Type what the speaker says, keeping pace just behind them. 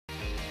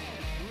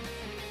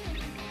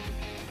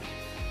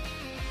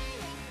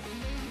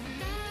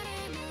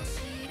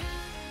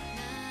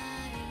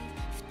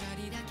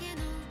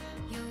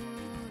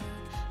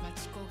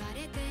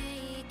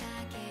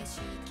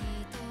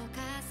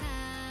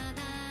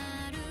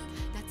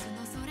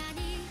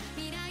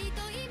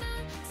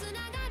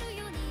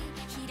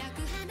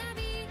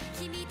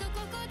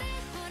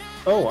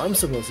Oh, I'm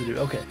supposed to do.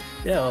 Okay.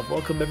 Yeah,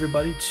 welcome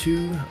everybody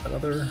to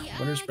another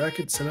winners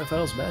bracket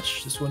semifinals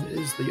match. This one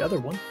is the other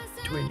one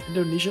between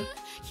Indonesia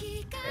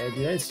and the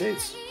United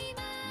States.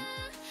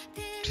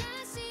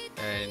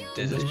 And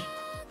this is, Indonesia,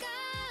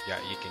 yeah,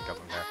 you can go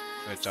from there.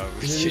 So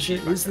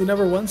Indonesia is the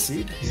number one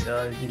seed.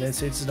 The United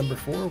States is number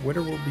four.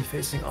 Winner will be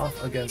facing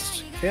off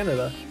against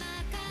Canada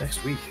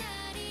next week.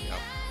 Yep.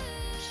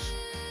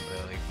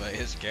 Really, but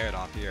it's scared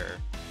off here.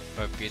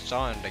 But we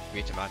saw in the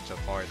recent match so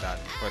far that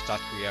for South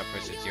Korea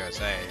versus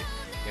USA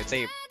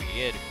beat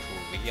Korea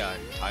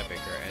in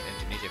tiebreaker and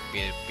Indonesia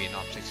beat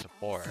Vietnam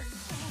 6-4.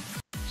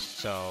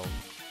 So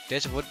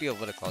this would be a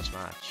really close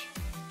match.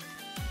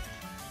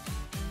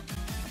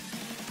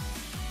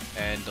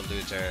 And the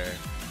loser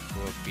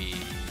will be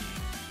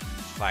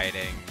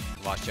fighting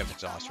Russia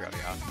versus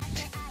Australia.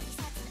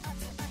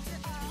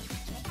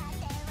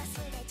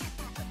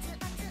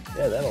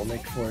 Yeah, that'll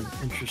make for an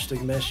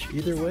interesting match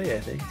either way, I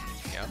think.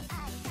 Yeah.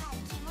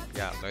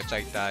 Yeah, looks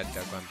like that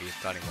they're going to be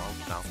starting well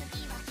now.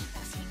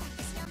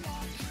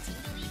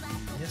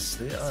 Yes,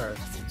 they are.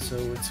 So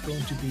it's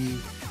going to be.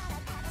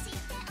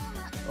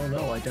 Oh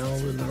no, I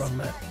downloaded the wrong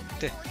map.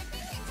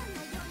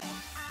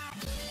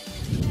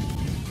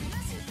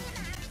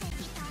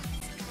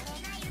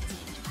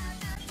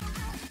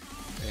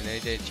 And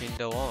they changed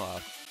the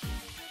warm-up.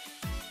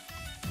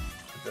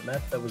 The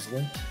map that was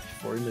linked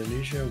for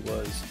Indonesia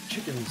was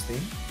Chicken's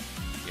theme.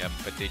 Yep,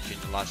 but they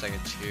changed the last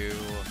second to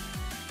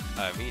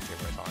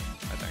VTuber song,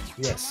 I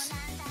think. Yes.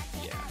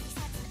 Yeah.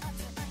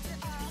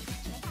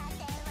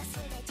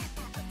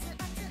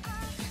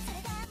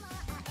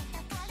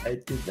 I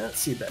did not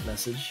see that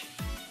message.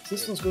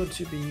 This one's going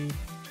to be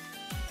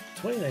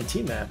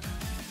 2019 map,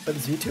 but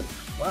it's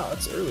VTuber. Wow,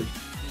 that's early.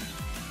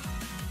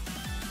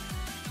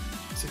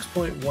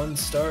 6.1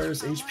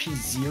 stars, HP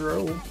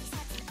 0.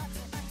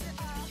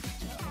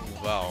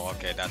 Well,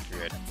 okay, that's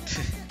weird.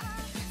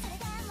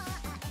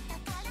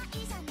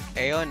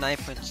 AO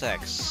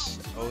 9.6,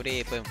 OD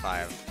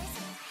 8.5.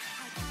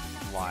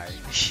 Why?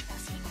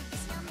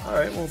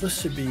 Alright, well this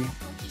should be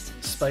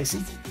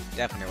spicy.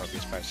 Definitely will be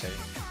spicy.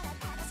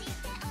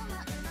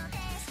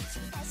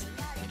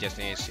 We just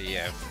need to see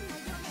if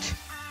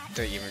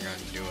they're even going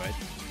to do it.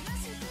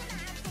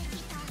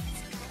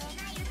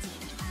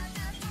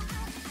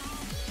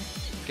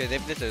 Because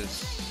if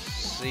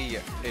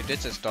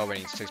this is star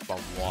rating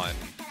 6.1,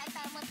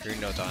 who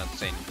knows how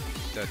insane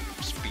the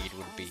speed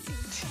would be.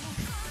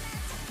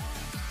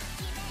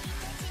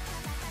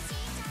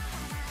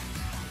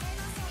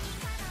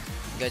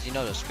 Because you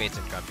know the space is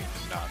gonna be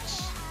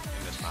nuts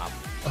in this map.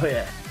 Oh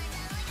yeah.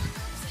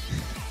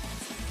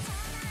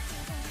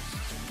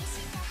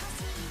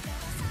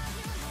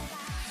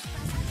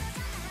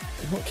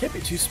 Well, it can't be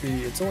too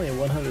speedy. It's only at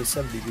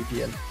 170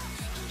 BPM.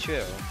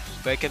 True,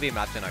 but it could be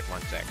mapped in like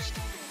 1/6.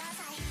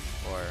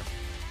 Or,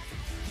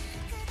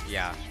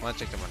 yeah,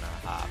 1/6 and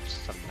 1.5,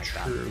 something like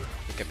True. that.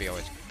 It could be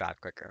always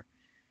bad quicker.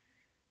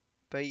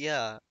 But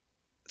yeah,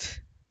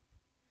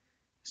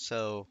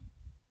 so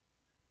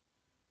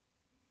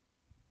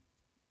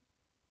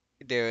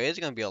there is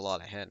gonna be a lot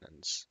of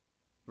hindrance,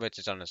 which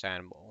is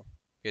understandable.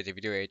 Because if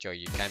you do HO,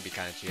 you can be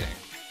kind of cheating.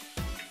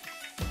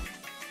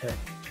 Hey,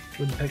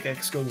 wouldn't pick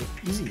X go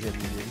easy hit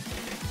me?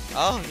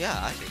 Oh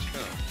yeah, actually it's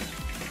true.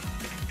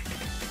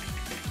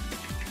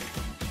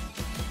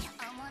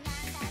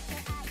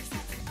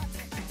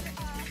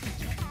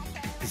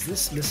 Is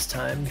this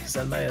mistimed? Because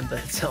on my end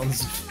that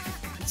sounds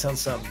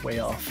way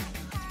off.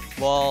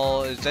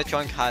 Well,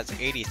 Zechong has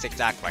 86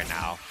 act right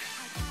now.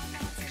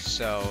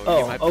 So you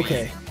Oh, might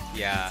okay. Be,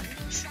 yeah.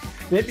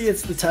 Maybe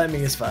it's the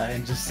timing is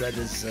fine, just that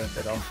is a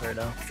bit off right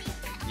now.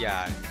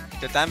 Yeah.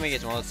 The timing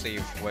is mostly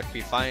what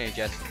we find is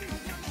just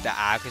the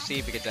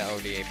accuracy because the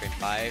OD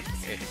 8.5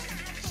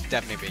 it's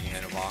definitely being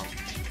hit wrong.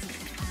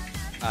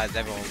 As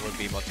everyone would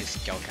be mostly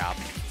skill cap.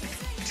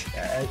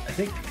 Yeah, I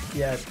think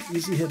yeah,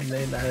 easy hit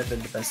may not have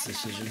been the best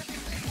decision.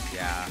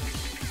 Yeah.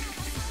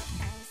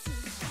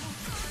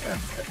 Yeah,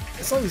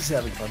 as long as he's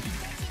having fun.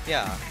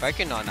 Yeah,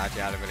 Vicodon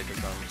actually had a really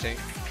good going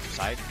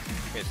side.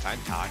 Good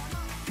time talk.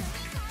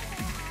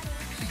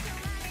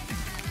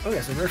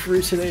 Okay, so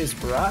referee today is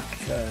Brock.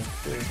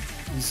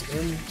 He's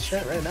in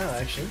chat right now,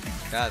 actually.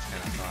 That's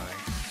kind of funny.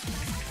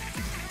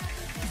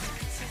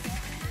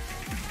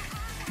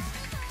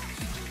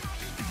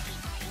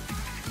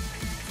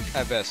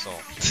 Abyssal.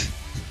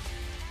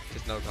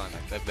 There's no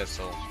contact.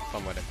 Abyssal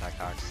from what Impact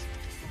Hawks.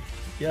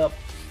 Yep.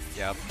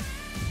 Yep.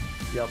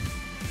 Yep.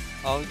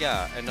 Oh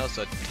yeah, and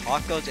also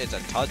Tacos is a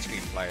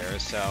touchscreen player,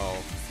 so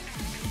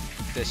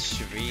the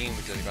stream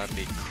is just gonna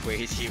be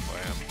crazy for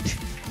him.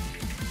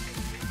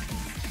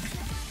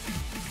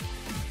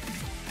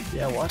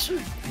 Yeah, watching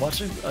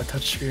a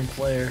touchscreen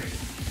player,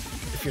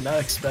 if you're not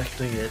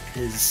expecting it,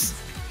 is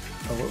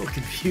a little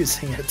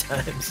confusing at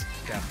times.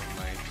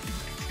 Definitely.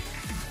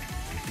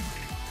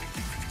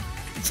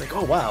 It's like,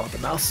 oh wow, the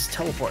mouse is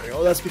teleporting.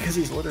 Oh, that's because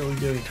he's literally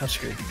doing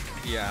touchscreen.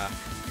 Yeah.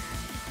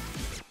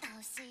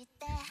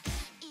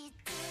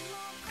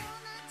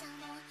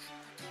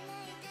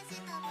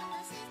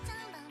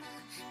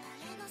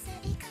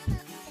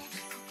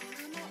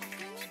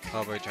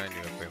 Hobo trying to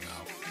do a boom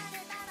out.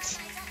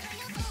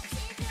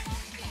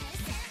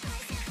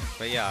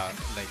 But yeah,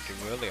 like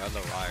really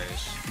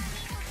otherwise,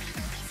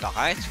 the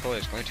highest score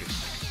is going to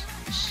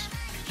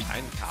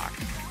China Talk.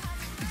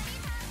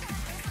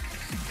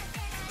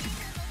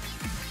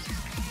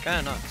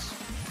 Kinda nuts.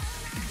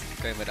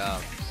 Going with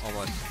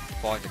almost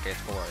 400k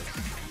scores.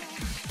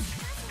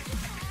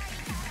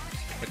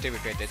 But to be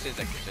fair, this is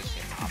a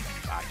consistent map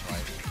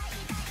actually.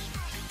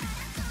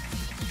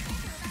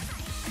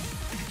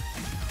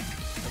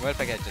 And what if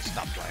I get just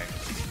stop playing?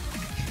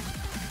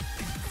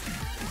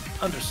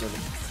 Understood.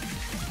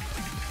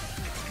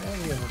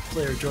 And we have a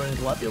player joining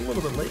the lobby a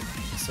little bit late,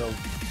 so I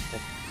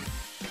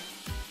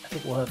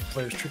think we'll have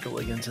players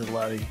trickling into the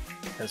lobby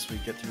as we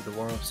get through the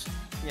warm-ups.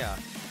 Yeah.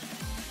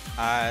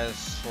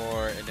 As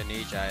for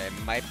Indonesia, it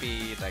might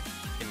be like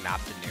in the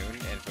afternoon,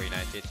 and for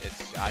United States,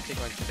 it's actually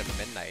going to the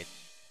midnight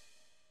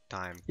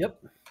time.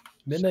 Yep.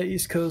 Midnight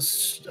East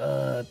Coast,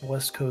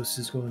 West Coast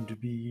is going to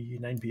be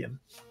 9 p.m.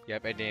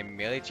 Yep, and they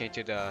immediately changed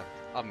to the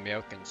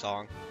American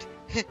song.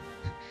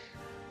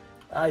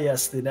 Ah,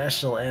 yes, the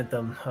national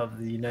anthem of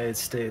the United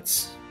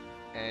States.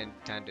 And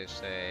tend to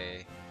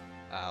say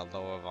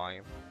lower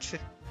volume.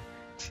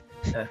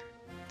 Yeah.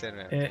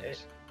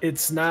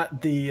 It's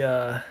not the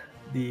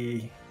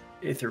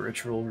Aether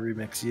Ritual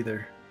remix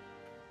either.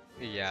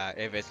 Yeah,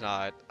 if it's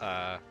not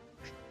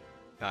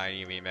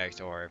any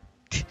remix or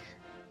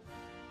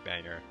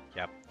banger,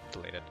 yep,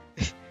 deleted.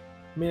 I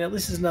mean, at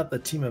least it's not the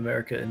Team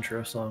America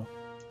intro song.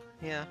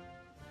 Yeah.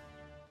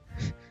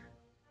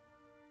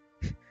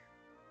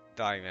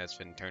 Dying has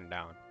been turned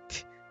down.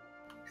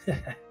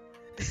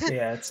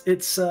 Yeah,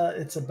 it's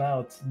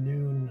about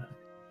noon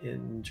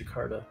in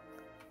Jakarta.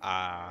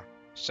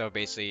 So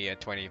basically a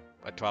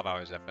 12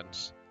 hours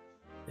difference.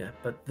 Yeah,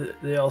 but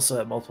they also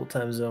have multiple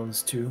time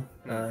zones too.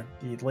 The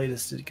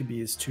latest it could be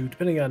is 2,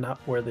 depending on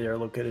where they are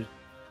located.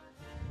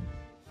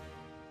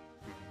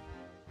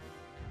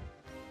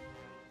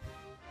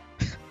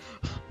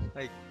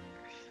 Like,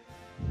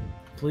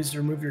 please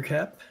remove your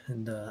cap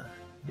and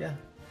yeah.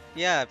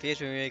 Yeah, please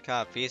remove your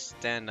cap. Please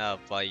stand up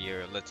while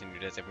you're listening to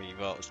this, and we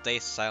will stay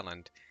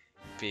silent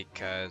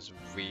because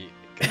we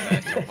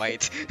have to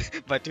wait.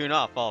 But do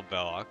not follow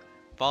Belloc.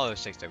 Follow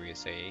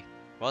 6WC,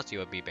 or else you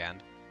will be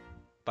banned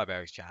by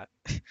Barry's chat.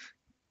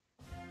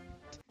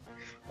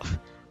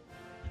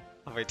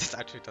 Oh wait, that's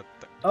actually the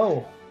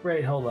Oh,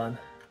 right, hold on.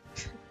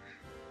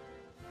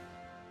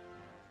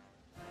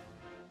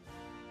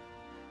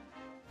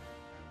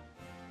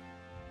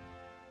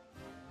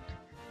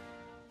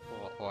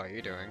 What are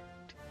you doing?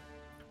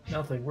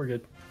 Nothing, we're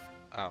good.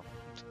 Oh.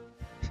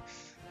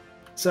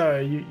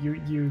 Sorry,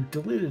 you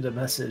deleted a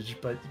message,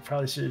 but you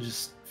probably should have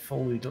just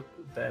fully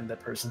banned that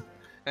person.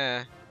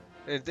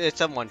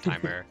 It's a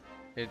one-timer.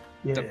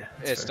 Yeah,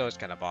 it's those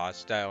kind of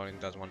bots that only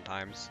does one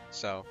times,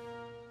 so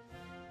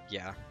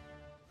yeah.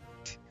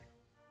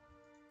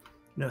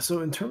 No,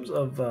 so in terms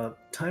of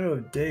time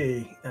of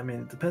day, I mean,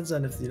 it depends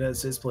on if the United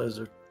States players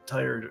are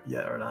tired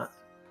yet or not.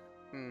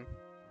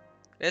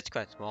 It's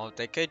quite small.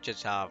 They could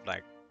just have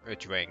like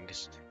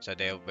drinks, so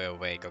they'll be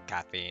awake or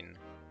caffeine.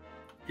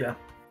 Yeah,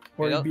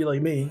 or you'd be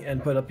like me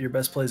and put up your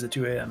best plays at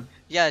 2 a.m.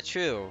 Yeah,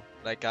 true.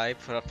 Like I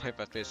put up my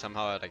best plays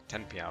somehow at like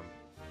 10 p.m.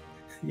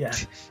 Yeah.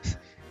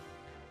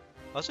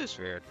 Also, it's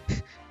weird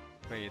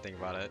when you think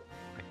about it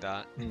like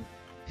that.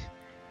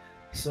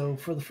 So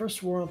for the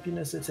first warm-up,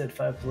 United States had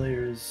 5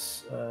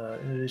 players.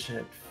 Indonesia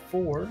had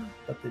 4,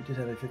 but they did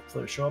have a 5th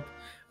player show up.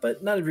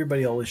 But not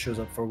everybody always shows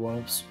up for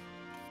warm-ups.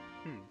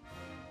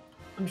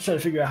 I'm just trying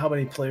to figure out how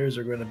many players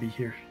are going to be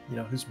here. You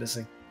know, who's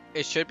missing.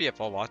 It should be a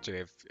full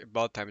walkthrough if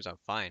both times are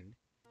fine.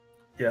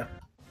 Yeah.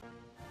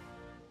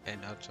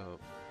 And also,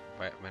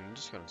 wait, when I'm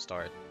just gonna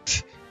start.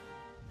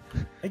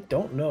 I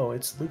don't know.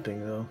 It's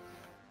looping though.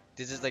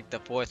 This is like the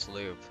 4th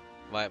loop.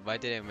 Why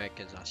didn't it make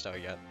it not start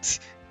yet?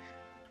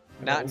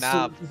 Not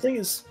now. So the thing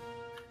is,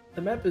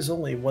 the map is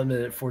only 1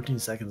 minute 14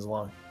 seconds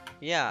long.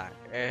 Yeah,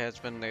 it has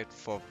been lit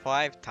for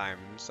 5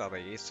 times at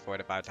least, 4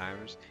 to 5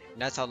 times.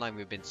 And that's how long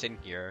we've been sitting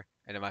here,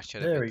 and the match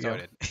should have been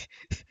started.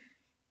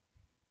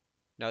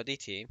 No,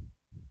 DT.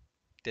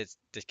 This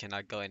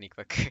cannot go any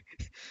quicker.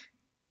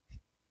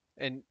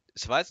 And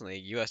surprisingly,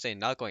 USA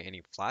not going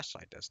any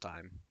flashlight this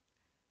time.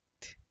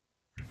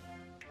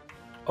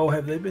 Oh,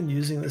 have they been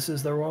using this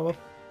as their warm-up?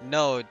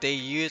 No, they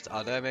used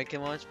other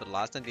American ones, but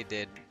last time they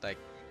did like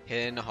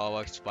hidden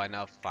hallmark spine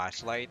out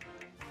flashlight,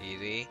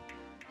 easy.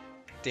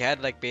 They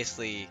had like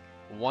basically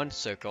one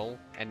circle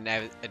and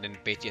then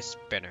basically a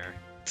spinner.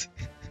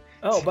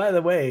 Oh, by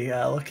the way,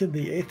 look at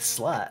the 8th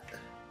slot.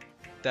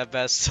 The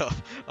best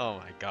of, oh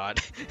my god.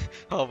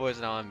 Hobo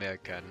is now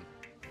American.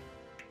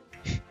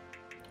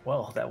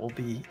 Well, that will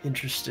be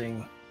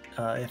interesting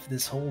if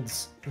this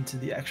holds into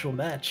the actual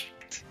match.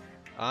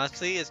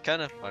 Honestly, it's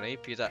kind of funny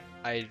because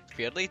I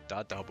really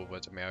thought the Hobo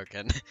was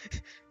American.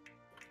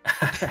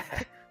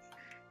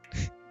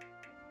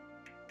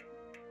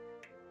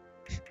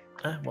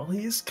 Well,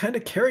 he's kind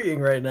of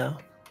carrying right now.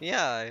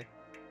 Yeah.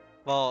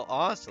 Well,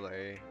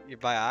 honestly,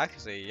 by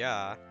accuracy,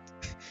 yeah.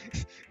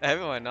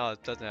 Everyone else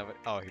doesn't have it.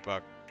 Oh, he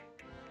broke.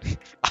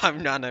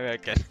 I'm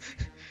non-American.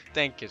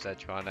 Thank you,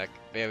 Zetronic.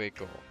 Very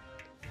cool.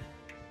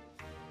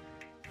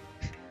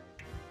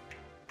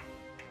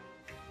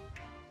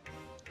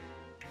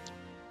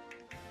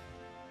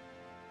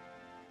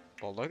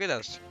 Well, look at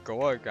that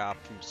score graph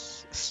from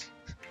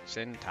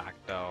Syntac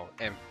though,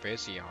 and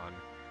Physion.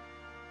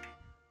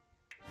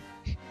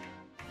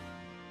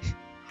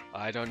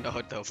 I don't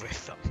know the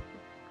rhythm.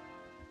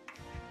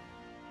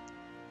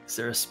 Is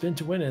there a spin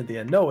to win it at the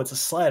end? No, it's a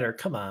slider.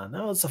 Come on.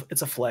 No,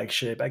 it's a flag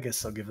shape. I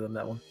guess I'll give them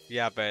that one.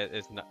 Yeah, but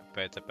it's not.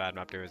 But it's a bad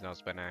map. There is no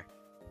spinner.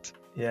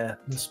 Yeah,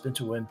 no spin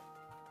to win.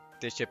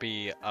 This should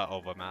be a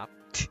overmap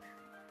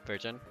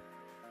version.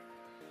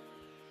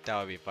 That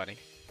would be funny.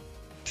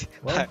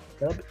 Well,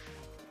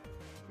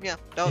 Yeah,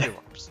 that would be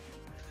warms.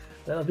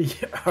 that'll be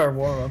our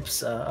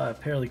warm-ups.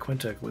 Apparently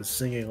Quintuk was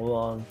singing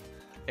along.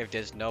 If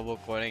there's no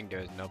recording,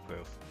 there's no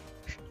proof.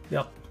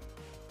 Yep.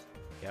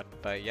 Yep,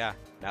 but yeah,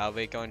 now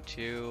we're going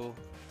to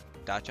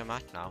Dacha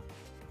match now.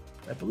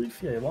 I believe,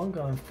 yeah, Long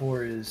Gone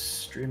 4 is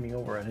streaming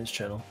over on his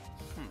channel.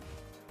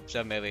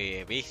 So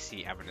maybe we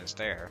see evidence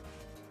there.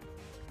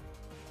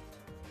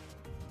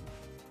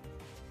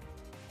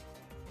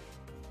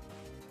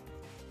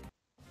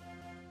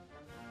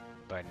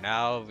 But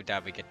now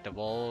that we get the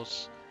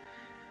balls,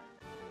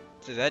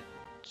 so that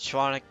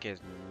Tronic is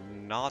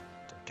not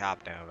the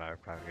captain of our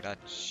country. That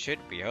should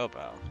be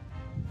Obo.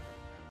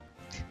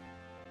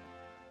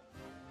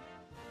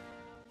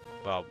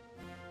 Well,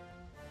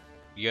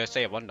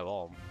 USA won the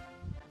ball.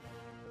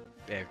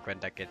 If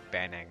Quinta gets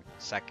banning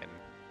second.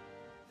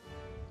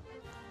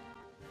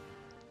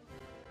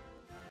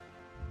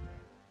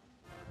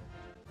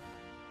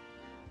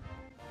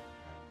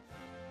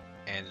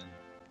 And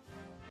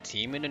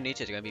Team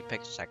Indonesia is going to be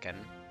picked second.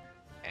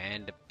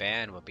 And the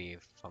ban will be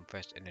from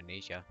first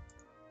Indonesia.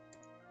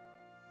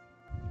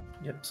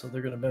 Yep, so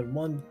they're going to ban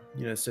one,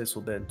 United States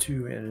will ban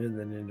two, and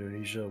then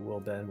Indonesia will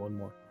ban one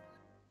more.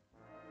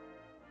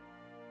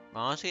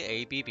 Honestly,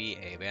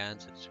 ABBA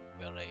bans is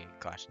really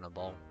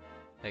questionable.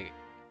 Like,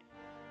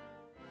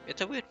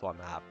 it's a weird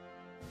format,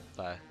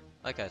 but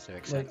I guess it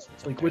makes sense.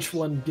 Like which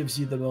one gives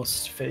you the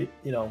most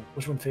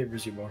which one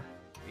favors you more?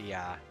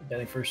 Yeah.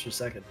 Banning first or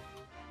second?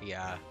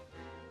 Yeah.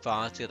 But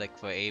honestly, like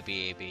for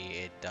ABAB,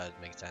 it does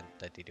make sense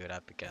that they do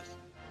that because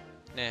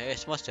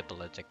it's more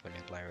simplistic for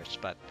new players.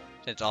 But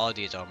since all of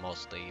these are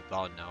mostly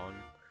well-known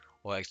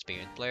or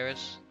experienced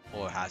players,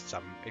 or has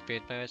some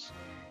experienced players,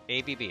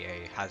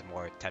 ABBA has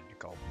more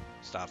technical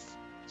stuff.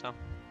 So,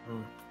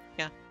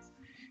 yeah,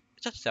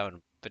 it's just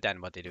sound. But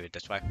then what they do it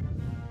this way.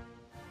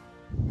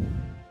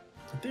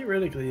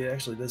 Theoretically, it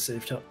actually does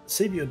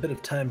save you a bit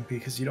of time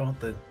because you don't have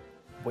to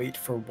wait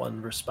for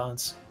one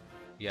response.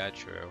 Yeah,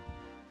 true.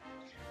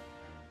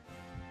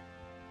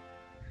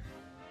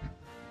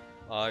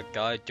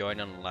 Guy joined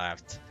on the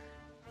left,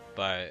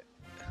 but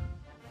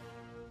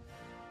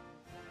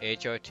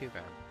HO2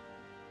 man.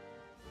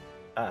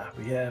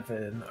 We have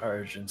an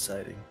origin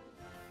sighting.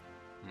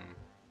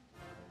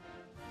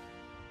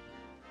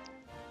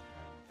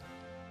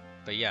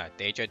 But yeah,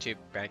 the HO2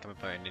 band coming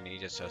from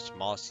Indonesia, so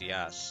small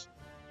CS.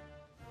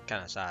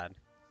 Kinda sad.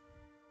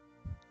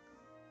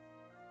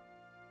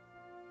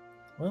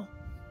 Well,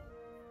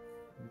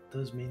 it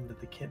does mean that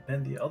they can't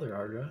ban the other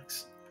hard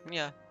rocks.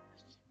 Yeah,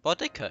 but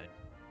they could.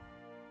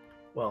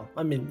 Well,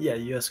 I mean, yeah,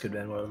 US could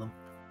ban one of them.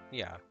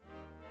 Yeah.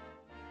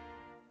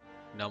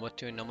 Number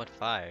 2 and number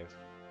 5.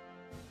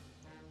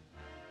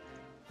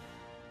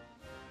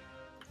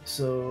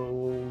 So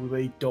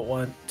we don't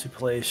want to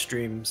play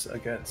streams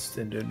against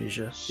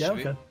Indonesia. Yeah,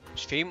 okay.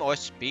 Stream or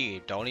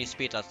speed. The only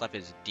speed that's left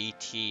is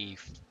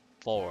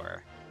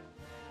DT4.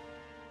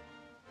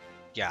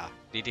 Yeah,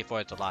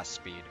 DT4 is the last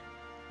speed,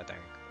 I think.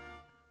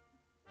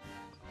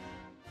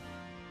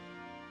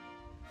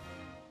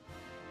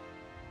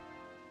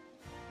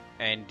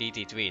 And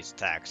DT3 is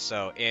tech,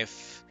 so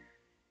if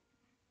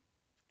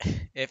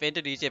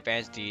Indonesia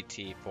bans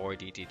DT4,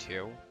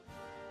 DT2,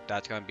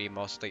 that's gonna be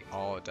mostly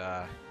all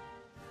the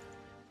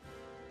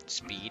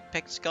speed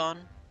picks gone,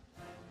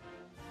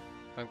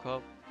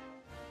 unquote.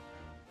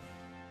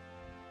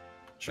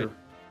 Sure. But,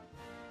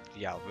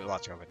 yeah,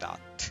 let's go with that.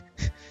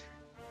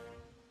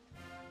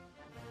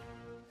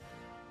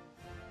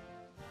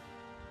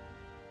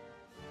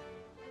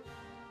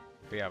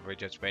 But yeah, we're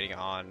just waiting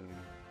on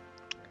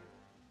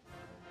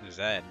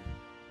Zen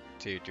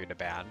to do the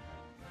ban.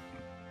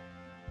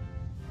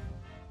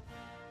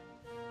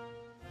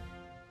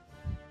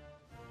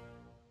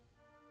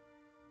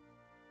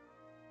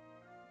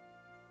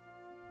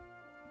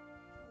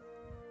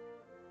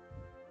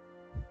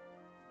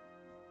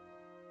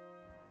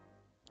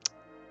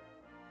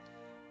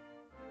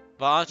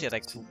 But honestly,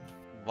 like,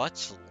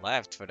 what's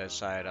left for the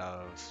side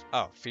of...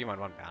 Oh,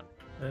 3-1-1 ban.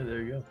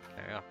 There you go.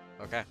 There you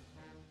go. Okay.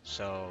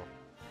 So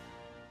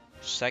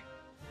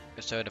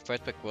the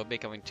first pick will be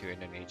coming to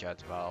Indonesia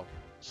as well.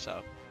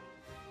 So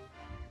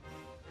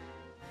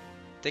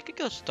they could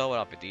go start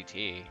off with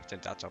DT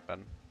since that's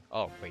open.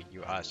 Oh wait,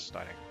 US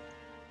starting.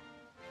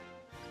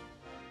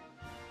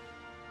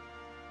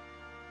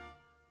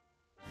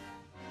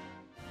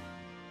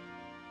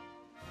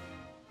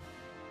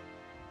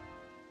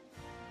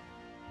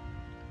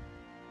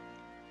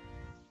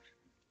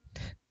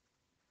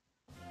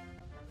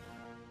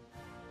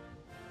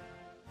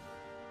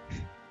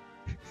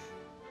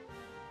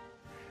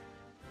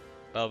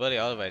 Well, really,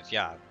 otherwise,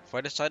 yeah.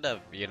 For the side of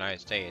the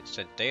United States,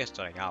 since they are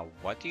starting out,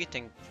 what do you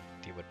think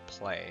they would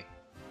play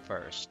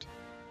first?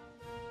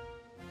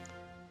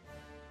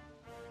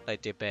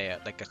 Like they play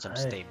like some I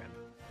statement.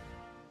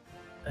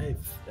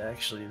 I've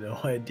actually no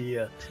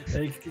idea.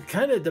 It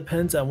kind of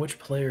depends on which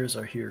players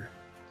are here.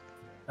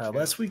 True.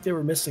 Last week they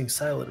were missing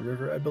Silent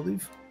River, I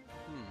believe,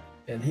 Hmm.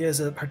 and he has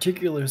a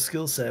particular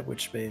skill set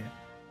which may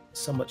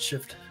somewhat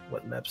shift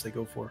what maps they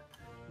go for.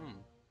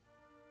 Hmm.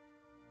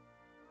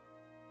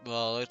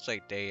 Well, looks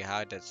like they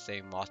had the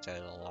same roster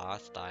as the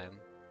last time,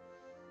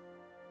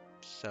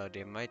 so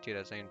they might do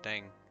the same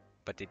thing,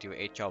 but they do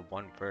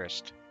HR1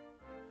 first.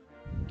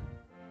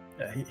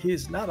 Yeah,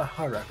 he's not a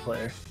hard rock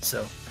player,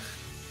 so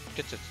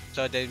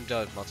So they do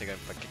it once again,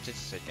 but it's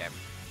just a game.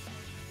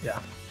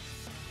 yeah.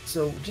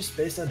 So just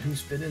based on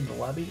who's been in the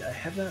lobby, I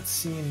have not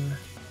seen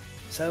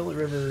Silent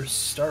River,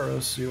 Star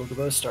Osu, or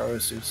both Star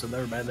Osu, so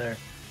never mind there.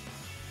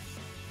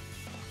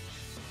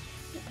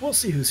 We'll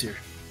see who's here.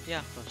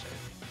 Yeah, I'm sorry.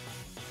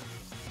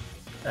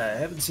 I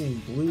haven't seen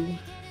Blue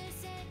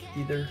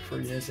either for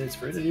the United States.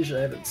 For Indonesia,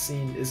 I haven't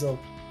seen Izzo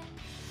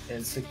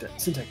and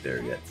Syntec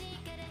there yet.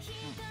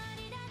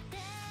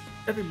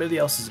 Everybody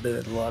else has been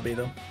in the lobby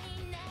though.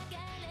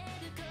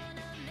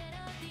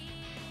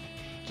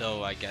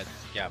 So I guess,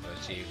 yeah, we'll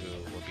see who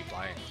will be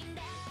playing.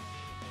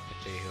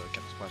 Let's see who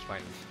gets most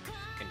point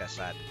in that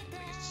set,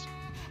 please.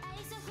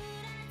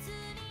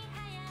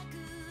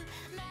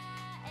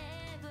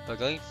 We're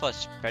going for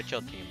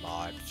specialty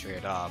mod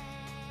straight up.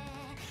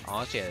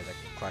 Honestly, it's a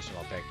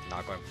questionable pick,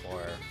 not going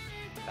for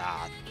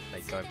that.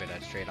 Like going with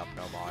a straight up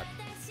no mod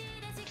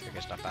to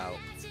figure stuff out.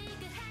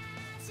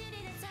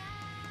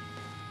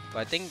 But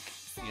I think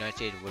United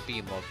States would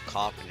be more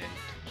confident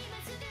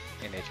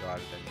in it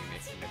rather than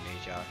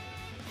Indonesia.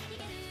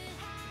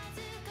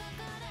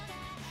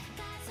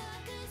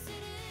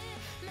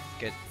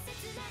 Good.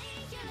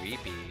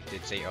 Dweeby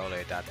did say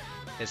earlier that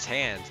his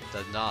hand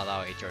does not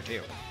allow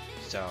HR2,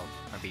 so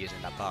I'll be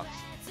using that box.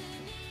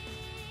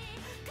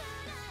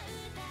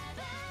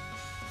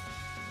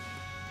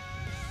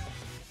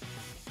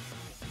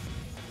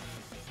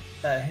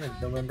 I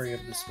have no memory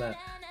of this map.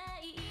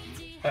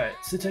 Alright,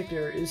 Syntec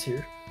there is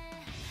here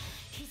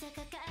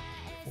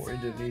for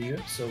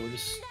Indonesia, so we're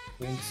just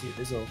waiting to see if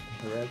Izzo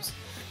arrives.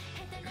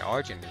 And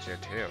Origin is here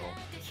too.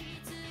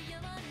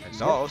 And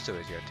Zol also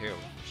is here too,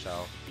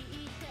 so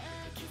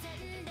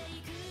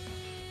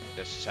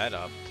the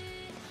setup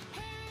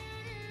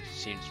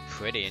seems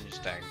pretty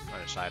interesting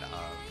on the side of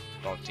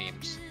both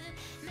teams.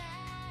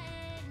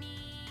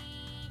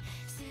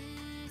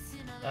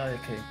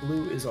 Okay,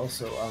 Blue is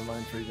also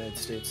online for the United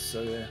States,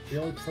 so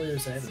the only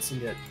players I haven't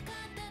seen yet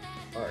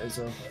are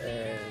Izzo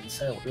and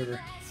Silent River.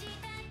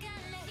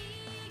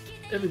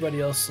 Everybody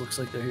else looks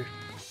like they're here.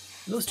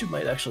 And those two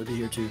might actually be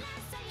here too,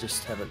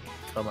 just haven't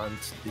come on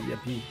to the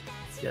MP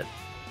yet.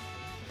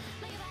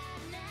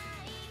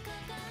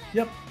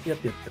 Yep.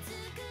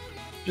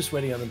 Just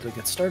waiting on them to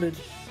get started.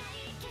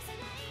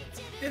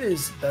 It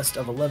is best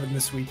of 11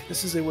 this week.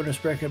 This is a winner's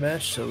bracket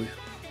match, so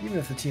even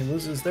if the team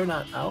loses, they're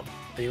not out.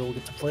 They will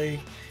get to play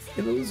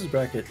in the losers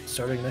bracket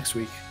starting next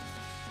week.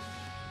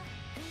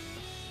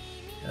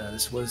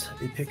 This was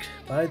a pick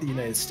by the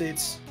United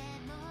States.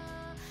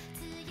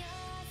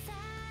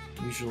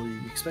 Usually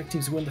you expect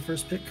teams to win the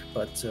first pick,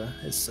 but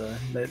as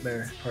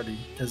Nightmare Party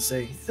does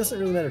say, it doesn't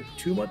really matter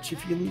too much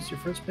if you lose your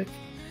first pick,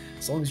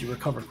 as long as you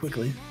recover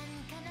quickly.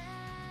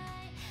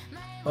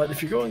 But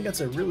if you're going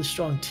against a really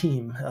strong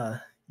team,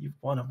 you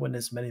want to win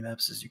as many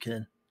maps as you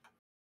can.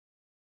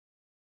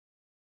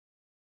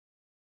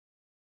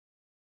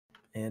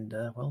 And,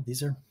 well,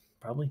 these are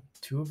probably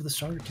two of the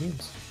stronger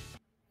teams.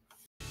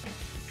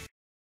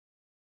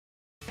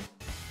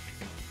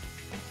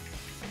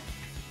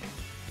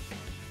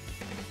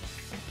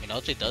 It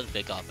also does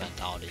pick up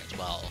mentality as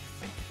well.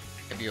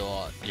 If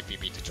you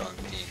beat the strong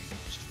team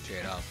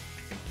straight up,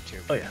 too.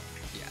 Oh yeah.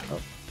 Yeah.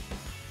 Oh.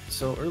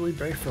 So early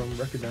break from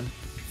Rekudun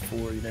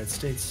for United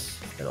States.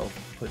 That'll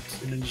put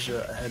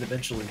Indonesia ahead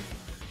eventually.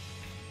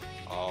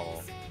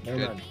 Oh, Never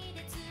good. mind.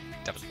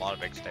 There was a lot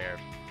of picks there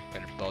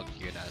in both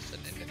US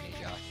and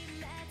Indonesia.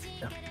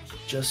 Yeah.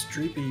 Just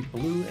Dreepy,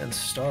 Blue, and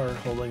Star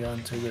holding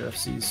on to their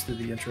FCs through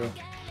the intro.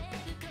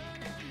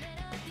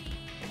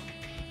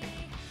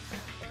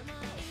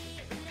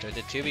 So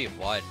the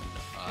 2v1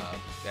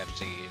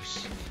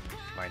 FCs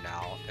right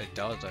now, it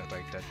does look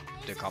like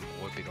the combo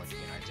would be going to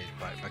United,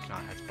 but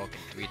Rekudun has spoken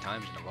 3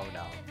 times in a row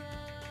now.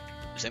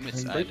 Same with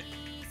side.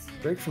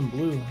 Break from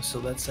Blue, so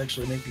that's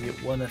actually making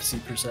it 1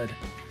 FC per side.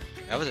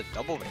 That was a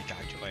double break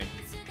actually.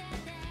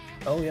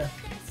 Oh yeah.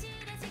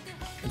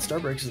 And Star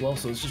breaks as well,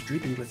 so it's just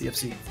Dreepy with the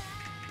FC.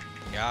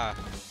 Yeah.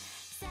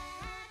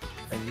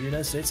 And the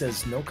United States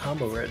has no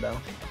combo right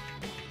now.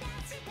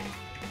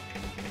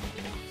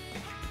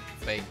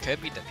 But it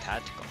could be the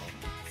tactical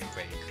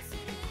break.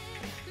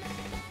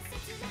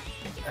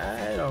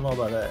 I don't know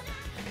about that.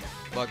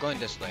 Well, going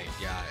this late,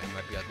 yeah, it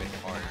might be a bit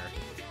harder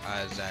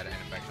as that and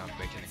Rekudun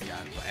breaking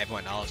again, but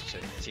everyone else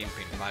seems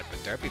pretty fine,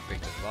 but Derby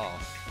breaks as well.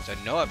 So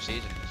no FCs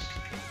in this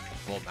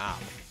full map.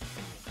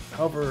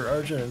 However,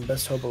 Arjun and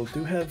Best Hobo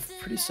do have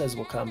pretty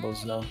sizable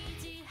combos now.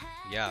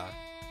 Yeah,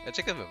 it's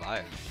a good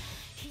revive.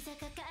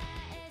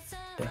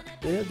 Yeah,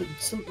 they had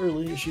some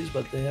early issues,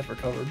 but they have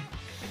recovered.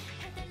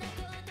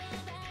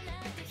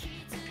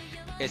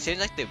 It seems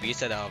like the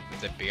reset of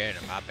the beer in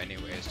the map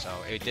anyway, so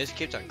if this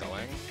keeps on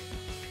going,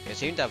 it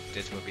seems that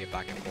this will be a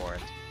back and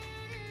forth.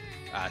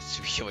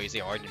 So we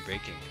see Arjun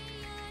breaking.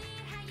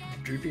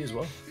 Droopy as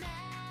well.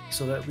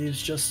 So that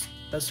leaves just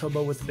Best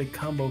Hobo with a big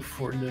combo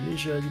for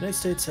Indonesia. The United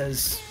States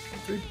has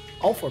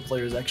all four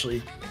players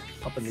actually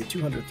up in the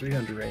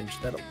 200-300 range.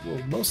 That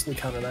will mostly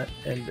counter that,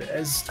 and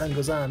as time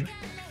goes on,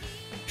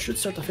 should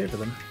start to favor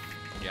them.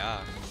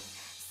 Yeah,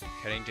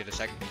 heading to the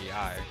second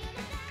PI.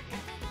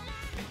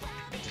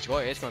 The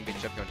score is going to be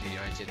tripped onto the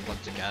United States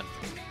once again.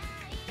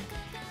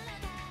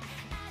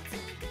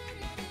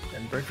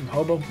 And break from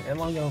Hobo and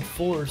Long on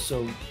 4,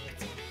 so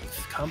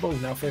combo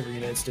now favor the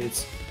United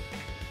States.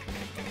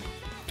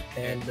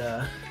 And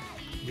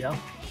yeah.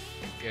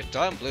 If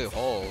Dawn Blue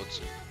holds,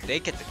 they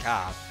get the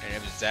cap, and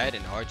if Zed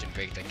and Arjun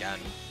break again,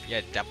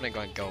 yeah, definitely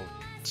going to go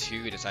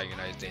to the side of the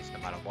United States no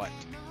matter what.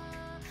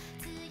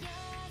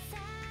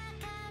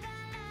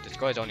 The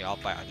score is only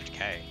off by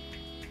 100k.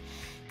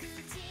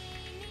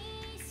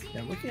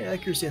 Yeah, looking at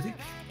accuracy, I think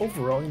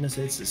overall the United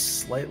States is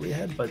slightly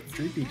ahead, but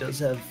Droopy does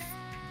have a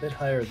bit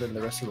higher than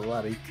the rest of the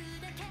lobby.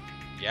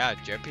 Yeah,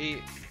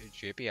 Drippy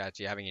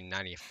actually having a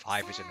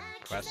 95%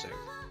 impressive.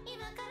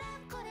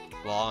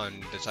 Well,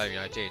 on the side of the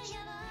United States,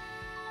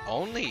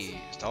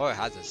 only Star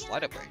has a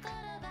slider break.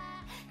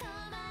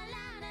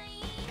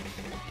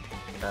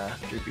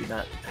 Droopy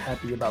not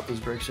happy about those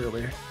breaks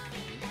earlier.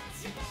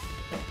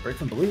 Break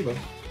from Blue though.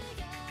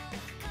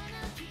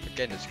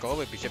 Again, the score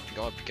would be shifting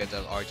up because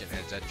of Arjun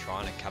and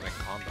Zetronic having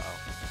combo.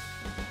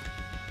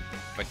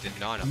 But did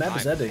not enough The map time.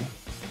 is ending.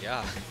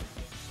 Yeah.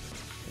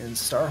 And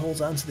Star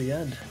holds on to the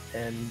end,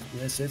 and the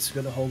United States is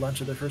going to hold on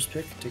to their first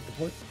pick, take the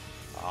point.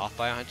 Off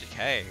by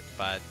 100k,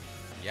 but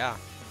yeah.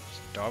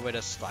 Star with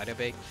a slider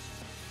break.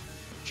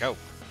 Joke.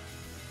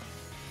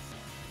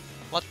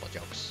 Multiple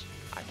jokes,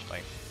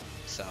 actually.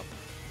 So.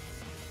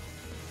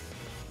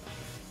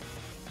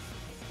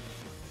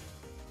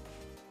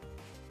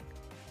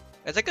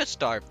 It's a good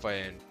start for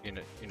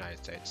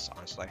United States,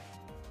 honestly.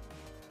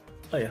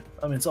 Oh yeah,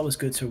 I mean, it's always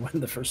good to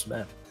win the first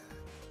map.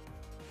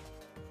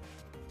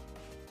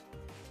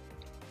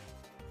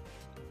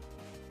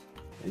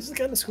 These are the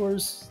kind of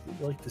scores you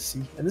like to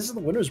see. And this is the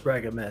winner's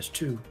bracket match,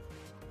 too.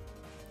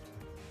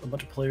 A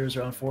bunch of players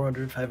around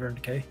 400,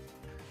 500k.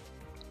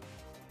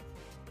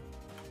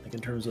 Like,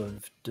 in terms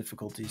of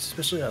difficulties,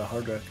 especially on a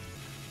hard rock.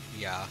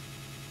 Yeah.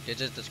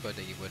 This is the score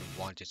that you would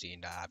want to see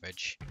in the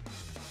average.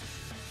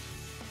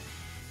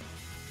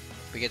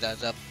 Because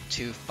that's up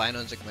to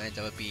final segments,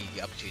 that would be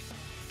up to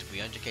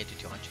 300k to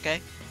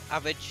 200k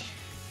average.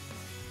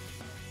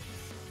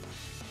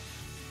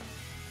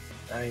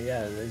 I mean,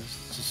 yeah,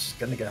 it's just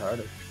gonna get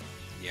harder.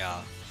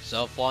 Yeah,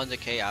 so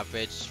 400k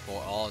average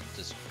for all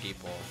these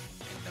people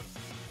in the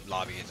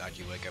lobby is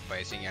actually really good, but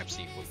I think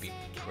FC would be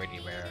pretty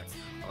rare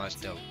unless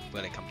they're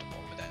really comfortable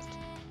with it.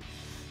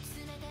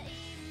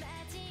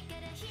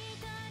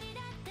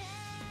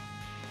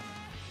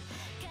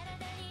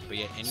 But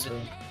yeah,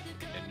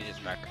 Indonesia's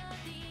back.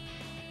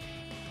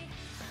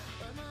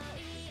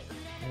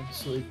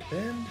 Absolute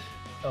bend.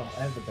 Oh,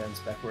 I have the bends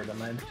backward on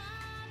mine.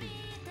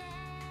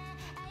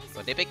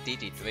 But they picked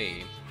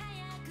DD3.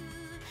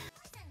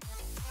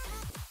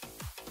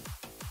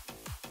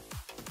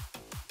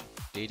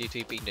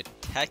 DD3 being the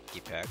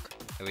techie pick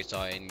that we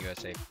saw in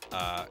USA,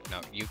 no,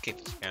 UK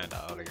vs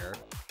Canada earlier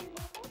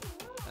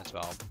as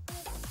well.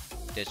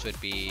 This would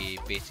be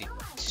basically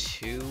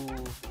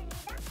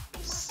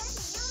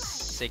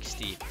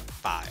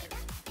 265.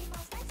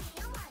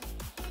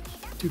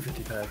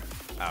 255.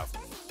 Oh,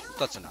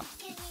 that's enough.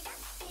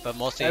 But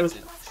mostly it's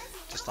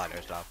the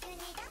slider stuff.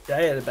 Yeah,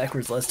 I had it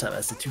backwards last time.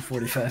 I said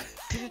 245.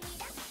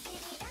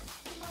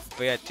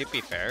 But yeah, to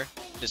be fair,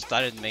 the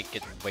slider make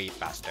it way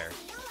faster.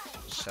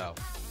 So.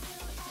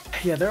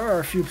 Yeah, there are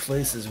a few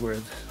places where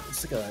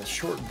it's like a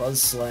short buzz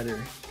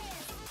slider,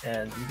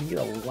 and you can get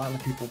a lot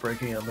of people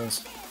breaking on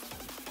those.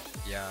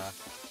 Yeah.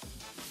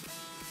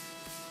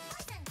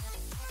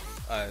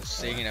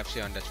 Seeing an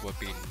FC on this would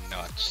be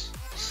nuts,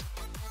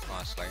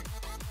 honestly.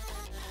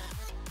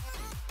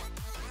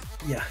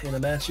 Yeah, in a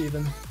match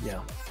even.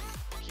 Yeah.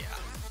 Yeah.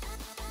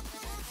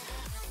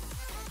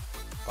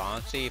 But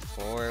honestly,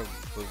 for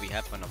who we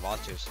have on the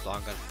roster,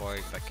 Long Gun 4,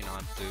 Becking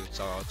on Blue,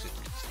 so also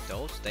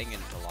still staying in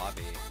the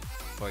lobby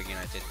for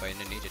United, but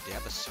Indonesia, they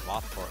have a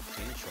swap for a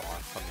clean draw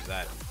from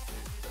that.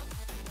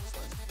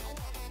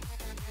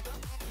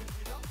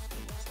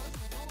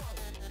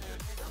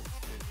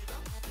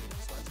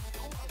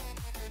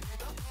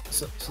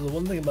 So the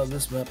one thing about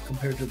this map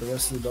compared to the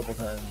rest of the double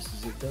times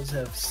is it does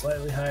have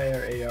slightly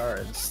higher AR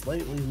and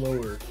slightly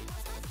lower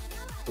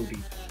OD.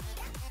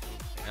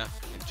 Yeah,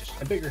 interesting.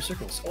 And bigger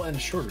circles. Oh, and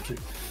shorter too.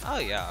 Oh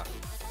yeah.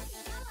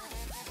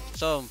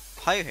 So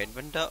higher hit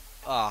window,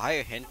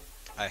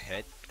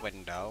 hit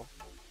window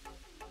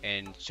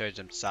in terms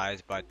of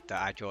size, but the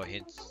actual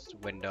hints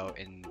window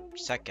in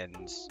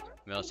seconds,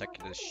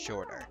 milliseconds is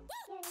shorter.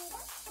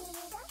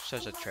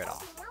 Such a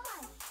trade-off.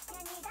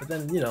 But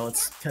then, you know,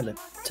 it's kind of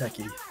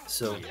techy,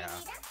 so Yeah.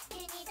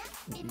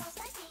 you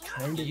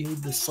kind of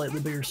need the slightly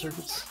bigger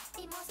circuits.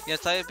 Yeah,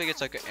 slightly bigger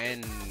circuit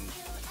and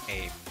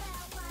aim.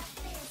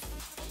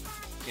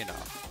 You know.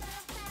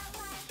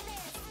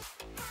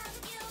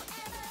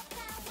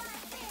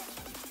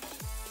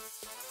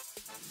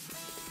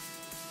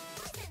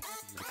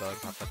 Because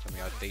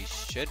they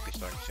should be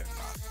starting soon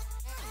now.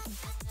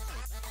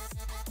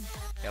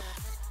 Yep.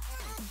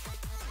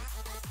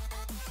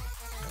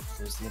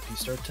 There's the MP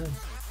start 10.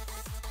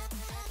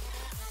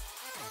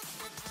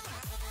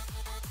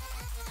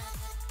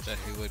 So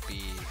who would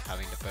be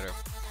having the better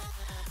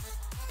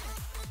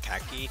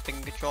khaki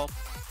thing control?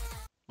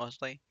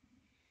 Mostly.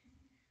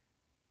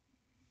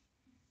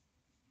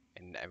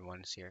 And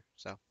everyone's here,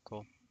 so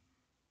cool.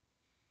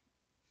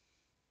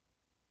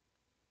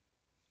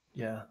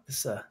 Yeah,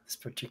 this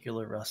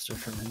particular roster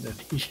from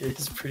Indonesia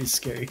is pretty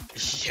scary.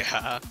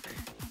 Yeah.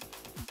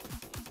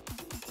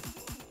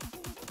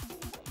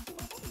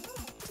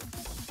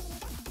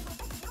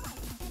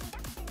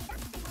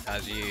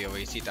 As you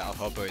already see that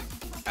Hubbard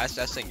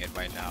assessing it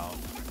right now,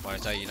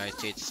 whereas the United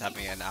States is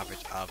having an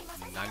average of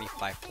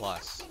 95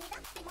 plus.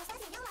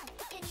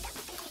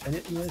 And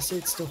yet the United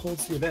States still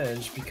holds the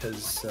advantage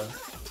because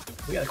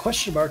we got a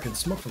question mark and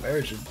smoke from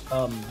Origin.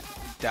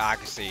 The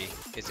accuracy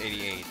is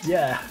 88.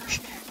 Yeah.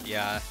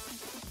 Yeah.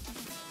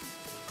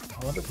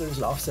 I wonder if there was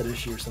an offset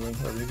issue or something,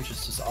 or maybe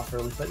just off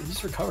early, but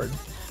he's recovered.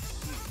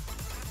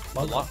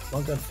 Long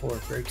gun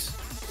 4 breaks.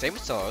 Same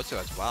with Sorosu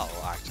as well,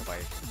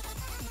 actually.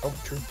 Oh,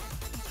 true.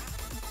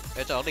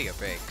 It's only a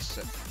breaks,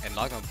 and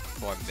long gun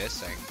 4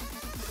 missing.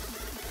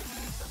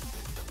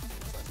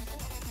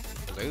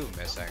 Blue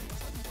missing.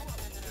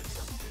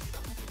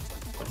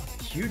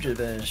 Huge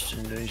advantage to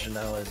Indonesia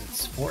now as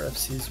it's 4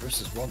 FCs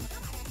versus 1.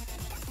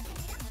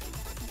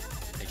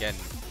 Again,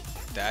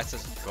 that's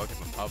just broken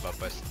from Hubba,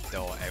 but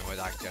still everyone's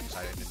actually on the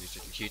side of Indonesia.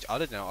 Huge,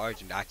 other than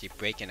Origin actually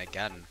breaking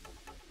again.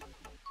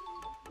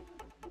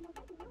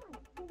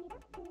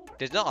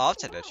 There's no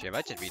offset issue, it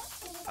might just be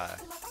a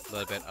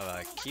little bit of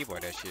a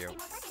keyboard issue.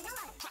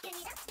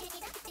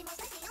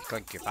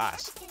 Going too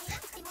fast.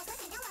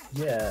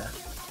 Yeah.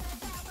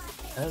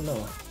 I don't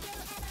know.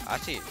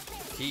 Actually,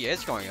 he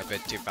is going a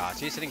bit too fast.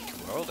 He's hitting too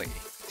early.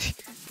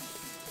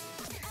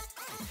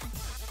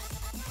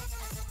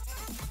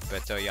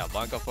 But so yeah,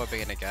 long go for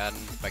breaking again,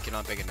 breaking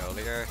on breaking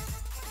earlier.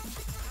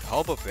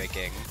 Hobo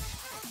breaking.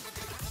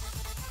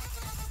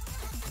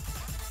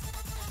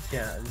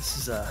 Yeah, this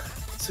is a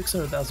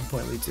 600,000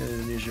 point lead to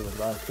Indonesia with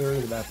about a third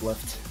of the map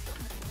left.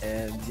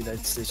 And the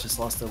United States just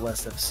lost their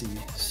last FC,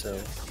 so...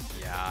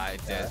 Yeah,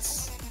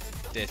 this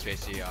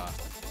basically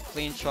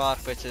clean shot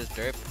versus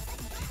Derp.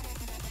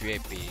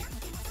 Drippy.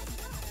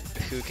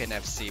 Who can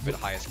FC with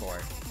the highest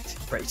score?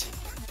 Right.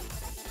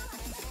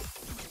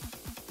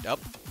 Yep.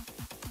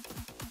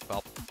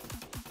 Well,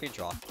 clean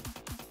draw.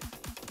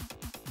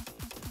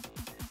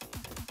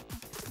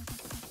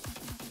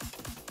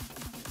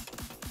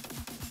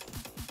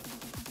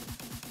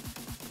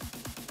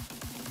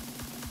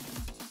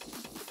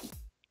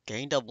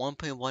 Gained a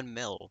 1.1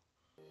 mil.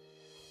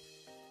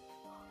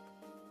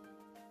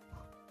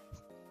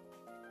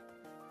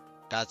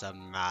 That's a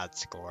mad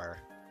score.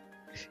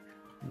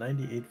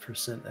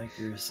 98%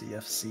 accuracy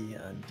FC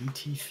on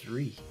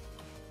DT3.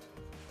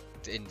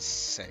 It's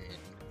insane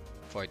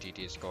for a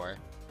DT score.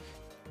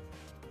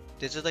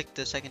 This is like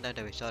the second time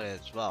that we saw it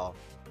as well.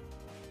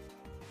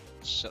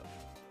 So,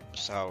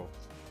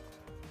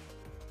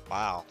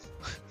 wow.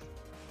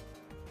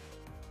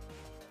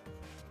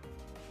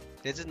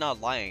 This is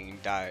not lying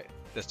that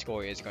the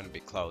score is going to be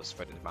close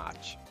for this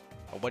match.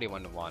 Already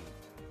 1-1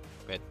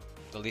 with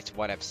at least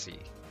one FC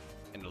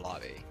in the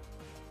lobby.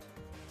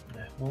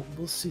 Yeah,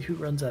 we'll see who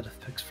runs out of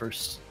picks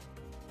first.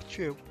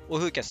 True. Well,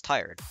 who gets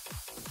tired?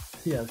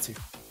 Yeah, let's see.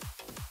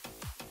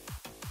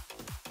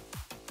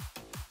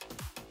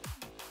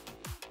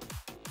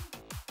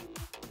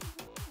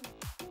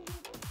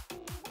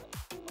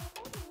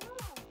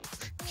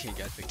 You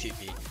guys big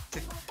TV.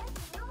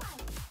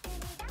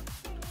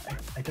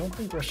 I don't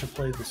think Russia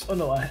played this. Oh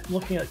no, I'm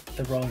looking at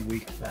the wrong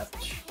week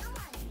match.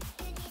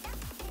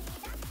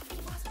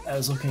 I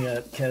was looking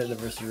at Canada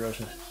versus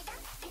Russia.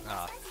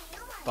 Ah.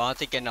 But I'm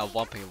thinking a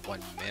 1.1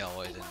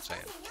 mil is insane.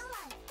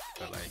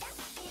 But like...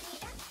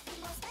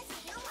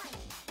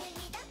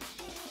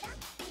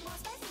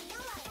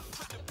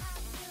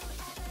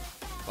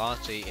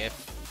 honestly, if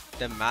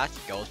the match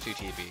goes to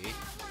TV,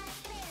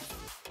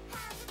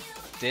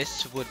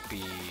 this would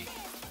be...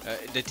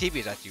 the TV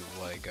is actually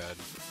really good,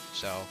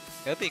 so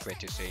it'll be great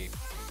to see.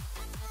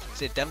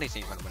 So it definitely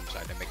seems on one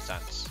side, that makes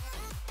sense.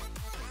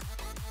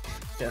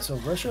 Yeah, so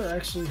Russia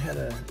actually had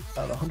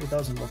about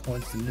 100,000 more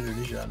points than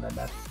Indonesia on that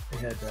map. They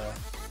had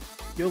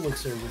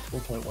Yolixer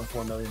with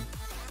 1.14 million.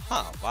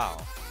 Huh,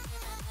 wow.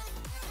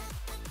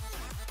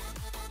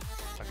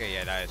 Okay,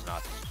 yeah, that is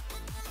not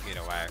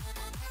either way.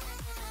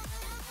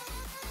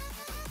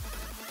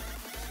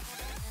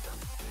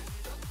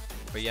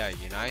 But yeah,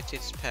 United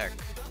States pick.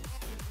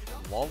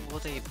 What will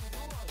they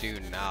do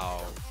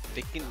now?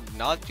 They can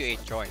not do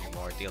HO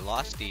anymore. They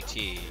lost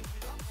DT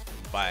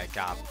by a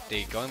gap.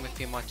 They going with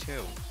Pima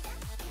too.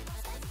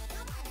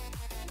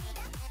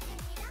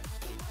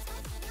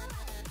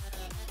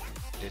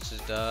 This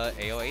is the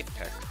AO8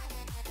 pick.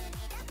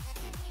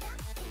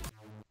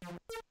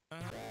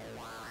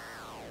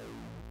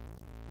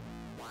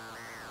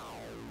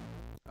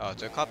 Oh,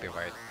 it's a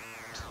copyright.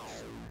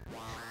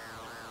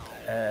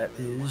 That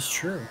is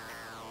true.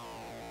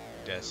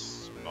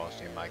 This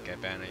mostly might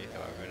get banned,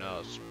 or who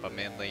knows. But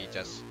mainly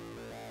just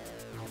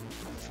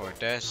for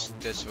this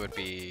would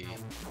be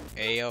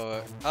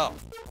AO. Oh,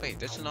 wait,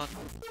 this is not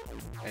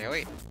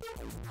AO8.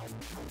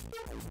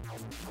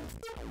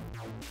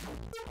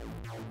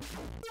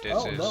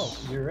 This is. No,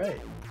 you're right.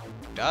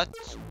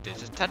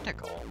 This is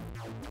technical,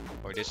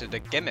 or this is the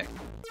gimmick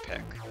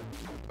pick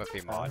with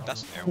the mod.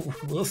 That's new.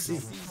 We'll see.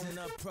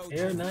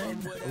 Air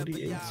 9,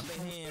 OD8.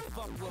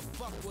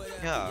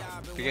 Yeah,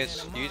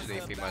 because usually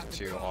PMod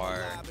 2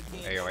 are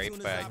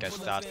AO8, but I guess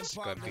that's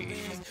gonna be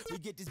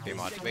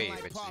PMod 3,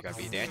 which is gonna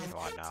be the engine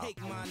one now.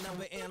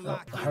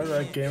 Well, Hard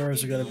Rock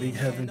gamers are gonna be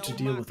having to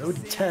deal with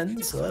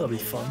OD10, so that'll be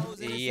fun.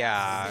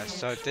 Yeah,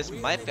 so this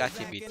might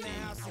actually be the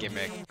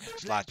gimmick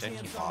 /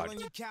 engine mod.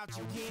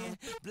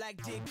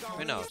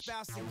 Who knows?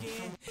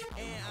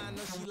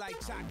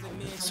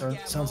 So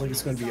it sounds like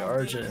it's going to be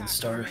Argent and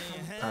Star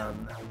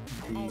on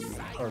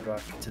the Hard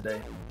Rock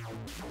today.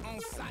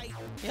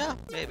 Yeah,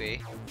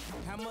 maybe.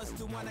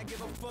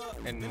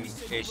 And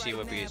AC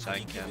would be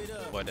Psychic,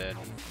 Wooden,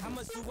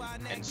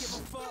 and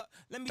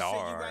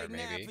Star,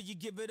 maybe.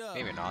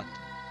 Maybe not.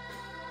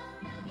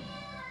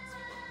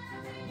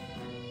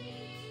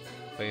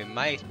 But we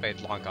might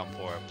expect long gun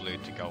for blue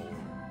to go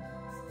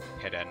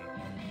hidden.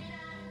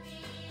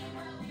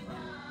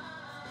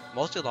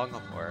 Mostly long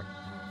gun for.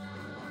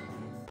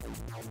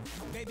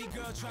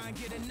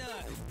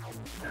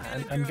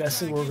 I'm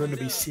guessing we're going to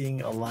be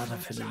seeing a lot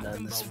of hidden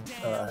on this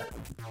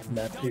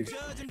map here.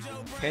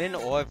 Hidden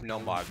or with no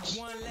mods.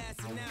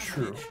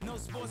 True.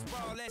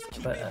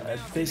 But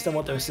based on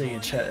what they're saying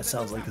in chat, it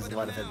sounds like there's a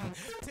lot of hidden.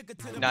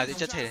 Nah, they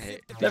just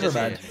hidden. Never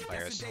mind.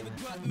 Players.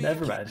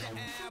 Never mind.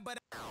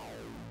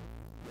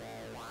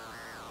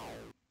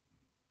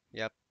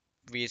 Yep.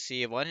 We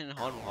see one hidden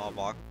hall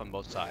block from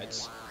both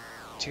sides.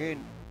 Two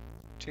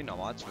no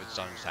mods, which is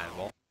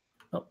understandable.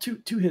 Well,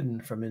 two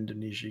hidden from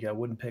Indonesia. You got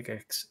Wooden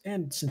Pickaxe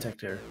and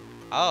Syntector.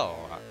 Oh,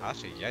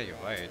 actually, yeah, you're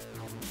right.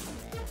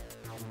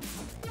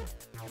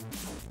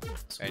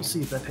 So we'll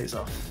see if that pays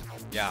off.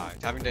 Yeah,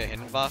 having the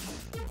hidden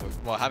buff,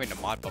 well, having the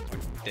mod buff when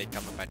they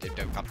come implemented,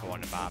 they'll come on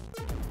the map.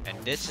 And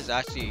this is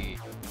actually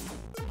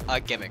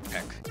a gimmick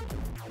pick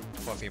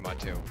for FEMA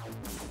 2.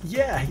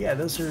 Yeah,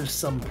 those are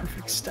some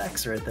perfect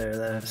stacks right there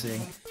that I'm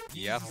seeing.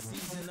 Yep.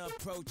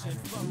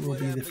 Who will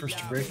be the first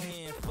to break?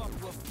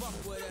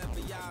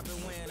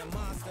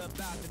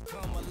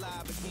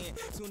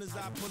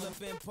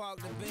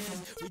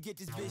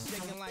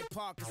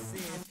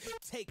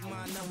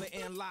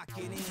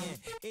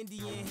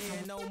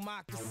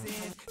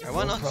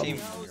 Everyone else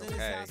seems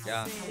okay,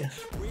 yeah.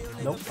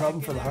 No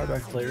problem for the Hard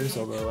Rock players,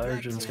 although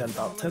Arjun's got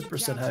about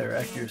 10% higher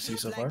accuracy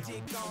so far.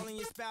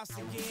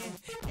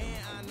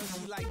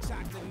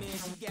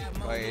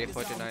 Wait,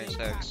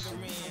 49.6.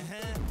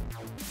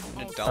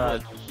 The double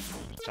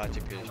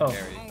ChatGPT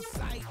carry.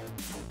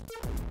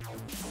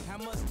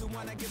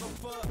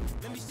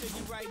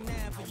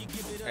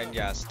 And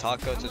yes,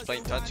 Tacos is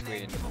playing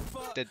touchscreen.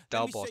 The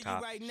double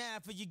tap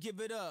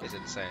is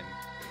insane.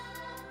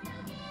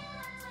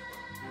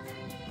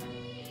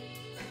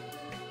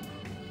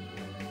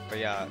 But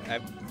yeah,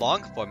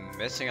 long for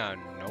missing out of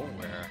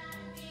nowhere.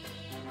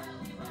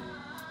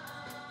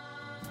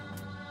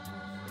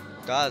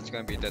 That's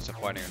gonna be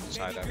disappointing on the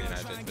side of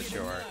United for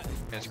sure.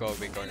 It's gonna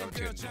be going over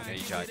to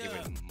Indonesia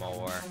even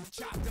more.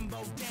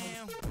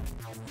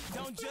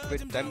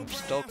 But them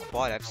still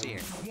quad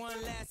FC.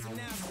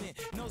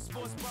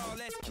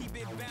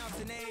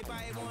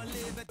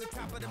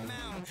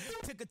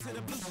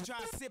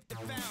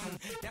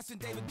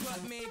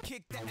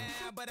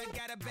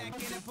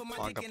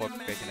 On the book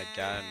picking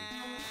again.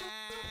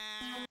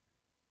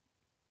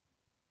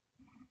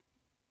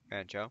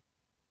 Banjo.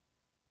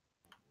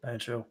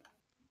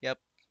 Yep,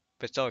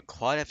 but still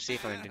quad FC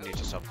from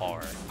Indonesia so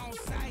far.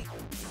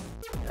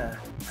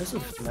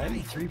 Impressive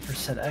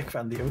 93% ac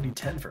on the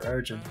OD10 for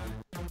Arjun.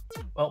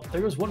 Well,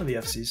 there was one of the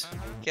FCs.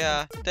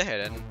 Yeah, they're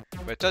hidden,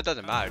 but it still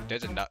doesn't matter.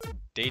 There's enough.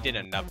 They did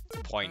enough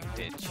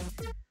pointage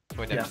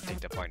for them to take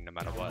the point no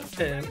matter what.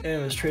 And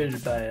it was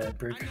traded by a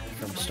brick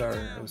from Star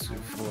also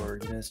for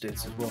United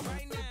States as well.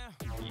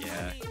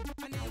 Yeah.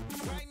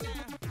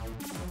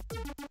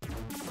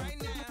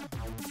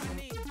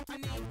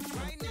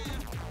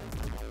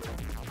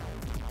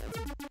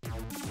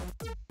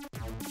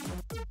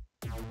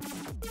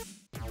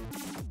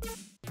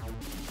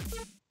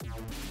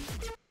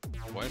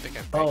 One pick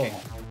and breaking.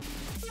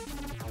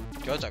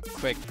 Those are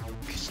quick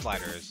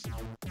sliders.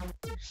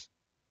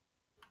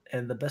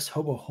 And the best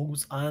hobo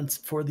holds on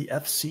for the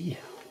FC.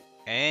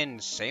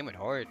 And same with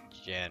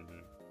Origin.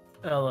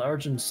 The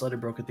Arjun slider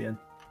broke at the end.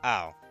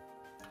 Oh,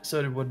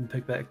 So did wooden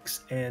pickbacks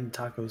and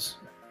tacos.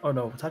 Oh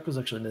no, tacos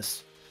actually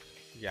missed.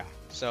 yeah.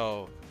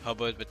 So how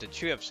about with the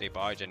 2FC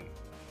Arjun?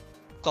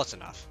 Close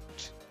enough.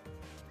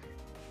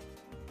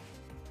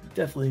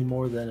 Definitely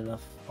more than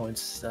enough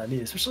points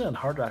needed, especially on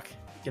Hard Rock.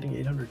 Getting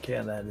 800k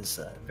on that is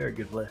a very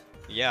good play.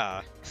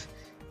 Yeah.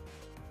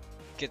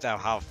 Get out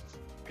how.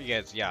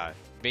 Because yeah,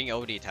 being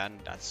OD10,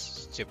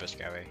 that's super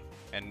scary.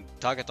 And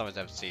target almost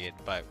never see it,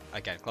 but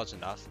again, close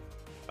enough.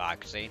 But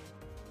accuracy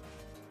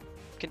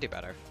can do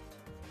better.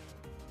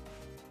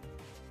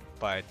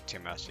 But too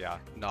much, yeah,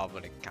 not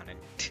really counting.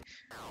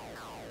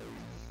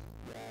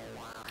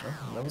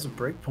 Oh, that was a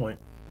break point.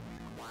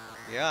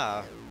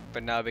 Yeah,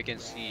 but now we can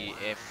see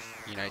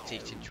if United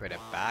States can trade it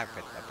back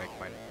with a big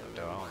point of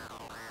their own.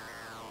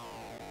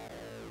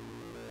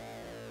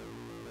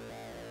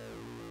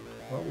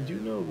 Well, we do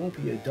know it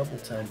won't be a double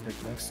time pick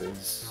next,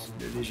 as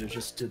Indonesia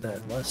just did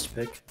that last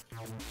pick.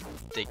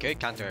 They could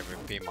counter it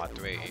with PMod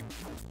 3,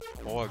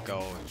 or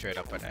go straight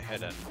up with a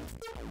hidden.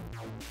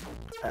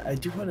 I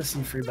do want to see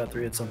Freebot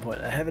 3 at some point.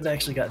 I haven't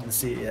actually gotten to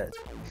see it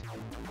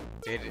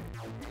yet.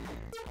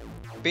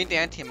 Being the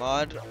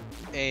anti-mod,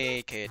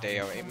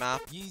 aka a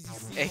map,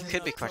 it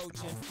could be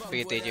questionable.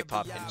 Being the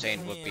DJ-Pop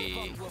Insane would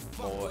be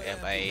more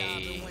of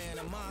a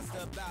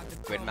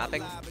grid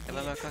mapping, if I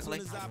remember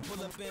correctly.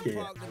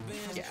 Yeah.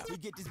 Yeah.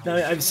 Now,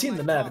 I've seen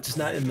the map, it's just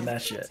not in the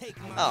match yet.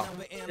 Oh.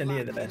 Any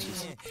of the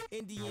matches.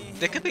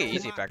 There could be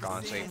easy back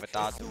honestly, but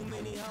that.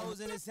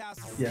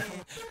 Yeah.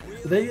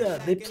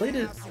 They played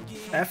it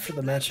after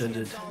the match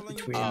ended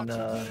between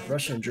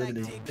Russia and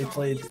Germany. They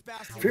played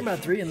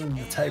Fremont 3 and then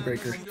the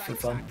tiebreaker for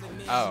fun.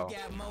 Oh,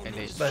 and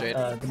they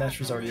But the match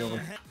was already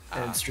over,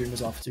 and stream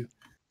was off too.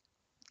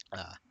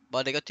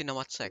 But they got to know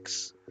what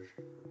 6.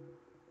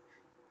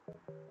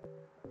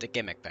 The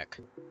gimmick pick.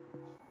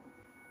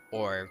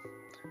 Or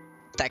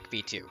Tech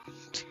V2.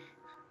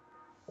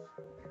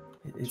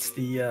 It's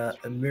the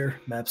Amir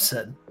map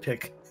set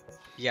pick.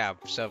 Yeah,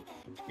 so,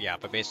 yeah,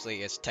 but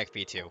basically it's Tech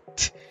V2.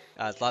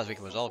 Last week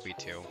it was all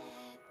V2.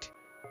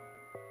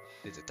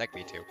 It's a Tech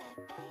V2.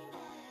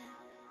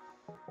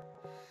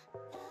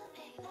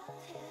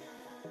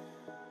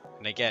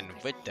 And again,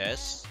 with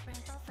this,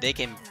 they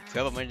can,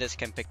 whoever wins this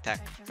can pick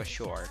Tech for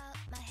sure.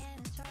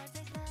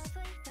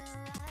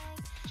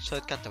 So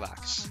it got the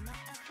wax.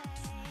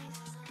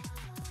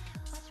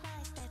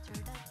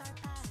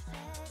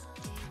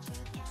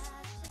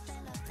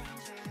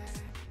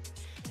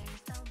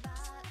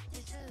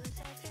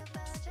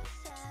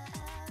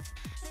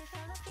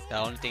 The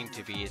only thing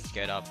to be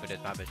scared of with this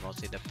map is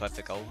mostly the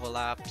perfect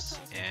overlaps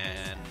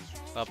and,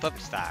 well,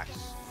 perfect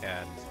stacks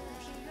and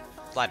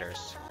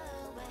sliders.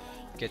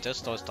 Because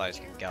just those sliders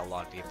can get a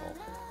lot of people.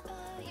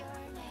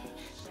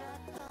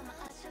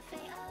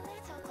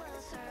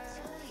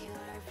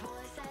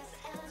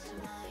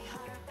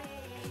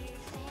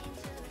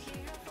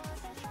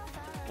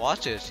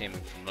 Watches seem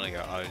familiar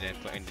other than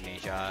for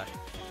Indonesia.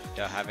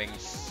 They're having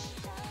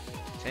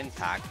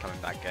Syntac coming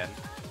back in,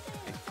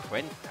 and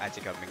Quint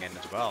actually coming in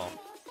as well.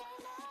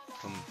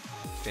 From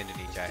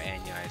Indonesia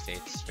and United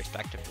States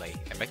respectively,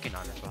 and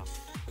Mekinon as well.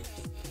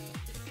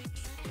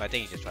 But I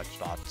think he just switched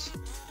spots.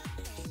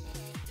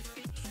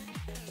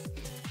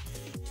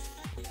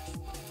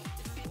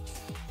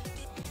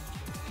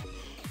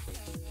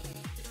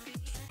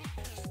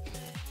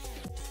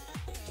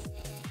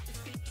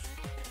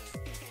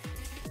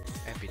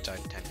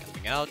 MP10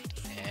 coming out,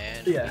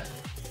 and Yeah.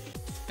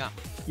 Yeah.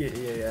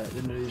 Yeah.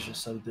 Indonesia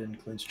subbed in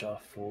clinched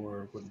off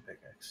for wooden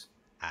pickaxe.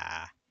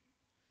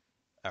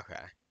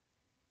 Okay.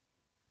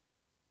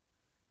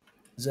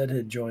 Zed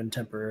had joined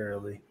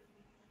temporarily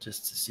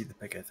just to see the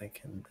pick, I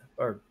think,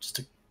 or just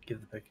to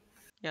give the pick.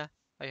 Yeah,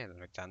 I think that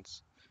makes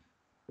sense.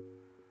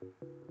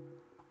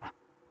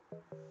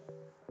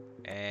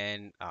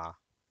 And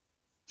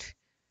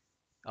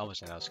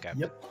almost an skip.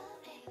 Yep.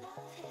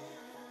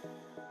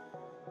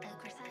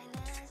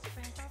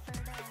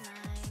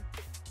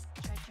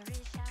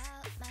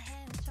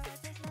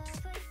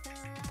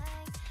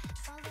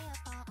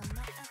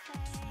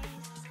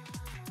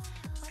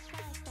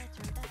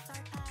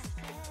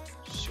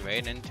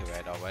 Straight into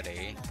it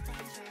already.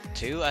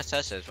 2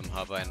 SSs from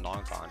Hubba and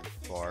Longon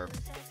for,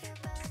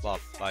 well,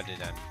 other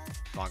than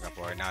Longon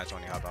for, now it's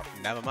only Hubba.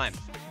 Never mind.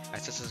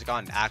 SS is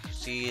gone.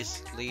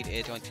 Accuracy's lead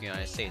is going to the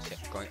United States,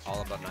 going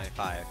all above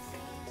 95.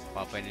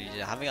 While for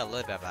Indonesia having a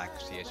little bit of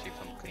accuracy issue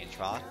from clean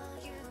trot.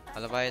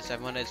 Otherwise,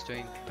 everyone is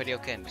doing pretty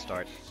okay in the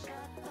start.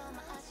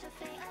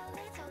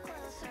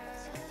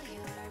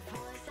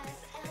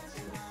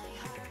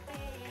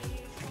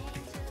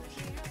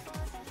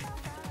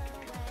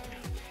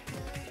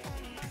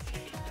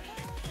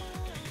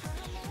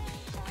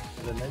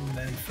 The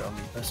 99 from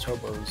Best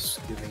Hobos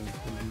giving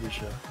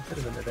Indonesia a bit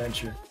of an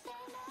adventure.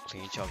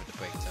 Clean shot with the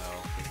break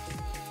though.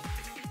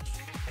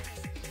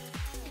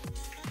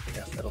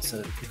 Yeah, that'll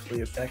set it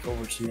quickly back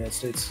over to the United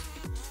States.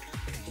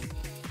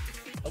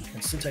 Oh,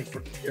 and syntax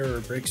error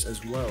breaks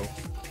as well.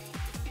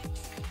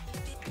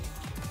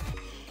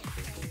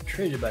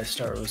 Traded by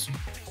Star Ocean.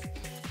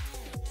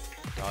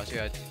 Dodgy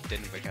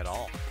didn't break at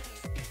all.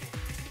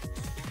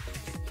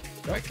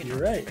 Oh, you're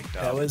right.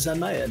 That was on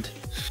my end.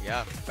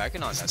 Yeah,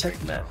 Vecna These has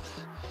tech map.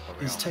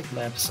 These tech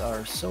maps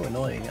are so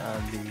annoying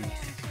on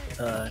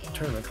the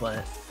tournament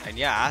client. And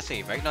yeah,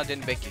 actually, Vecna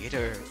didn't make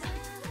either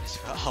as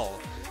well.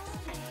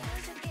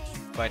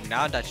 But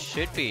now that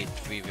should be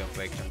 3 real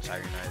breaks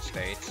inside the United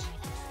States.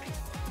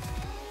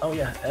 Oh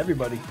yeah,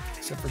 everybody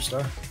except for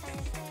Star.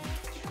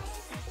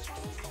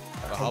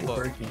 But how about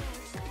breaking?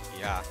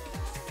 Yeah,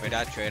 with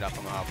that trade up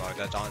from Hubble,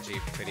 that's honestly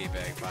pretty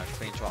big. But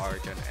clean to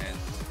Origin and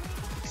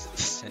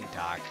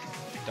Syntax,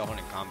 the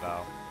holding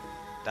combo,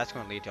 that's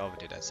going to lead you over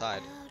to that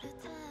side.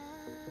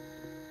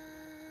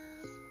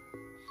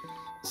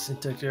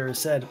 Syntax error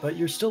said, but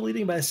you're still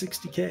leading by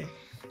 60k.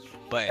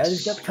 But and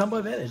he's got the combo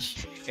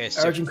advantage.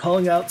 It's Origin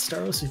calling out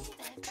Starosu.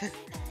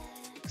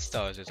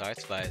 Stars is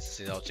arts, but it's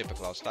still super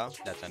close though.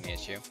 That's an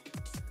issue.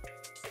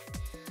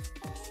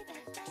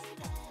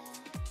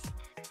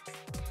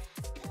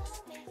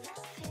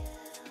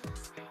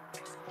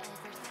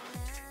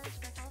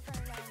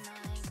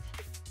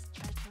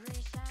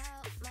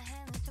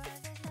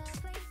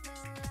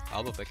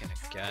 I'll be picking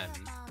again.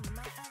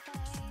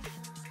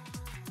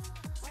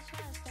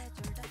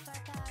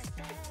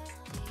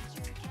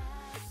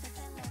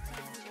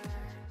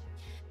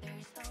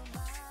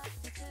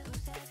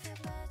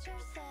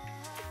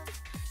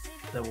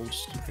 That will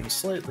just keep things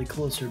slightly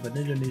closer, but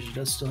Indonesia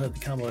does still have the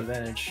combo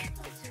advantage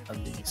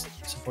on these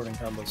supporting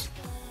combos.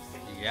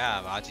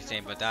 Yeah, I was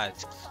saying about that.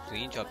 It's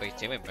clean job based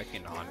team and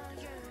working on.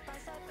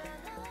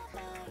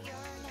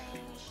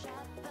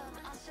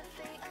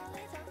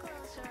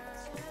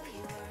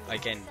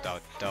 Again, the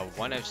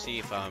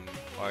 1FC from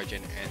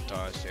Origin and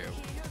Tarasu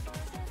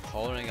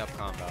holding up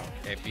combo.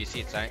 If you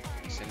see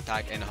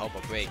Syntax and Hope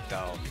break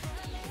though,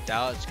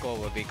 that score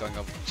will be going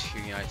up to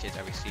United States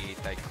as we see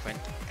like Quint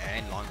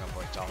and Longa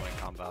for dominant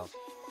combo.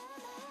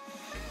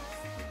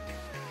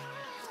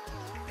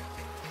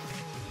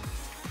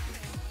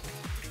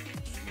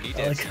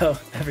 I like how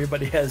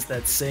everybody has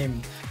that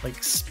same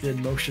like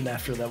spin motion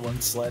after that one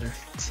slider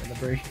in the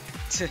break.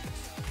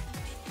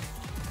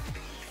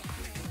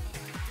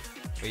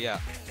 But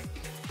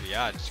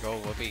yeah, the score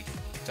will be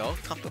still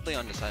comfortably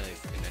on the side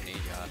of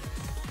Indonesia.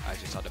 I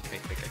just saw the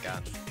pick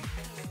again.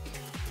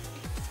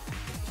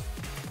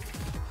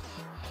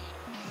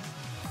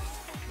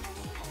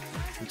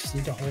 We just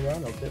need to hold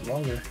on a bit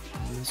longer,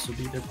 and this will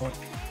be their point.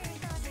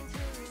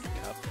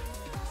 Yep.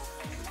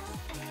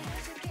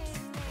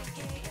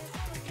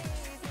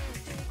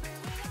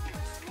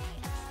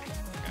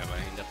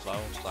 Everything the flow,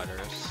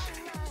 sliders.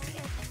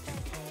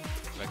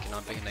 Working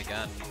on picking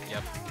again.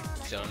 Yep.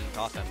 Still in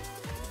coffin.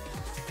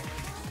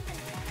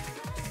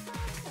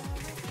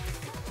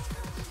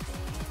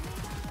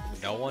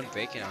 No one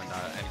breaking on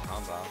that any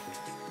combo.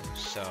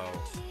 So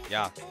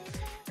yeah.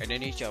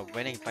 Indonesia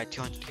winning by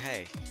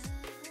 200k.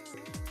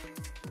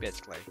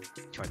 Basically,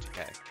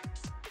 200k.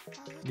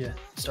 Yeah,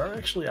 Star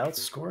actually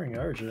outscoring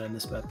Origin on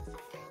this map.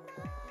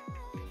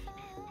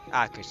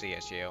 Accuracy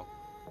issue.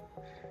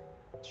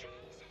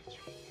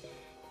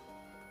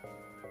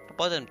 But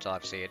both of them still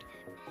have seed.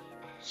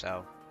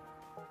 So.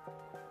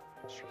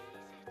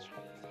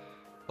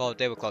 Well,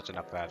 they were close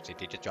enough for FC,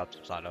 they just dropped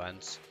some side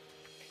ends.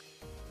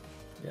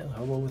 Yeah,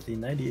 Hobo with the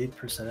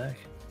 98% AC.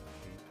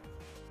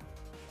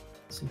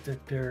 Syntax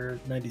pair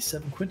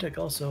 97, Quintek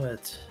also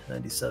at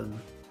 97.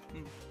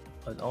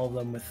 But all of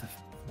them with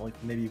like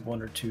maybe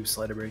 1 or 2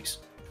 slider breaks.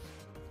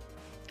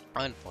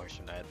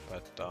 Unfortunate,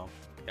 but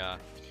yeah.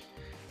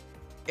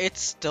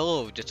 It's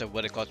still just a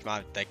really close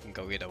round that can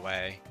go either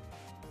way.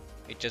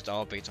 It's just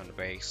all based on the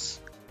base.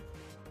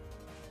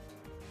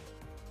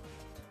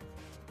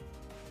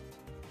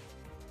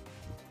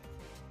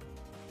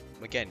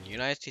 Again,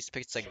 United States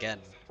picks again.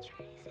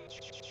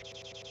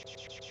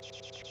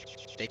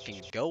 They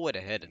can go with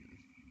a hidden.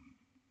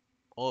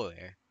 Or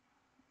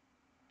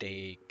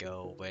they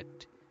go with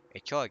a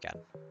Cho again.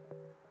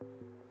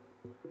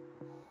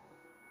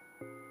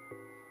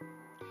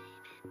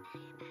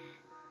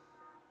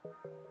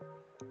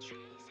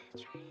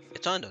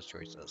 It's on those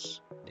choices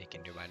they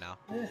can do right now.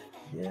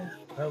 Yeah,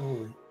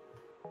 probably.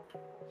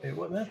 Wait,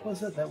 what map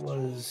was that? That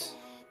was...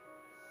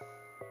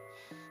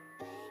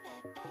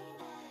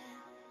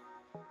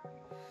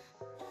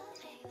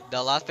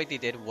 The last pick they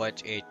did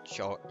was a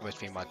Cho with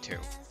Fremont 2.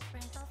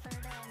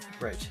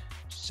 Right.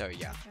 So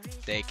yeah,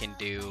 they can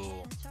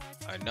do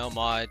a no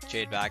mod,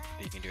 trade back,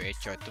 they can do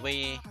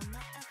HR3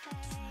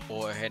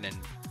 or hidden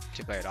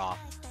to play it off.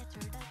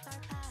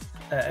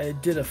 I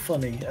did a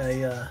funny.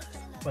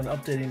 When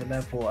updating the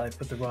map pool, I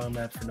put the wrong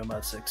map for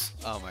Nomad 6.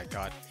 Oh my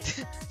god.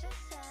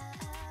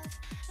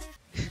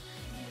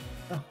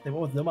 Oh, they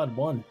went with Nomad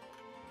 1.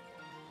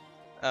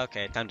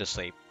 Okay, time to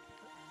sleep.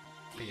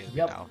 Because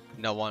yep.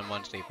 No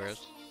 1-1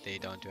 sleepers. They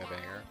don't do a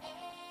banger.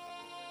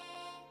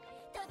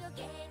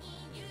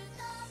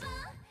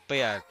 But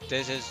yeah,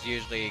 this is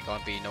usually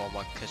going to be no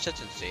 1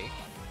 consistency.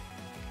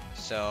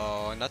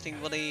 So nothing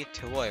really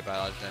to worry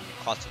about other than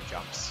crossing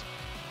jumps.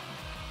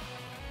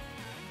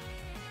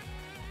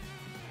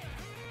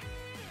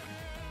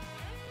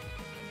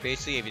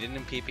 Basically, if you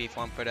didn't PP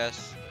form for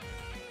this,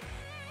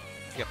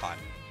 you're fine.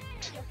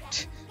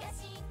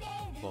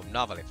 Well,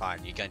 not really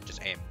fine. You can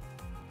just aim.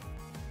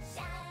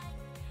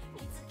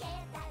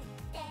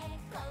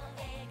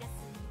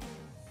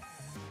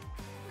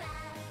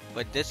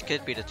 But this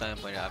could be the turning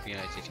point of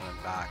United States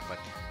coming back. But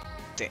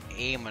the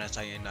aim on the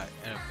side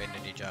of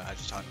Indonesia, as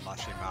you saw in the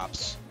last few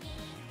maps,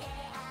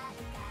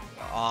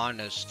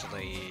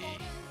 honestly,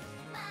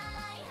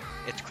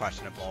 it's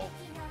questionable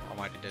on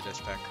why they did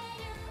this pick.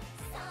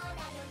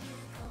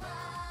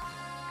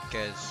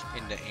 Because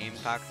in the aim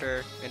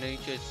factor,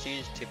 Indonesia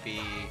seems to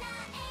be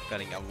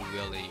getting a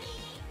really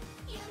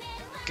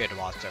good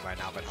roster right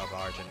now, but over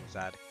Arjun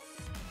instead.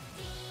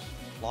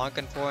 Long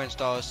and 4 and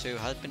Stars 2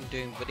 has been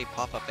doing really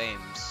pop-up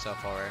aims so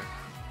far.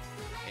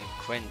 And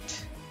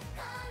Quint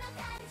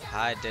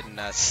had did in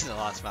the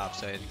last map,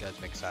 so it does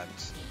make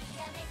sense.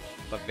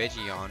 But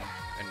Vigion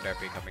and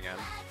Derby coming in.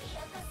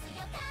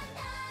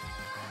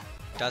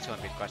 That's going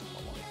to be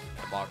questionable.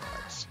 The ball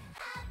cards.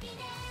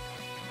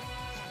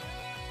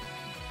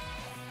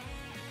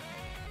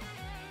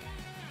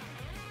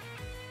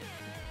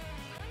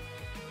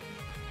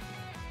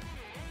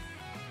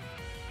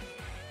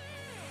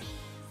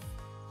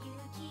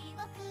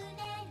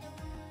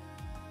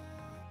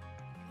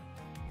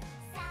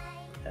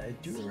 I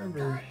do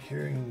remember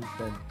hearing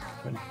that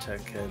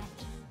Quintek had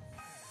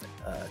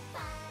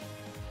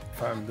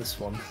farmed this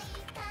one.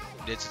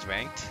 This is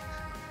ranked?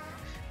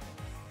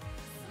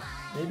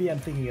 Maybe I'm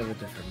thinking of a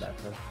different map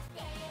though.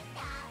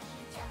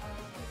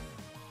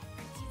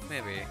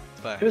 Maybe,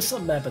 but It was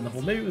some map in the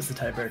hole. Maybe it was the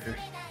tiebreaker.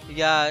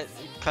 yeah,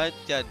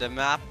 the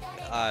map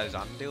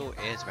Zamdu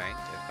is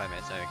ranked, if that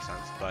makes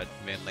sense. But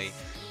mainly,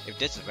 if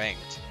this is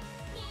ranked,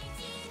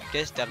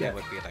 this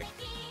definitely would be like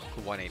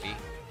 180.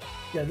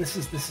 Yeah, this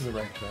is a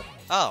ranked map.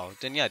 Oh,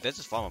 then yeah, this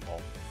is farmable.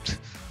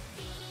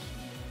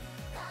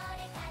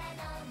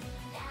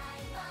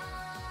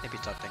 Maybe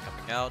something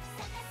coming out.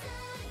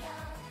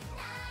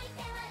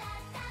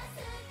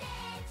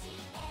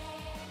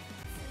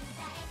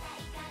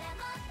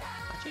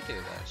 How'd you do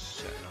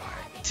this?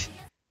 Alright.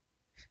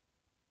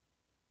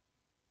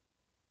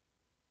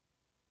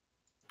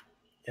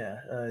 Yeah,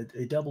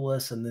 a double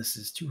S and this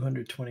is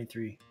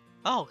 223.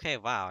 Oh, okay,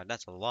 wow,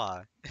 that's a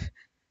lot.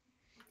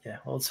 Yeah,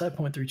 well, it's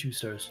 5.32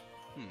 stars.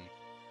 Hmm.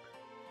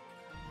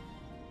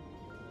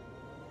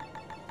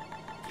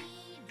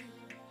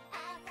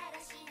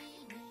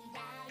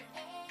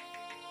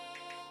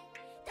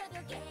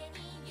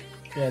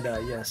 And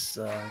yes,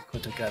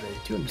 Quintek got a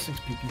 206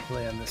 PP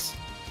play on this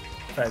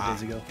 5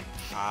 days ago.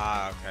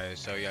 Okay,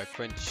 so yeah,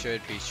 Quint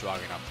should be strong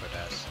enough for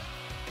this.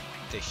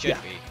 They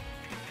should be.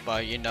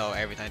 But you know,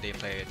 every time they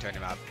play a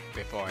tournament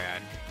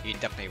beforehand, he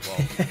definitely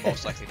will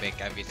most likely make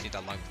MVC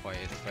that long before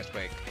his first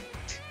break.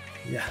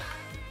 Yeah.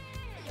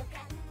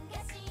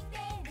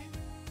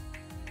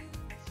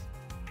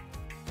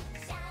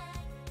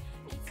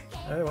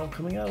 Alright, well,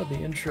 coming out of the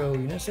intro,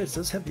 United States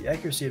does have the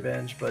accuracy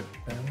advantage, but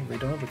they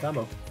don't have the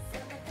combo.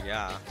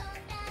 Yeah.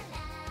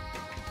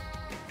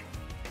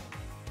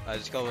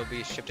 This goal will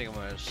be shifting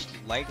over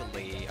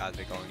slightly as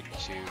we're going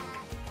to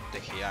the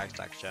KI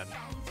section.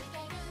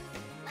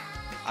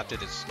 After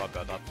this slow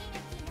build up.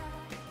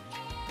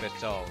 But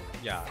so,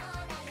 yeah.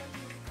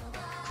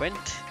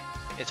 Quint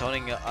is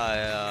holding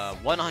a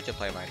 100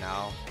 play right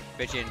now.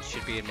 Vision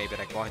should be maybe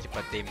like 100,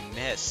 but they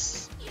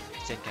miss.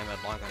 Same time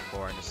at long and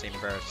 4 in the same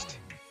burst.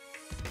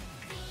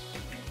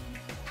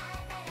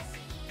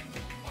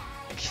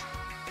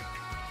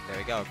 There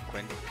we go,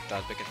 Quint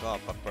does pick as well,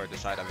 but for the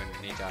side of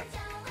Indonesia.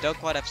 Still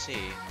quad FC,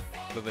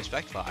 with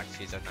respectful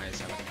actually, he's at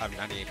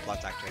 98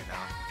 plus actually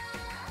now.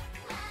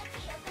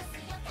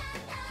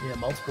 Yeah,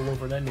 multiple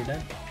over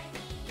 99.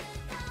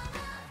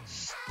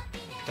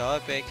 Still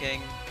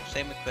breaking,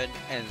 same with Quint,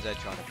 and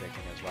Zetron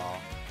breaking as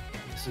well.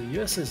 So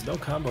US has no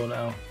combo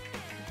now.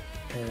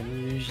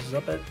 And he's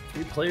up at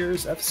 3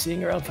 players,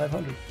 FCing around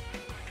 500.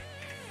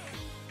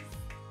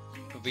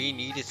 We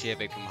need to see a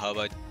break from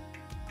Hubba,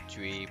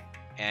 Dweeb,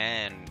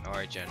 and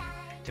Origin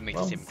to make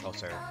this even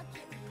closer.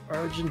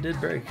 Origin did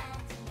break.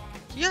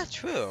 Yeah,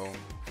 true.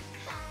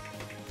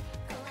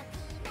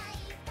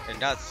 And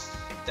that's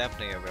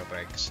definitely a real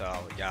break,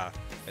 so yeah,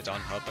 it's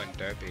on Hubba and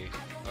Derby,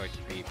 or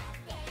Dweeb,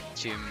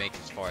 to make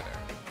this farther.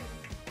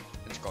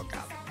 Let's go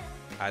gap.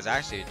 As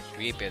actually,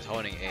 Dweeb is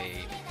holding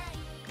a,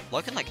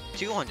 looking like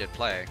 200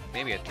 play,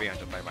 maybe a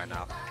 300 play right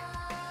now.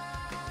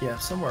 Yeah,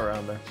 somewhere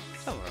around there.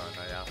 Somewhere around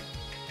there, yeah.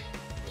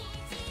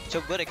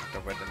 So good at the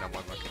rhythm that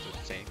one working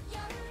through the team.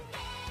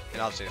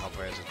 And obviously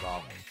Hubba is as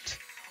well.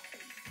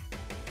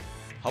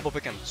 Hubba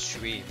can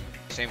stream,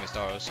 same as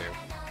Dorosu.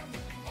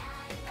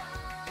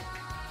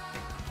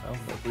 Well,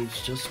 that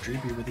leaves just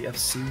Dreepy with the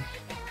FC.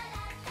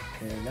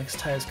 And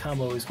next highest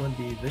combo is going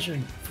to be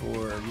Vision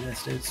for the United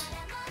States.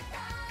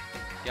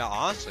 Yeah,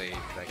 honestly,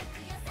 like,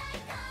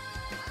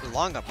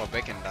 long up for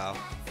Bacon though,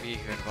 we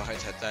could avoid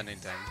at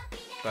anything.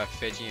 But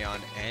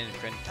Fijian and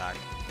Quintek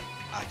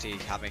actually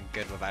having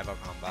good revival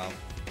combo.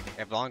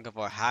 If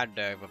Longavor had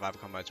the revival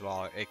combo as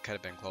well, it could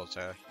have been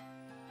closer.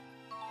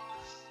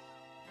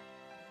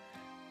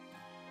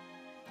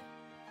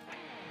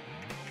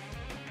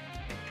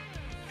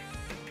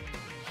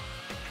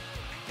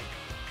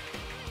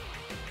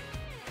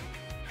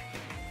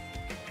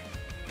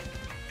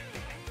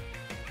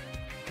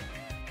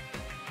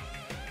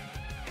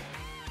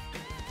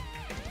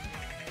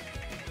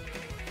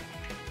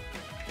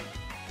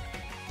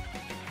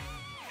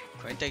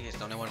 Quintek is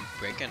the only one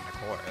breaking the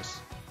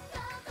chorus.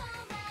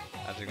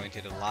 After going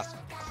to the last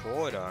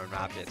quarter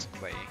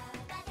rapidly.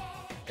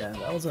 Yeah,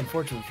 that was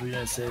unfortunate for the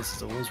United States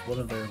as it was one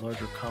of their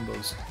larger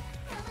combos.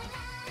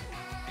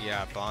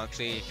 Yeah, but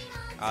honestly,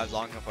 as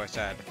long as I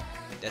said,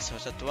 this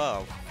was a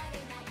throw.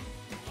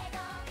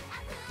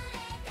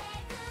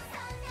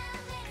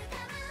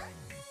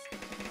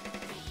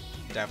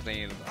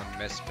 Definitely a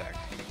mispick.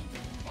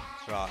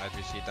 So as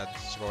we see that the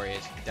score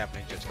is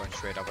definitely just going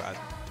straight up as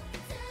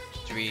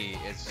 3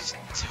 is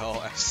still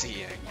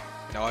FCing.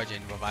 An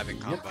Origin reviving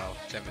combo,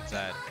 same as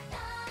that.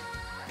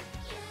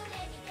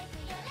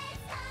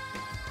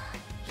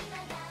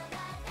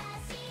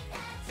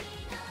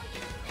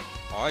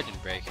 Origin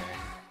breaking.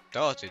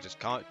 Those two just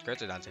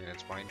critical dancing at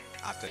this point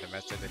after the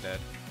mess that they did.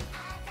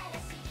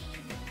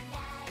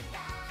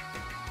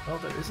 Well,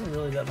 there isn't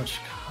really that much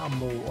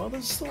combo. Well,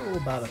 there's still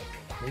about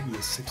maybe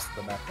a sixth of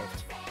the map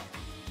left.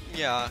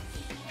 Yeah.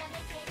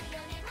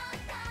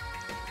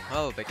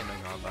 Oh, big no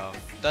combo.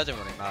 Doesn't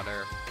really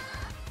matter.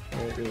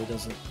 Yeah, it really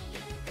doesn't.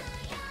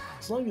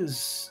 As long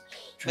as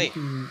Tricky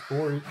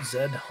or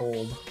Zed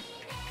hold.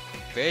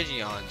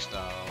 Vigion's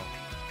though.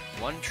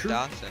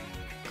 1,000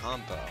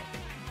 combo.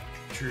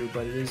 True,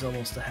 but it is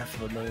almost a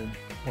 $500,000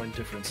 point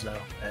difference now,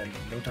 and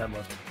no time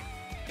left.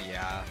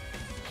 Yeah.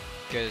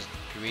 Because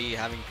 3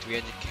 having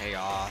 300k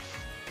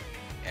off,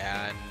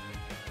 and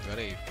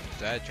really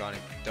Zed trying to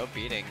still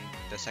beating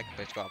the second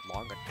place squad of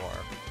Longan for.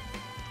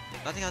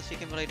 Nothing else he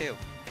can really do.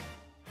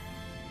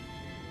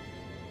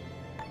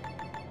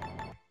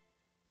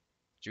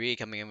 3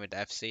 coming in with the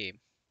FC.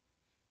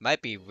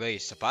 Might be really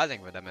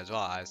surprising for them as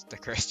well as the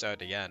Crystal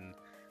again.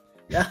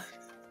 Yeah.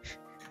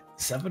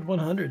 7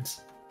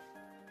 100s.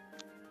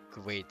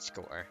 Great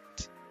score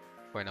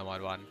for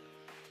number 1.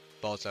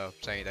 But also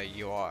saying that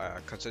you are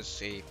a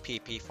consistency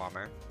PP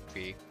farmer.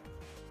 3.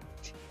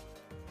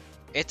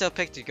 It's a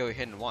pick to go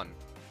hit in 1.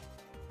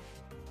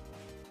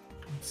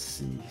 Let's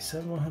see,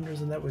 7 100s,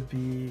 and that would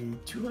be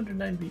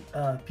 209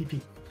 PP.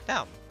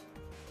 Damn.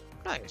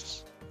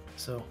 Nice.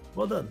 So,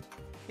 well done.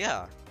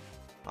 Yeah.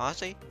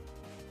 Honestly,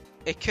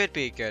 it could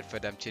be good for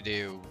them to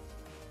do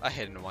a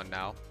hidden 1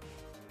 now.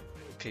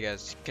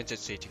 Because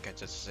consistency to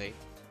consistency.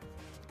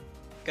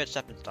 Good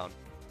stepping stone.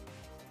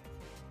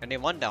 And they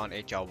won down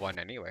HL1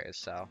 anyways,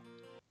 so.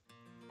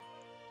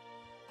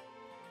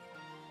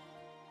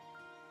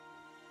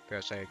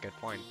 Fair say a good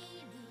point.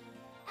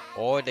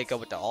 Or they go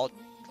with the alt,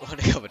 or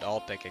they go with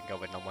alt pick and go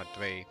with number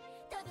 3.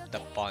 The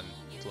fun,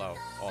 slow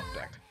alt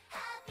pick.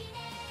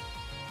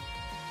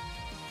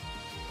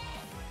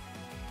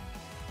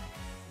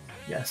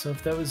 Yeah, so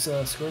if that was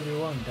score of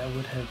 1, that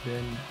would have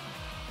been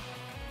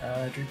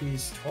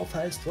Drippy's 12th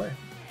highest play.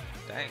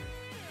 Dang.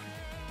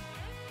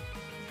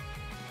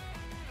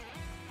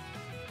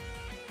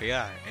 But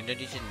yeah,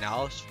 Indonesia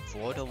now is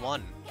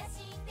 4-1.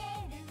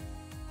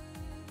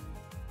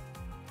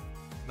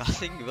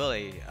 Nothing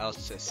really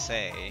else to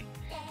say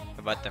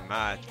about the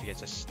match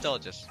because it's still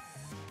just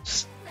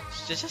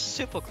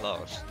super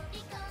close.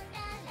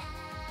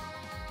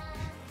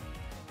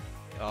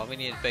 All we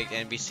need is big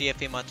NBC if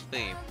he must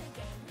be.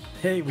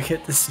 Hey, we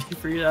get to see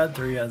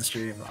 3-on-3 on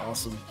stream.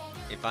 Awesome.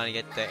 You finally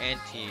get the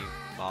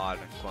anti-mod,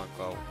 quote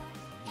unquote.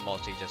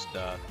 Mostly just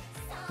the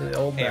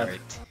old map.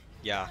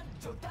 Yeah.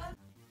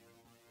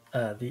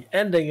 The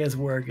ending is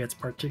where it gets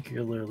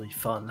particularly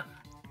fun.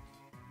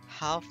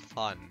 How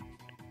fun?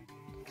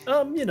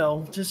 You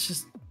know,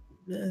 just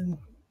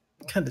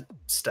kind of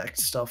stacked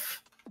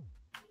stuff.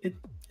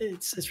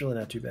 It's really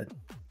not too bad.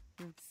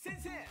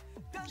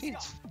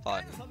 Seems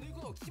fun.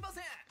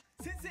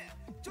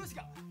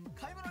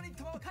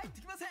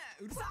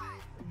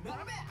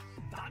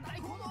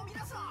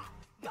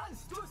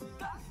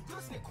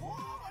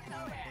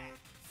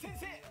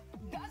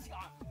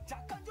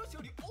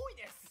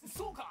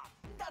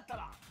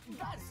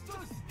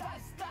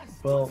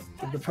 Well,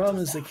 the problem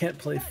is they can't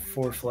play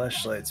 4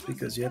 flashlights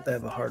because you have to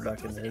have a hard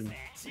rock in the end.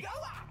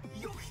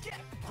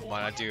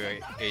 Wanna do a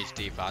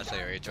HD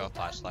flashlight or HL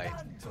flashlight?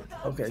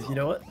 Okay, you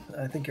know what?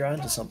 I think you're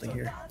onto something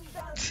here.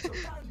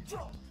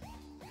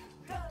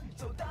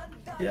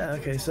 Yeah,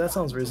 okay, so that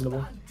sounds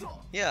reasonable.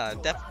 Yeah,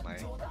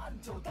 definitely.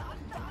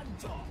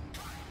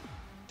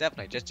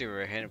 Definitely, just do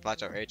a hidden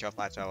flashlight or HL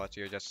flashlight or else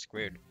you're just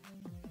screwed.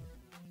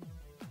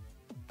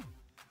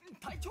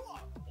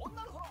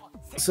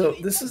 So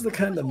this is the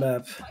kind of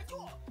map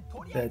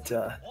that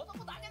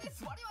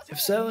if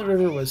Silent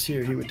River was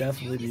here, he would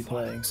definitely be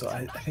playing, so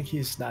I think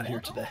he's not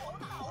here today.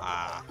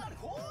 Ah.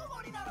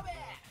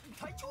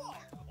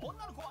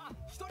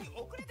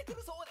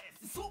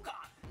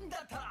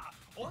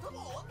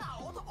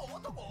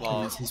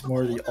 Well, he's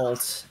more the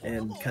alt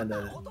and kind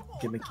of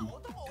gimmicky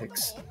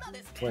picks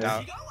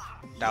player.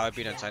 That would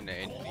be done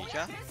in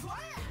Indonesia?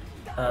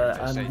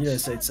 On the United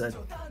States side.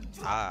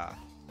 Ah.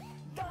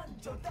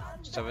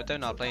 So if they're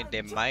not playing,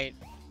 they might,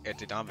 if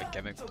they don't have a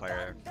gimmick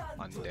player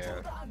on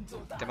there,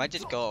 they might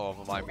just go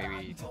over by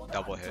maybe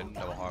double hidden,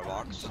 double hard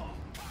box.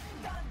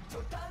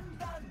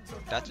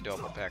 That's a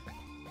doable pick.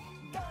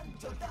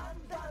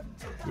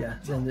 Yeah,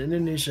 and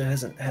Indonesia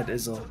hasn't had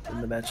Izzle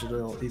in the match at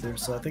all either,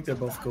 so I think they're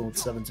both gold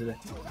 7 today.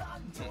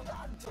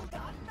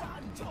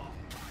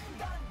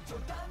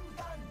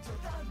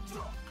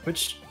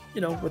 Which,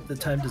 you know, with the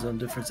time to zone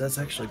difference, that's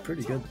actually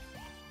pretty good.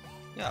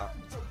 Yeah.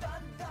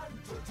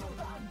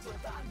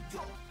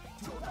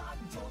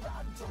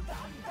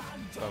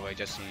 But we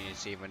just need to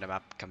see when the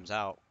map comes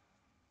out.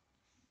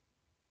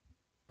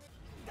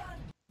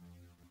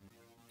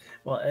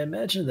 Well, I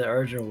imagine that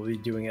Arjun will be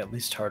doing at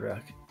least Hard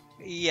Rock.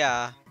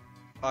 Yeah.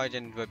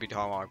 Arjun would be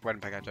doing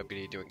Red Package would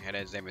be doing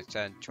hidden, same as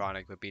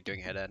Tronic would be doing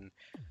hidden.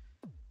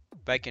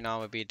 Bakunan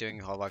would be doing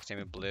Hard Rock, same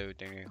with Blue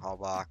doing Hard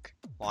Rock,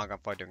 Long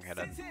for doing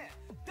hidden.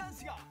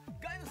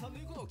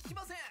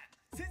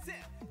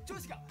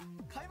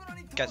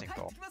 Guessing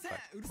cool,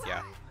 but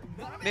yeah.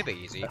 Maybe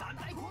easy. I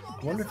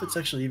wonder if it's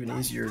actually even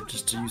easier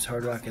just to use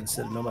Hard Rock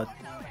instead of Nomad.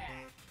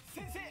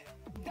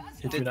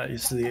 If you're not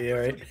used to the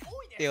AI,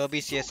 it will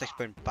be CS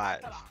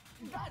 6.5.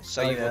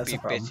 So you would be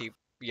busy.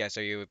 Yeah,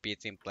 so you would be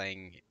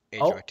playing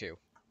HR2.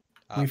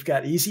 We've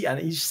got easy on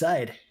each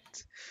side.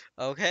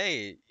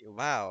 Okay.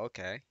 Wow.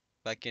 Okay.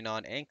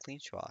 Bakunan and Clean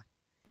Shot.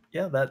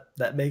 Yeah,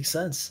 that makes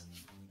sense.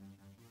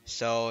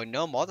 So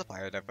no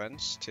multiplier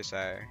difference to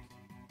say.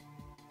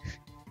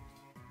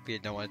 Be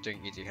no one's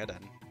doing easy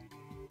hidden.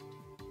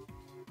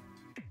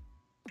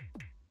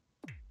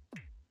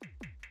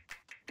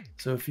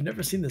 So if you've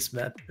never seen this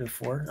map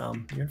before,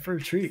 you're in for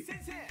a treat.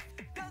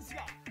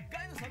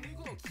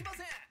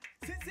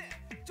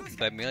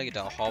 But merely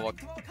the Hard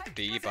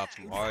debuff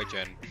from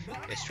Origin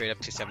is straight up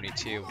to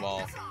 72,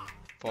 while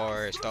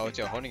for Star Wars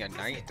holding at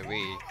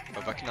 93,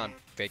 but working on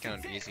Bacon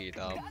on easy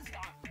though.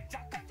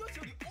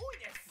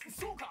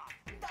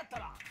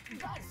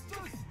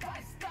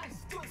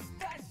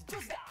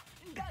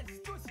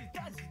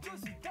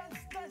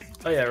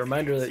 Oh yeah,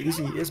 reminder that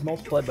easy is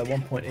multiplied by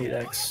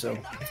 1.8x, so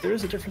if there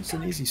is a difference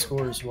in easy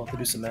scores, we'll have to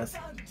do some math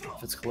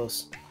if it's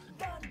close.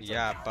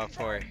 Yeah, but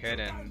for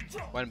hidden,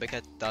 one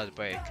wicket does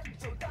break.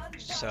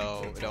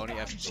 So the only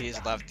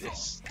FGs left is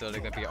still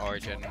gonna be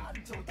Origin.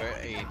 We're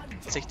a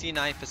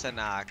 69%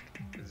 ACK,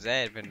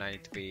 Z with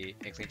 93,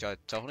 and Clean Shot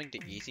holding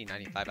the easy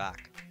 95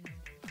 ACK.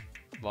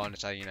 While on the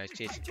side of the United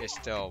States is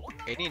still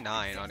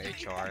 89 on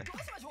HR,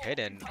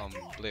 hidden on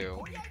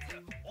Blue,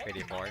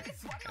 84,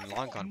 and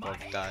Long Con with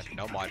the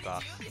no mod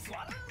buff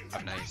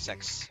of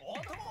 96.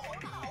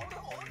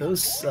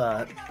 Those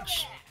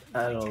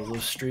I don't know,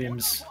 those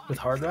streams with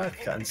Hard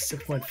Rock on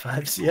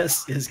 6.5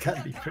 CS has got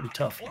to be pretty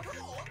tough.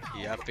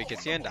 Yeah,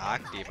 because you're in the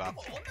ACK debuff.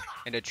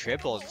 In the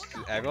triples,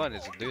 everyone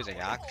is losing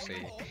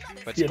accuracy.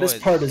 But yeah, this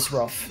part is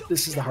rough.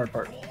 This is the hard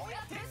part.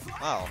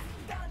 Wow.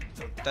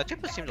 That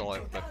triple seems a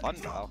little bit fun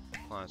though,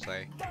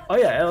 honestly. Oh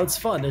yeah, it's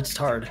fun. It's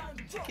hard.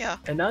 Yeah.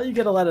 And now you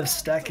get a lot of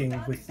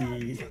stacking with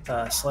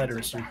the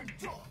sliders.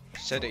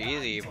 So the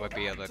easy would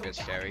be a little bit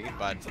scary,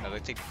 but I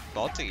would think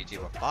both the easy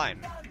were fine.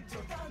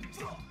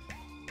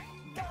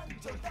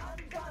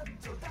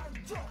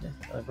 Yeah,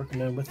 I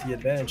recommend with the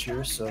advantage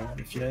here, so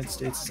if United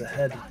States is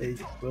ahead, they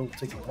will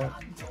take a point.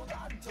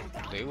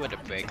 Blue with a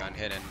break on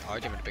hidden,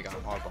 Arjun with a break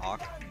on hard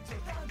rock.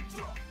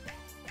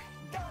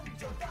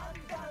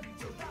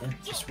 Yeah,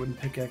 just wooden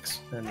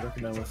pickaxe and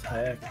recommend with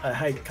high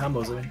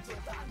combos, I mean.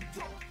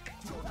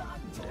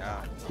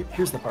 Yeah.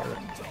 Here's the part.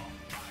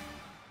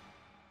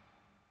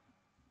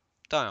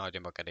 Don't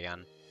Arjun book it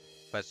again.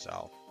 But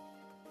so.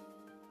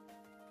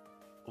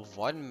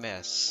 One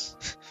miss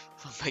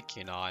from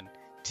Bakunan,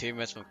 2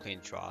 miss from Clean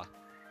Draw.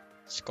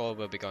 Score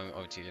will be going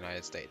over to the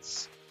United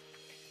States.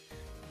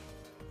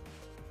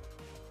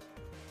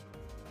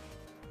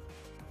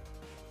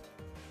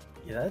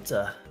 Yeah, that's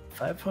a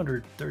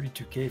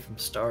 532k from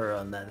Star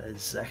on that.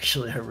 Is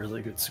actually a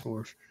really good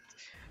score.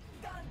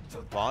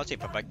 Well, honestly,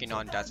 for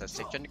Bakunan, that's a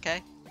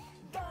 600k?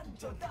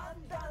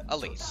 At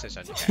least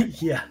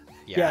 600k.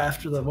 yeah,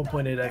 after the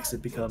 1.8x,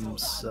 it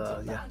becomes,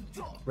 yeah,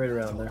 right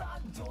around there.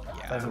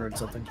 Yeah. 500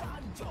 something.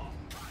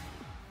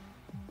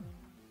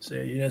 So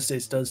yeah, United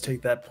States does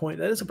take that point.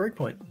 That is a break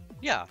point.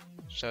 Yeah,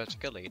 so it's a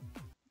good lead.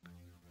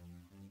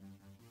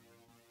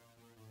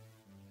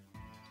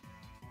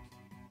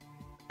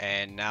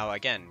 And now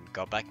again,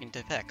 go back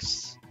into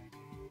fix.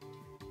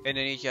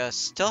 Indonesia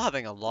still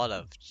having a lot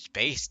of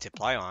space to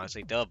play,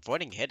 honestly. They're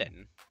avoiding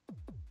hidden,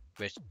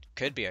 which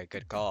could be a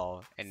good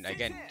call. And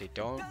again, they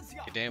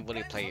didn't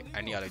really play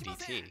any other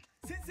DT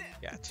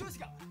yet.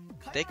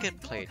 They could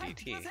play a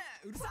DT,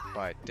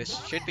 but this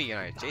should be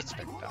United States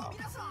pick though.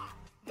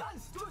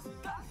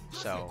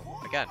 So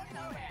again,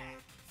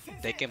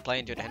 they can play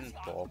into the hidden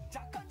pool.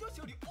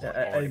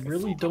 Yeah, I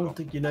really don't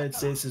think United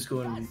States is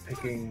going to be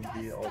picking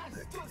the alt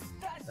pick.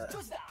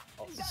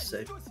 I'll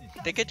say.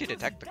 They could do the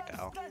tech pick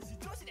though.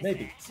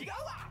 Maybe.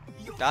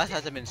 That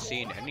hasn't been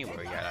seen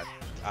anywhere yet,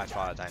 as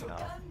far as I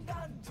know.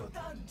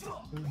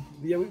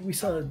 Yeah, we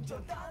saw.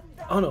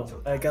 Oh no,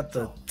 I got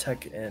the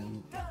tech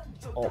and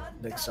alt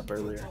mixed up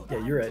earlier.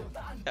 Yeah, you're right.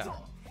 Yeah.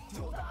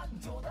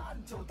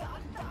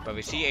 But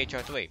we see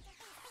HR3,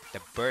 the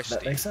bursty.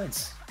 That makes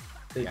sense.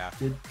 They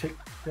did pick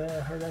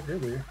Hard Rock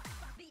earlier.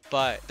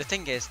 But the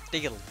thing is,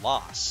 they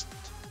lost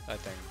I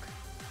think.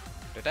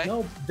 Did they?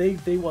 No,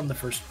 they won the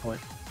first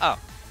point. Oh,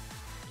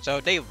 so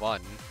they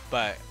won,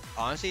 but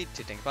honestly,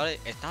 to think about it,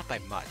 it's not by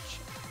much.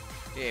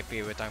 If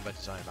we were talking about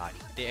the zone back,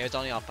 it was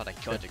only off by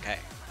like 200k.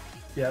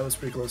 Yeah, it was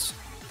pretty close.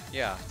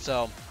 Yeah,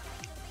 so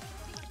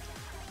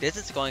this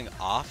is going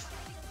off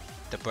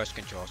the burst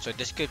control, so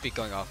this could be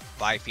going off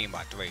by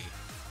FEMA 3.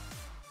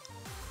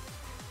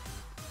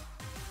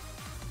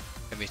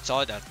 And we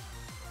saw that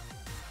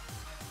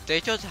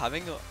Daytro's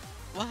having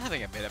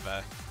a bit of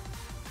a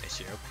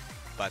issue,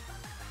 but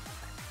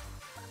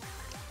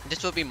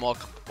this will be more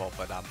comfortable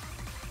for them,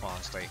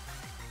 honestly.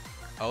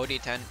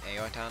 OD10,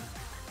 AO10,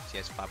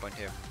 CS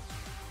 5.2.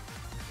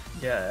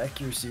 Yeah,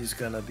 accuracy is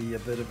gonna be a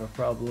bit of a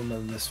problem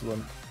in this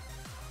one.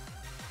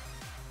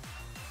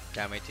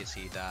 Can't wait to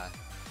see the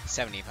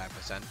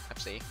 75%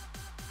 FC.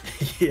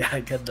 Yeah, I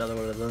got another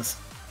one of those.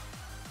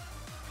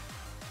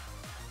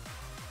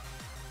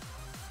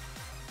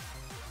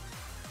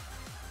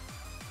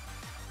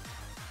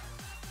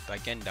 But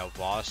again, the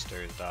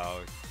roster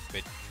though,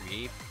 with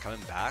Dreep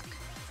coming back,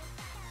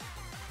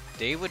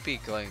 they would be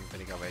going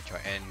pretty good retro,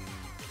 and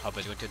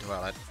Hubba's going to the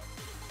toilet.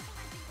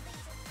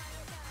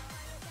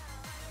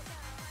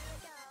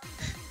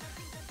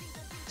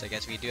 So I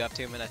guess we do have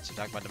 2 minutes to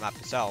talk about the map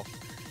itself.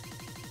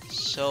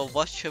 So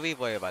what should we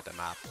worry about the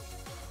map?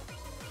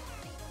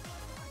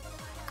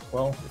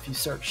 Well, if you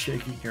start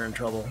shaking, you're in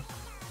trouble.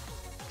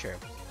 True.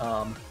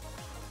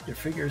 Your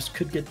fingers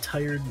could get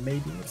tired,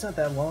 maybe. It's not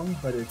that long,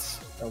 but it's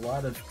a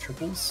lot of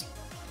triples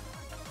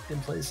in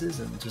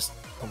places and just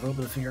a little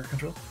bit of finger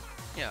control.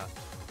 Yeah.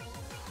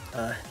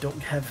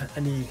 Don't have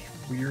any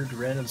weird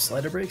random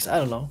slider breaks? I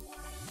don't know.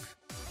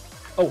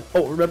 Oh,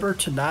 remember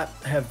to not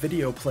have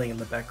video playing in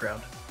the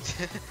background.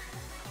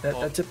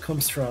 That tip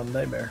comes from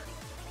Nightmare.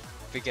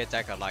 Figure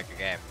that could like a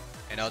game,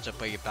 and also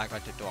put you back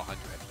onto 100.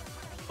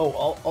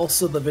 Oh,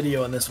 also the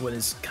video on this one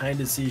is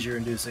kind of seizure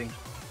inducing.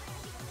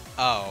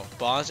 Oh,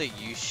 but honestly,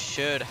 you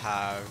should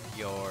have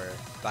your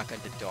back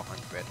onto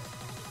 100.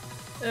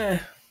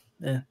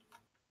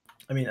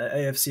 I mean, I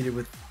have seated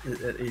with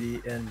it at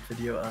 80 and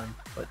video on,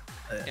 but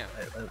Yeah.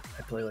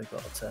 I play like all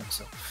the time,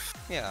 so.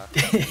 Yeah.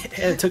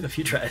 And it took a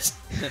few tries.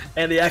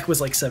 And the AC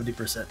was like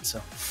 70%,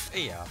 so.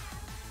 Yeah.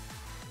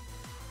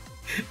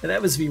 And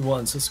that was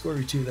V1, so score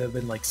V2 that would have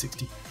been like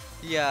 60.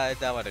 Yeah,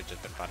 that would have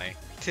just been funny.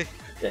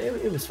 Yeah,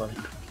 it was funny.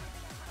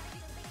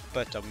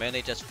 But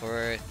mainly just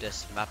for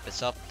this map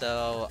itself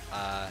though,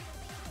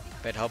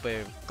 but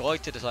hoping going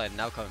to the side and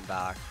now coming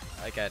back,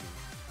 again,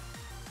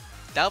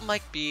 that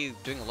might be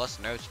doing a lot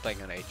of nerves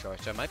playing on HR,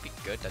 so it might be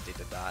good that they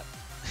did that.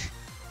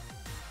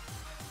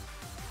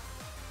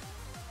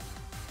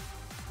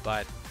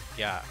 But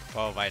yeah,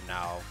 for right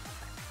now,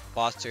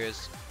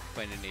 Foster's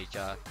for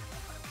Indonesia,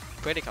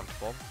 pretty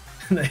comfortable.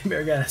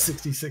 Nightmare got a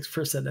 66%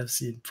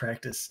 FC in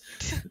practice.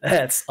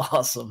 That's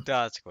awesome.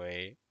 That's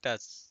great.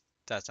 That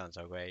sounds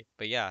so great.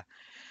 But yeah,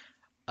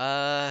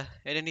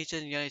 Indonesia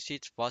and United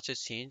States Foster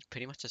seems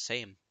pretty much the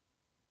same.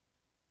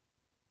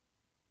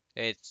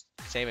 It's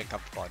same and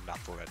comfortable and not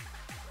fluid.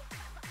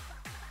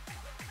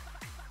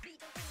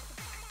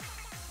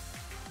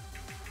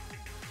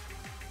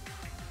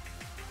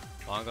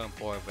 Well, I'm going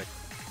forward with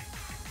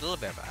a little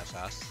bit of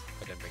SS,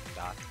 but then making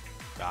that.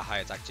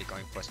 Gaha is actually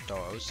going for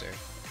Storosu.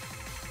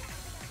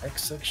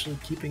 X actually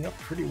keeping up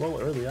pretty well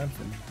early on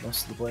from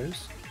most of the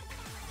players.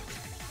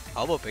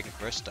 How about picking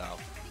first though?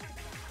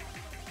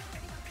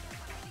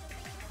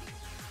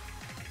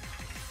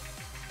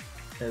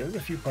 Yeah, there's a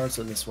few parts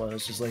on this one.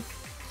 It's just like,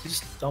 you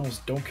just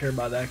almost don't care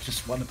about X,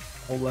 just want to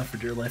hold left for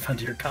dear life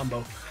onto your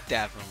combo.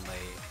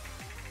 Definitely.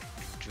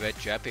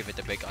 Dreppy with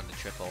the big on the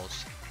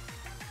triples.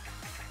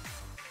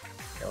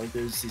 Yeah, like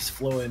there's these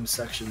flow-in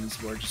sections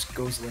where it just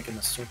goes like in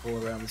a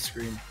circle around the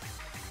screen.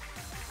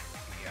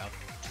 Yep.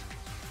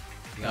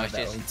 You know, it's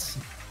That just, one's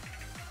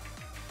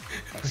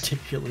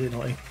particularly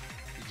annoying.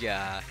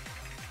 yeah.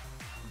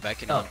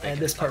 Back in Oh, and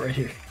this part right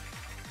here.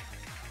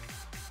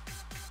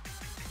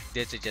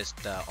 This is just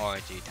the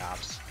RNG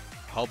tabs.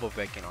 Hobo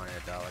breaking on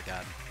it though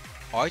again.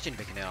 Origin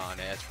breaking it on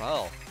it as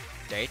well.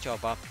 The HR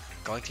buff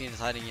going to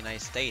inside the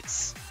United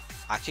States.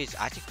 Actually, it's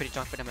actually pretty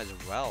strong for them as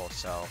well,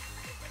 so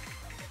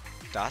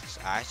that's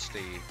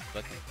actually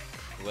looking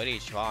pretty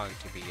strong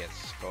to be a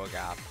score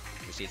gap.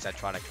 We see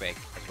Zetronic break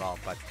as well,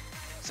 but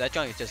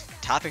Zetron is just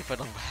tapping for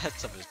the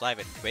rest of his life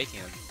and breaking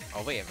him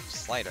away with a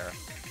slider.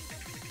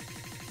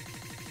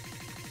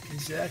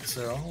 These X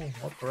are all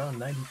up around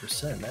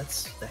 90%.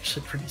 That's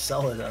actually pretty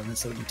solid on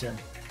this OD10.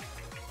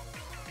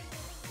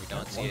 We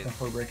don't see it.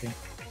 Before breaking.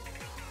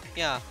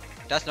 Yeah,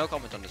 there's no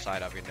comment on the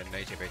side of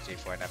Indonesia basically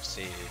for an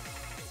FC,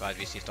 but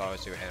we see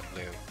Storosu and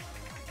Blue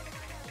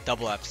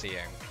double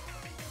FCing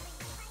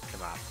the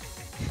map.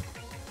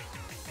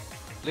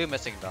 Blue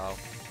missing though.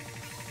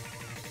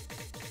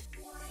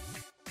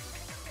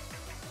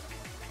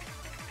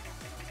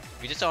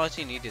 We just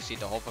honestly need to see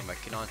the whole from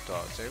Makinon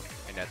Storosu,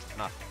 and that's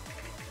enough.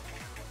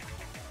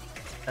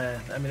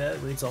 I mean,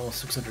 that leads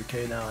almost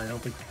 600k now. I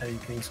don't think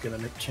anything's gonna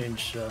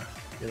change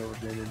get over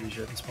to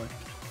Indonesia at this point.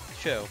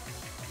 True.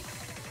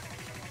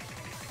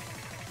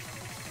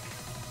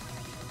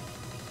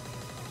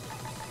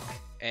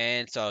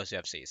 And so is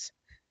UFCs.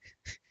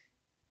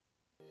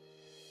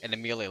 And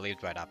immediately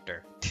leaves right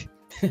after.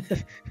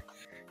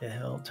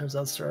 Yeah, well, it turns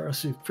out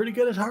Staros is pretty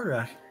good at Hard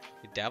Rock.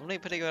 You're definitely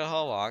pretty good at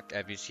Hall Walk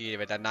if you see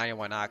with that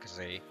 91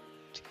 accuracy.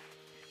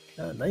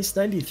 Nice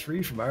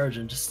 93 from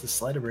Origin, just the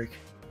slider break.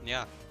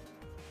 Yeah.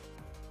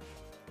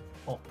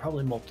 Well,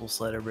 probably multiple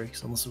slider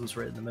breaks, unless it was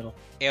right in the middle.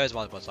 It was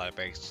multiple slider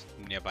breaks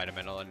nearby the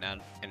middle and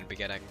then in the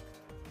beginning.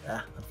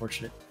 Ah,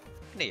 unfortunate.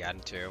 In the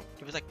end too.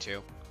 It was like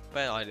 2.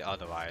 But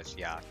otherwise,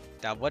 yeah.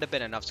 That would have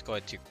been enough score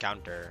to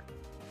counter.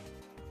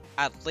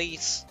 At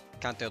least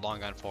counter long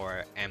gun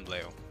for and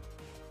blue.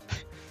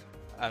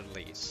 At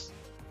least.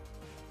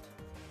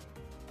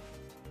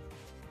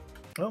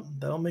 Well,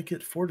 that'll make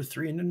it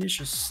 4-3.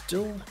 Indonesia's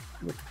still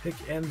with the pick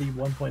and the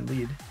 1-point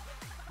lead.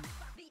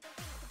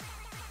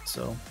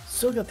 So,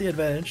 still got the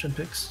advantage on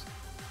picks.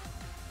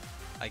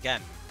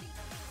 Again,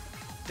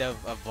 they're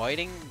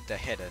avoiding the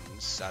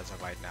hiddens as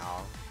of right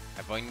now.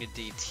 Avoiding the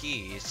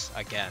DTs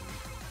again.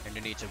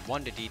 Indonesia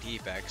won the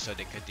DT pick, so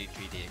they could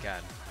D3D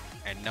again.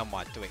 And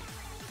number 3.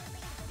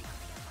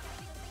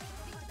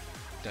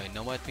 The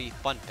number 3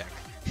 fun pick.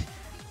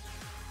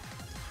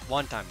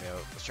 One time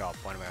they'll show up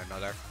one way or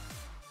another.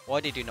 Or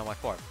they do number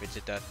 4, which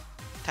is the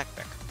tech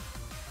pick.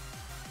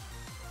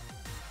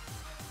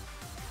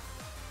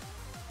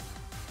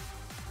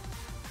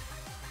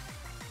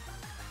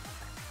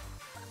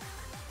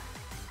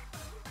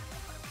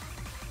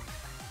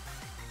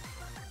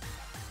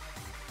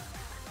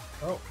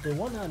 Oh, they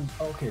won on...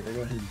 Okay, they're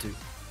going hidden too.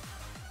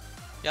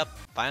 Yep,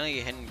 finally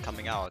a hidden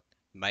coming out.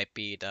 Might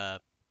be the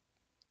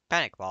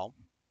panic ball.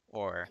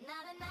 Or...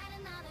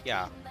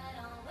 yeah.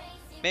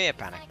 Maybe a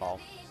panic ball.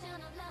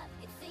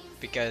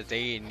 Because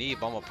they need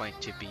one more point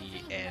to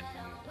be in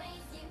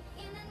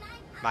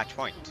match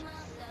point.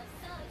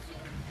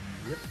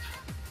 Yep.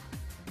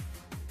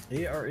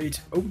 AR8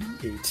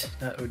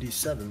 OD8, not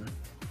OD7.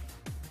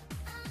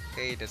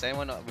 Hey, does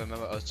anyone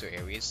remember O2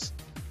 Aries?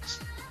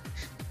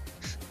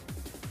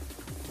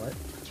 What?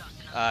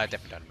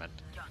 Different tournament.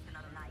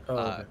 Oh,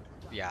 okay.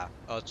 Yeah,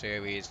 O2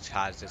 Aries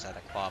has this at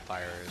the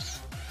qualifiers.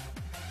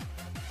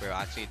 Where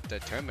actually the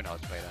tournament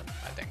was played on,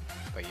 I think.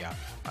 But yeah,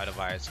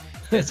 otherwise,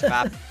 this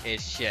map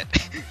is shit.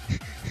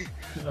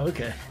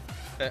 Okay.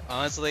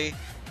 Honestly,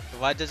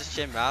 why does this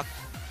shit map?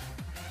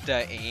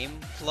 The aim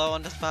flow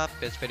on this map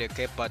is pretty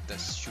okay, but the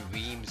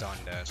streams on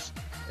this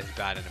is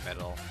bad in the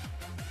middle.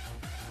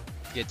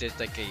 Yeah, there's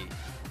like a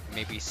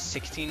maybe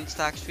 16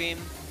 stack stream.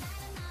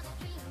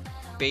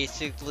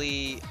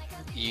 Basically,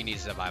 you need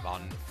to survive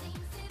on.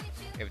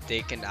 If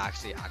they can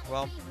actually act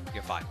well,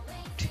 you're fine.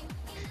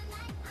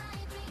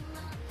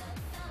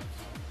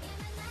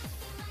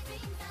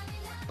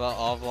 But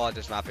overall,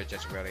 this map is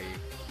just really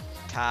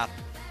tap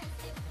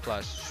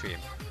plus stream.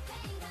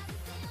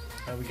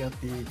 We got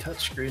the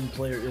touchscreen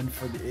player in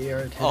for the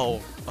AR.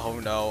 Oh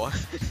no.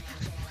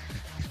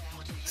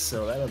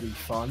 So that'll be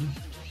fun.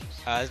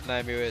 As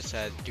Naimura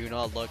said, do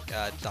not look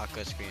at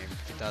Daka screen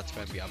because that's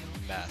going to be a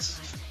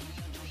mess.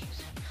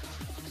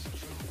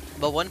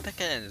 But one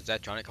pick and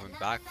Zetronic coming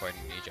back for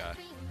Indonesia.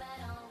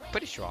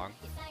 Pretty strong.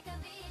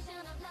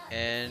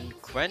 And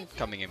Quen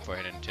coming in for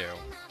Hidden 2.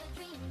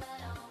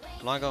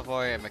 Longo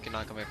for and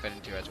McKinnon coming for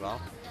Hidden 2 as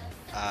well.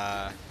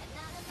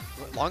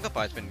 Longo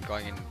has been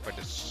going in for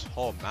this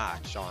whole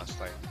match,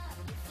 honestly.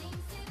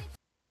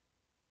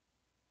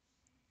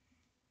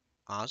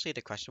 Honestly,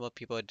 the questionable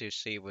people to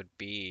see would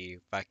be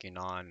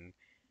Vacunon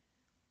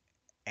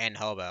and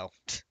Hobo.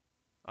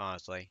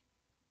 Honestly.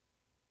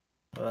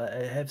 Well,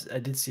 I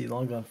did see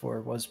Long Gone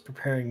 4 was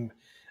preparing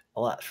a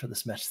lot for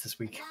this match this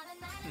week.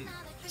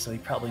 So he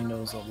probably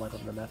knows a lot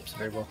of the maps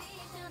very well.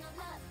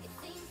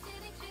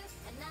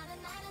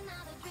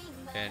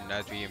 And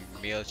as we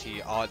immediately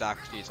see, all the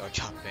activities are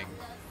jumping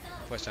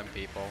for some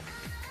people.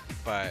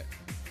 But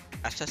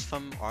that's just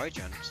from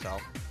Origin, so.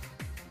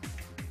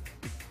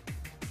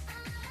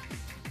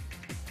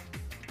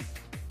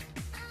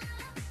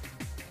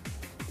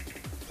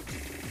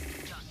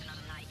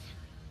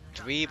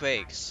 Three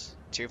breaks,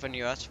 2 from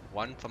US,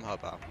 1 from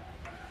Hobo.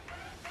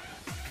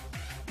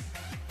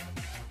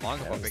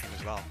 Longer for breaking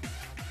as well.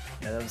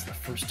 Yeah, that was the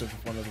first of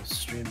one of those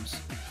streams.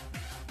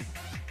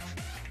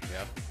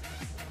 Yep.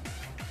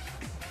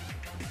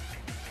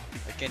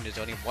 Again, there's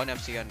only one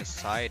FC on the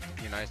side of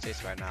the United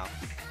States right now.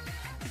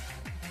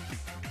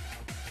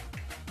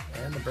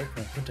 And the break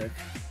from Quintek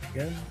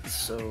again,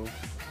 so...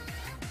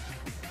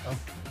 Oh.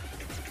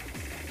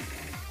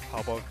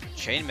 Hobo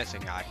chain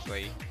missing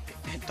actually.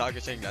 And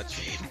targeting that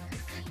chain.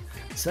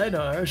 Side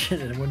note,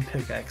 Origin and Wind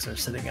Pickaxe are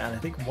sitting on, I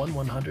think,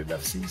 1/100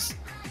 FCs.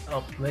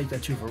 Oh, make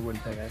that 2 for Wind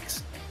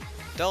Pickaxe.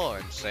 Still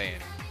insane.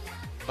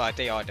 But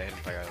they are the hidden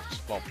players.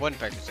 Well, Wind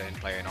Pickaxe is the hidden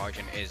player and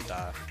Origin is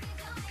the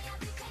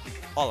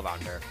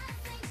all-arounder.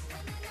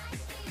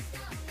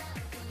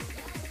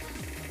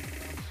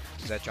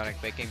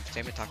 Zetronic making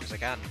same attackers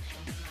again.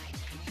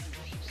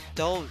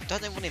 Though,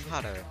 doesn't really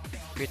matter.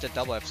 It's a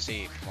double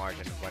FC from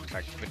Origin and Wind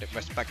Pickaxe with the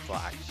respectful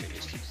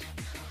actions.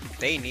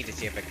 They need to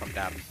see a pick from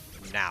them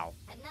now.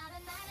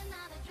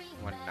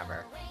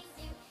 Whenever.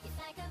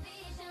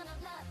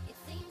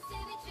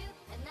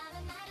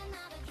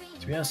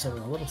 To be honest,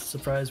 I'm a little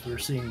surprised we're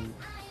seeing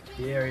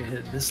the area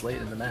hit this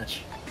late in the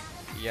match.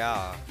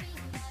 Yeah,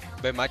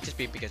 but it might just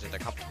be because of the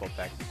comfortable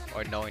pick,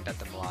 or knowing that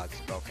the mod's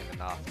broken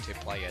enough to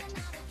play it.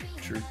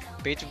 True.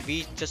 But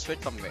we just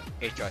switched from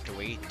HR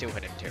to E to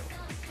hidden 2.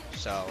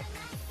 So,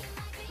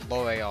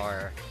 low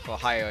AR, well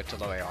higher to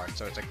low AR,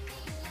 so it's a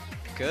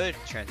good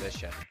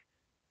transition,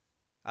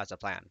 as a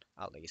plan,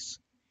 at least.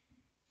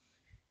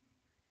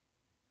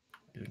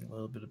 Doing a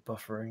little bit of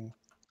buffering.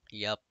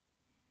 Yep.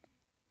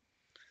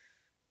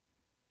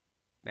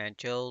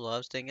 Mancho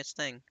loves doing its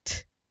thing.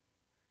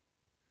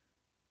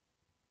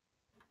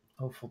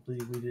 Hopefully,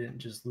 we didn't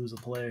just lose a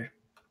player.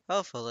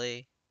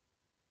 Hopefully.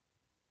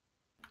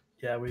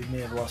 Yeah, we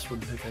may have lost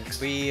wooden pickaxe.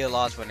 We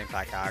lost winning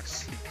pack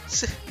axe.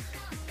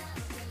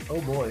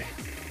 Oh boy.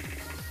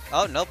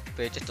 Oh, nope,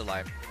 we're just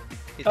alive.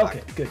 He's Okay,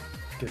 back. good,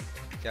 good.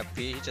 Yep,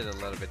 he's just a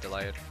little bit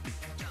delayed.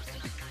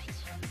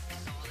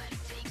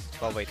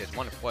 Well, wait, there's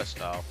one push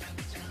though.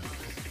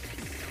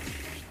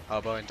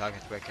 Elbow and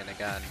target's breaking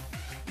again.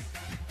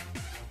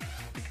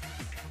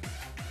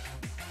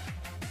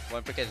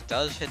 One picket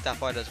does hit that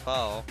part as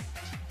well.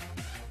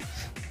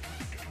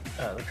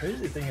 The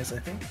crazy thing is, I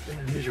think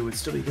Indonesia would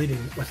still be leading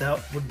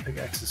without wooden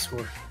pickaxe's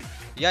score.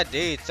 Yeah,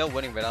 dude, still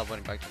winning without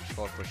winning back to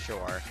score for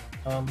sure.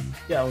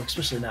 Yeah, well,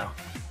 especially now.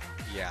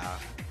 Yeah.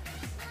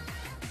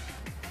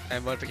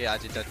 And one picket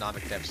actually does not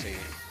make the FC.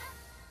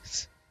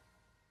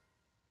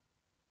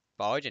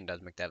 But Origin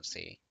does make the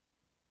FC.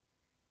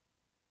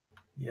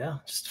 Yeah,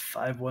 just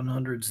 5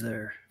 100s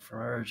there from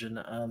Origin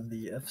on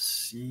the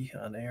FC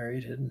on Air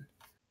 8 hidden.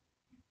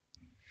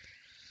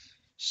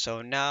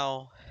 So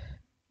now,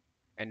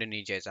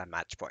 Indonesia is at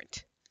match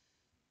point.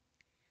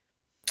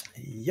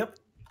 Yep.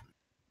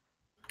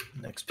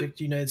 Next pick,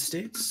 the United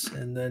States,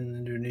 and then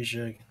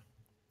Indonesia,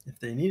 if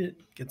they need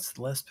it, gets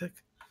the last pick.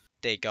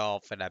 They go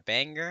for that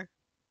banger,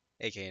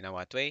 aka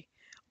no 3,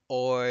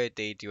 or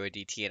they do a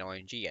DT and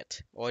RNG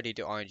it, or they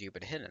do RNG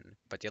with hidden,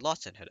 but they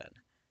lost in hidden.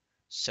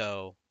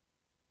 So,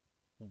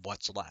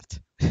 what's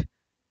left?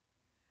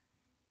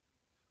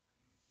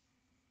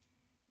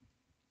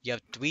 You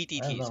have 3 I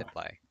don't DTs know. in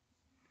play.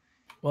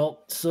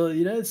 Well, so the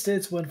United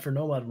States went for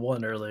Nomad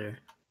 1 earlier.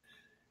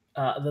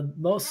 The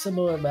most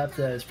similar map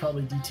to that is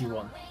probably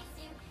DT1.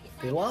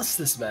 They lost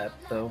this map,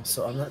 though,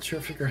 so I'm not sure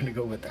if they're going to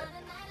go with that.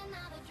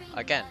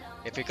 Again,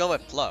 if you go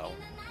with flow,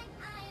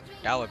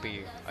 that would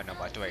be a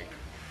number 3.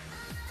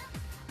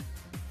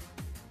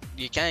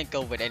 You can't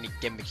go with any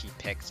gimmicky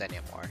picks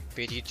anymore,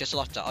 because you just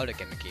lost the other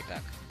gimmicky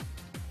pick.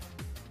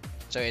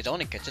 So it's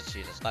only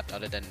consistency that's left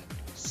other than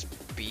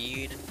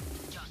speed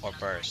or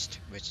burst,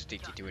 which is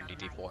DT2 and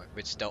DT4,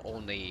 which is the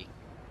only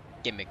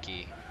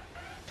gimmicky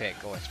pick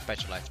or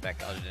specialized pick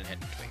other than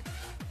hidden 3.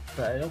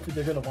 But I don't think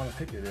they're going to want to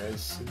pick it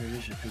as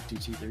Indonesia pick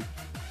DT3.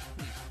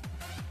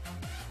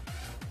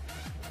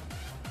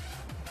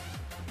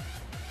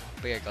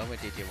 But yeah, going with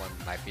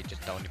DT1 might be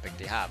just the only pick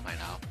they have right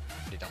now.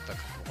 They don't feel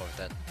comfortable with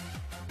it.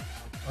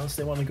 Unless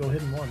they want to go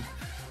hidden 1.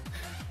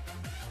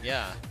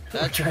 Yeah.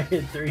 Or try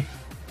hit 3.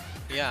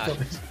 Yeah.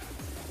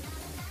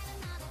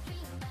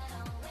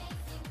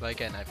 But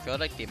again, I feel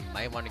like they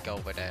might want to go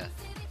with a...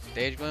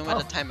 They're going with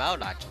a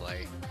timeout,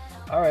 actually.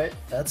 Alright,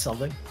 that's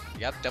something.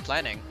 Yep, they're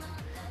planning.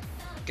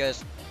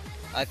 Because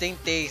I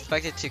think they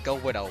expected to go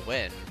with a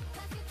win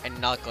and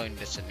not go in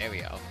this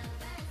scenario.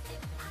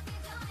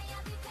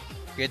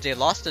 Because they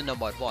lost the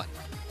number 1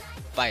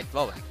 by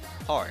throwing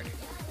hard.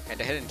 And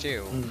the hidden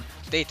 2,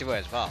 they threw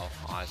as well,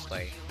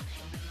 honestly.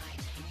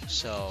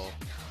 So,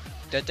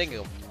 they're thinking,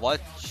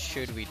 what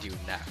should we do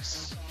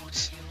next?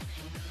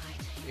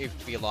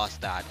 If we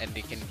lost that and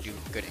they can do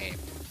good aim.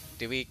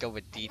 Do we go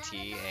with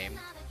DT aim?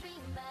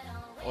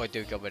 Or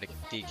do we go with a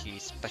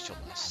DT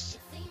specialist?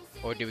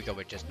 Or do we go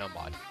with just no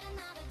mod?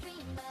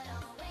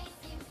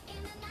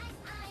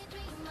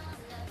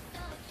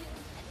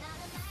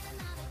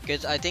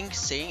 Because I think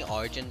seeing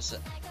Origins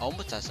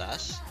almost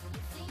SS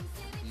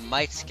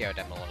might scare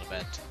them a little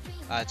bit.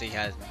 As he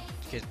has,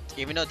 because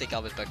even though they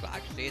got respect for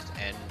accuracies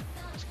and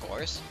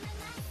scores,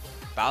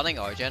 battling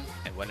Origin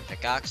and winning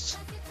pickaxe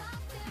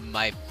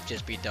might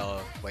just be the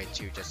way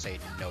to just say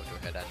no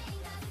to hidden.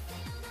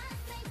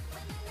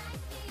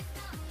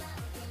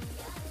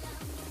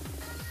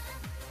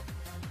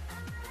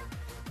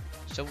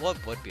 So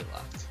what would be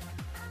left?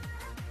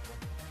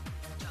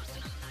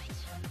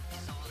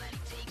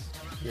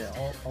 Yeah,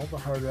 all the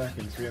hard rack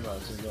and 3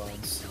 mods are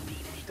gone, so you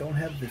don't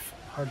have the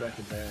hard rack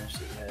advantage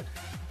that you had.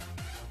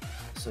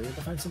 So you have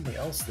to find something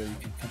else that you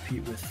can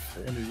compete with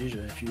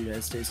Indonesia if you're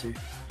United States here.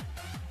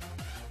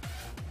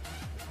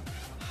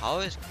 How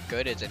is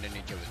good is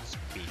Indonesia with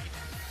speed?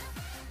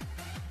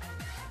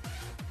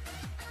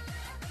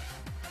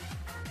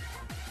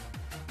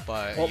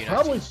 But Well,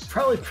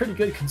 probably pretty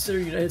good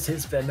considering United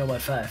States banned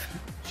Nomad 5.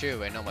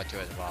 True, and Nomad 2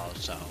 as well.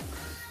 So,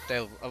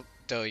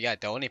 the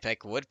only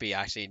pick would be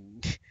actually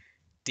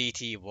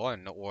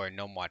DT1 or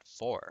Nomad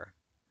 4,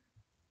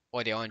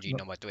 or the RNG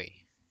Nomad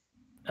 3.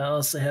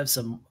 Unless they have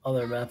some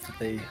other map that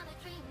they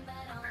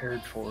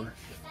prepared for.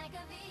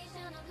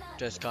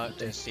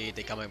 to see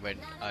they coming with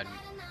a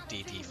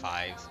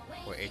DT5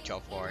 or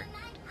HL4.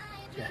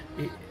 Yeah,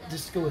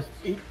 just go with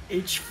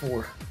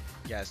H4.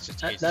 Yeah, it's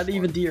just not, H4. Not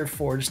even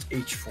DR4, just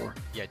H4.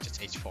 Yeah,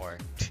 just H4.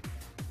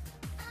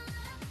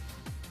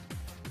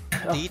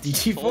 Oh,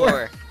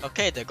 DT4.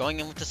 Okay, they're going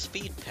in with the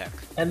speed pick.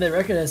 And they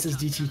recognize as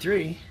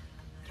DT3.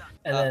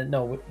 And then,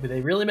 no, but they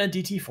really meant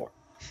DT4.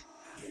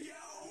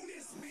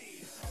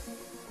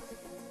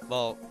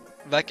 Well,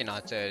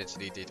 recognize it's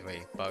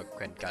DT3, but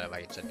Quinn got it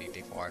right, it's a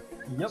DT4.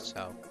 Yep.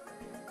 So.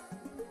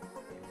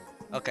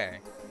 Okay.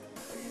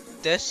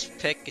 This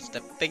pick is the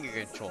finger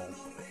control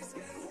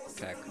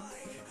pick.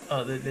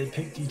 Oh, they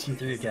picked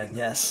DT3 again,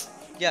 yes.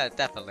 Yeah,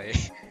 definitely.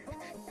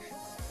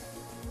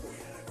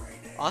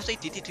 Honestly,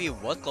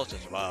 DT3 was close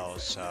as well,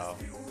 so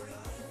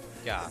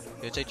yeah,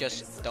 it's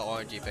just the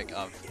orangey pick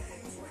of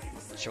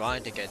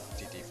trying to get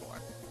DT4.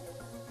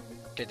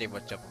 Getting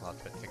what's up close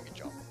with finger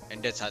control.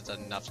 And this has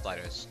enough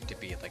sliders to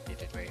be like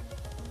DT3.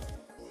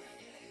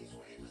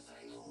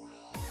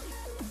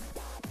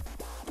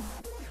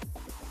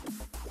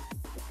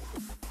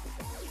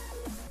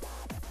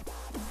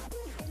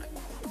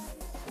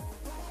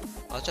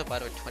 Also, by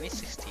the way,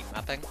 2016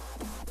 mapping.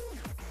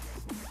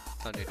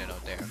 Don't need to know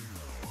there.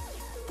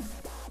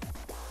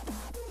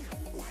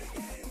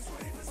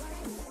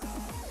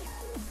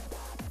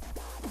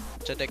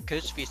 So there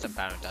could be some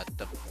pattern that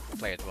the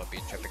players will be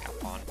tripping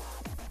up on.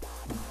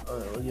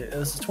 Oh yeah,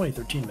 this is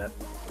 2013 map.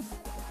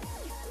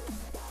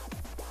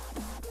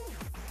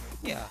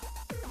 Yeah.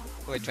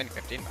 Wait,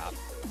 2015 map.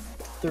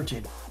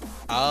 13.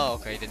 Oh,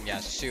 okay, then yeah,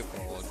 Super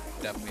will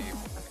definitely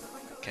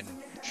can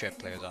trip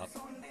players up.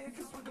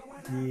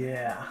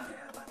 Yeah.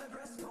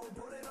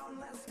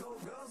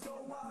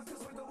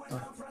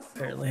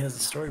 Apparently has a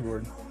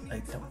storyboard. I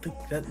don't think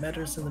that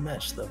matters in the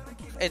match though.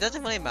 It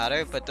doesn't really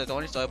matter, but the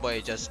only storyboard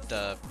is just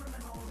the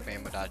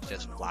frame without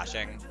just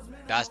flashing.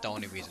 That's the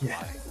only reason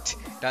why.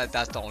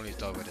 That's the only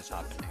storyboard that's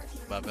happening.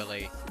 But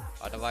really,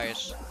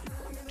 otherwise,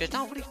 there's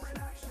not really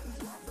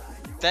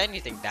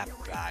anything that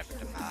bad with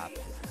the map.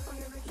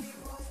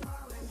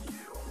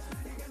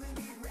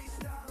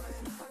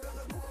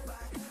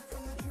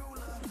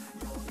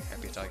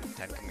 Episode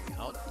 10 coming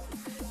out.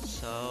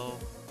 So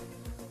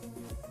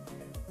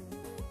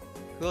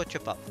we'll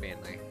trip up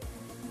mainly.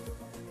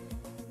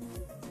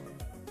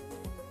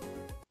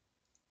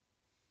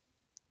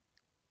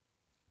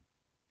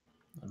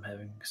 I'm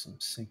having some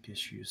sync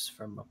issues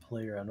from a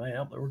player on my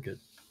out, but we're good.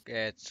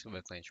 It's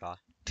with clean draw.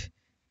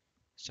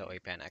 So a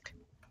panic.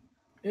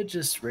 It's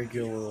just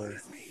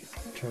regular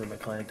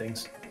tournament client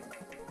things.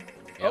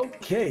 Yep.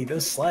 Okay,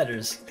 those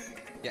sliders.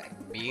 Yeah,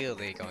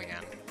 immediately going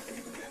in.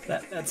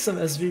 That's some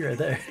SV right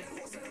there.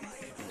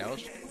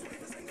 Those?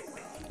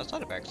 That's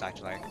not a barracks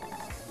actually.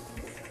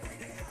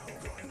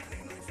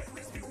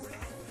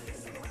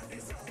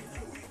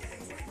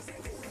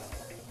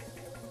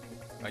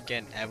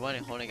 Again, everyone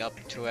holding up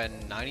to a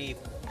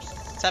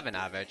 97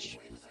 average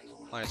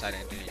on the side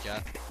of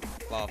Indonesia,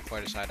 while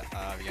for the side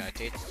of the United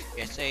States,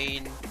 it's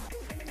a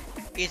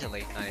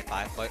easily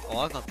 95, but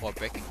all gone for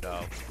breaking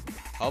though.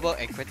 How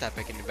about a quit that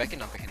picking, breaking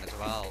not picking as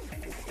well?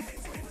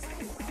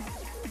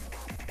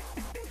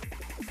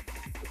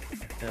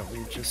 Yeah,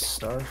 we just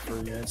start for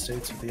the United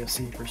States with the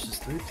FC versus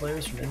 3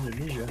 players from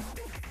Indonesia.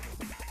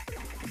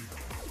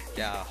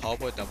 Yeah, how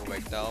about double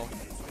break though?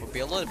 Would be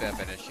a little bit of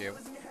an issue.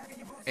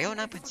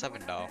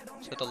 809.7 though,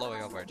 so the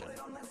lower version.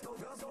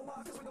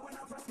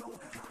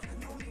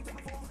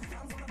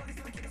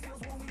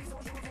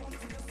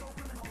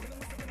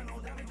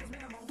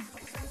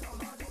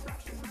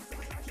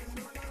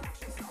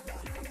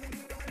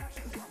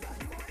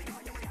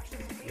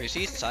 We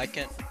see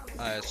second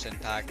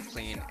syntax,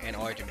 clean, and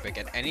origin pick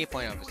at any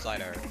point of the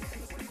slider.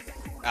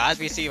 As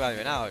we see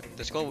right now,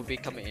 the score will be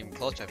coming in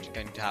closer to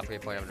getting to halfway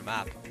point of the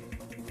map.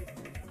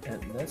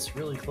 And that's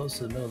really close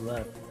to the middle of the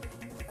map.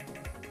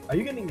 Are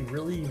you getting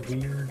really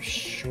weird,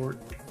 short,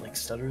 like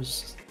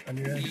stutters on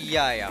your end?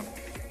 Yeah, I am.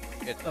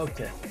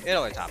 Okay. It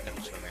always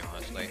happens for me,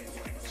 honestly.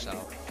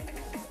 So.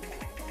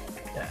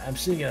 Yeah, I'm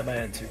seeing it on my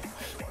end too.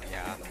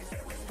 Yeah.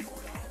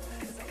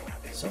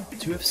 So,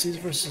 2 FCs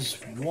versus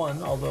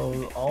 1,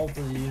 although all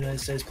the United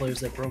States players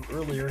that broke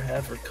earlier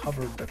have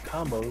recovered their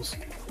combos.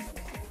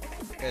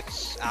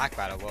 It's act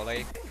battle,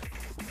 really.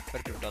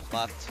 30 people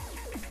left.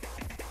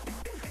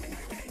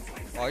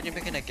 Origin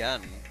picking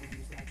again.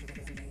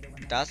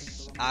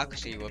 That's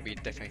accuracy will be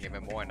different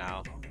even more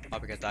now.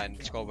 Because then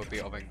score will be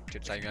over to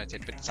the side of United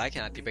States, but the side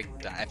cannot be big.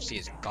 The FC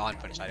is gone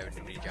for the side of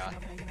Indonesia.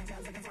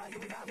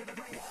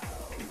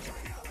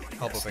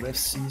 Yes, the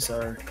FCs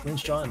are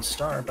Clinchjaw and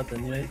Star, but the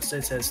United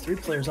States has 3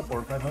 players up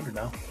over 500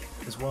 now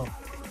as well.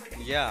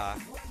 Yeah,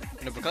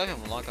 and the because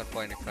of long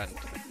point event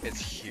is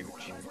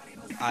huge.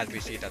 As we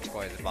see that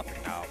score is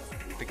dropping now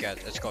because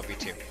it's gonna be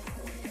 2.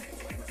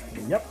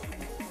 Yep.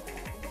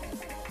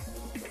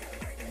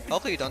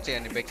 Hopefully you don't see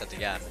any breaks at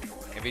the end.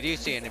 If you do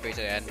see any breaks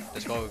at the end, the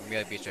score will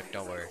immediately be stripped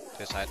over to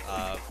the side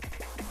of,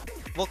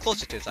 well,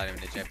 closer to the side of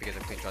Indonesia because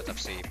of Clinchjaw's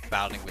FC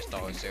battling with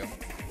Star too.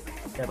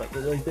 Yeah, but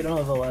like they don't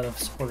have a lot of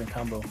support and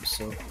combo,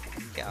 so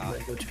Yeah.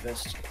 they go too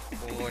fast.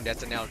 Oh,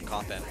 that's a nailed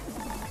coffin.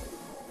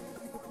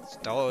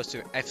 Those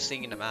to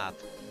everything in the map.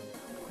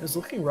 It was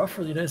looking rough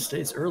for the United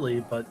States early,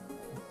 but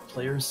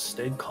players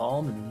stayed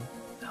calm and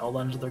held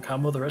on to their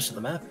combo the rest of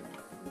the map.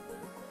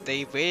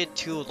 They waited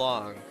too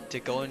long to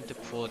go into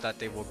pool that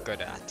they were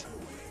good at.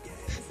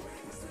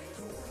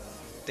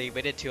 They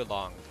waited too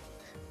long.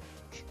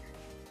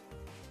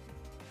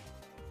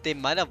 They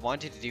might have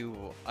wanted to do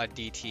a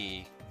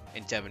DT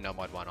instead of no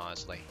mod 1,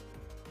 honestly.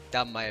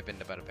 That might have been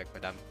the better pick for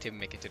them to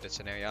make it to this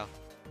scenario.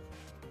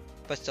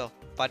 But still,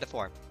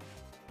 5-4.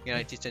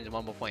 United States in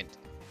 1 more point.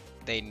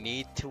 They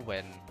need to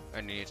win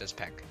Indonesia's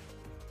pick.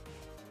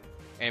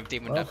 And if they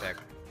win that pick,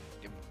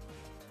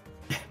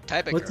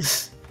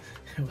 tiebreaker.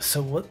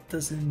 So what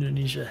does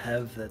Indonesia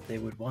have that they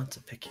would want to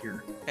pick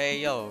here?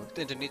 Hey yo,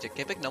 Indonesia, can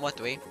you pick number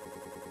 3?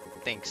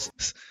 Thanks.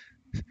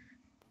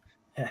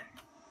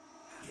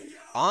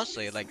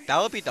 Honestly, like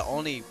that would be the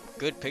only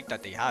good pick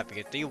that they have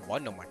because they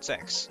won number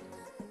 6.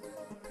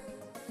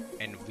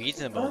 And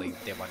reasonably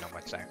they won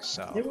number 6,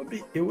 so it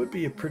would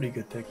be a pretty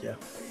good pick, yeah.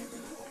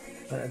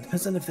 But it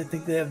depends on if they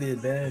think they have the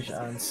advantage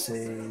on,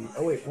 say...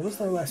 Oh wait, what was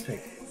their last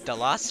pick? the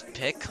last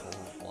pick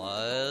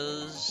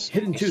was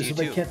Hidden 2, so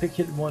they can't pick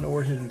Hidden 1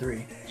 or Hidden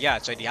 3. Yeah,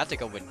 so they have to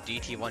go with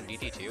DT1,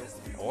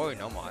 DT2, or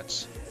no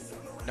mods.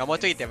 No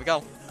mod 3, there we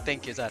go.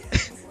 Thank you, Zed.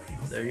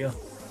 There you go.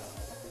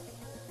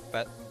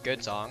 But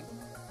good song.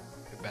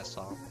 Good best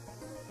song.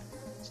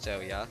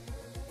 So yeah.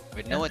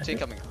 With no mod 3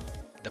 coming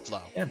up, the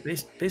flow. Yeah,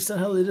 based on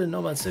how they did in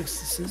No Mod 6,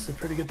 this is a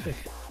pretty good pick.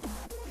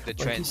 The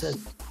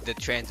Like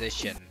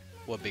transition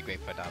would be great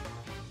for them.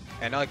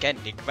 And again,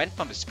 they went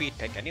from a speed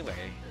pick anyway.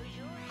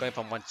 Going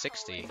from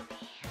 160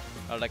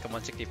 or like a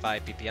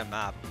 165 BPM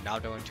map, now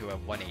going to a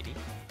 180.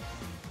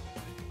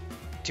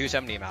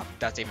 270 map,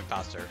 that's even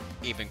faster,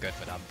 even good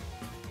for them.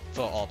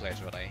 For all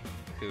players really,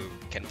 who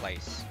can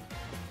place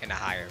in a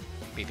higher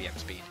BPM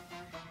speed.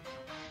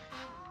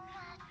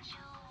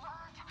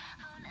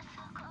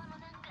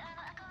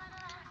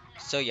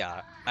 So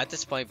yeah, at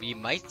this point we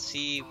might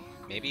see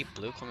maybe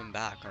blue coming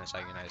back on the side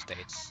of the United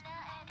States.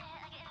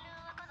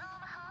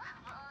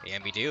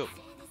 And we do.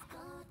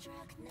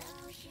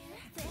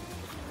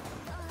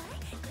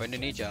 For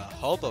Indonesia,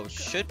 Hobo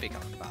should be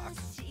coming back.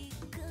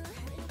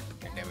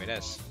 And there it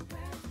is.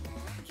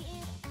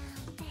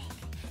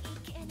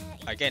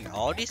 Again,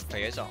 all these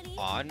players are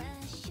on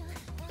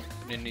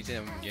Indonesia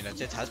and United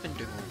States has been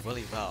doing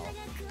really well.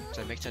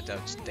 So it makes sense that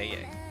it's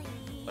staying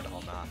for the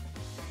whole map.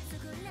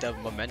 The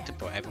momentum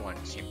for everyone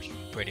seems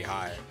pretty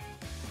high.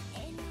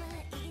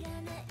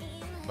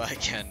 But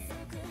again,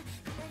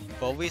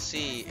 will we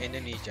see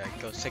Indonesia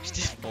go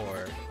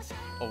 64,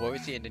 or will we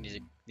see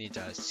Indonesia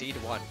seed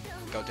 1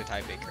 go to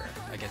tiebreaker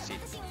against seed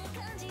 2?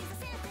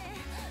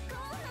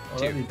 Well,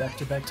 that'd be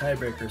back-to-back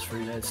tiebreakers for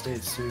the United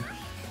States too.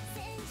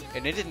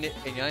 And in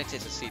United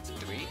States is seed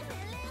 3?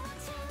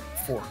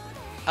 4.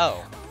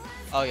 Oh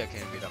yeah,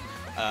 can beat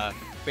them.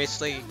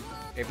 Basically,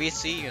 if we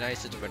see United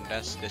States win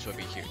this would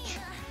be huge.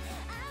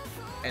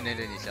 And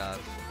Indonesia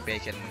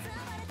bacon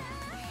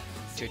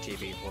to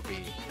TV will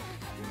be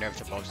nerfed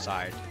to both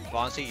sides. But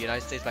honestly,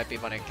 United States might be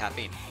running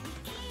caffeine.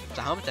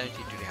 So how much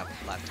energy do they have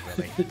left,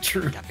 really?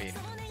 True. Caffeine.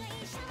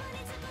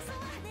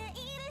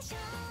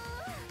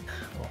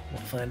 Well,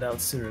 we'll find out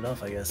soon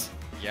enough, I guess.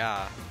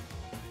 Yeah.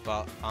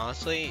 But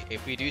honestly,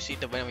 if we do see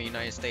the win of the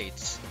United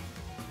States,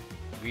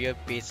 we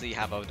basically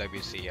have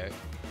OWC.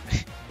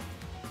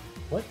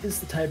 What is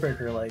the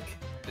tiebreaker like?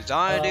 The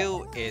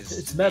Xanadu is...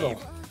 It's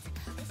metal.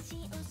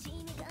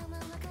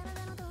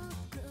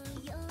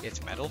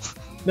 It's metal?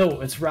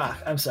 No, it's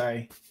rock. I'm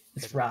sorry.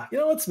 It's rock. You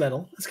know what's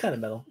metal? It's kind of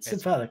metal. It's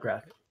symphonic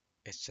rock.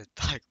 It's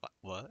symphonic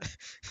what?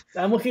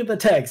 I'm looking at the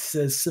text. It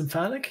says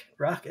symphonic,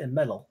 rock, and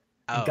metal.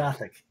 And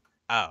gothic.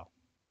 Oh.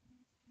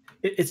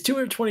 It's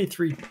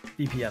 223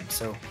 BPM,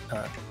 so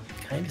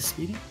kind of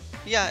speedy.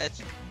 Yeah,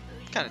 it's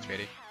kind of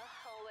speedy.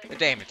 The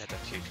damage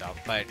that's huge though.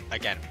 But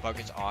again,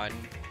 focus on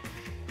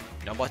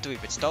number 3,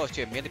 but still it's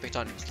immediately based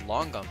on its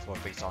long gun for a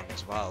free song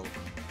as well.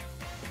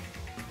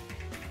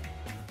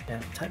 Yeah,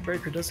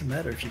 tiebreaker doesn't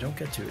matter if you don't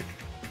get to it.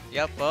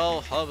 Yep,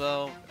 well,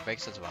 Hobo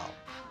breaks as well.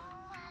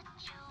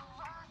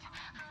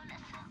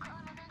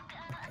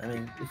 I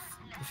mean,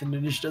 if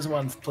Indonesia doesn't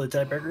want to play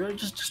tiebreaker,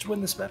 just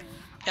win this map.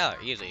 Yeah,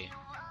 easy.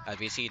 As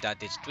we see that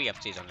there's 3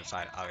 FCs on the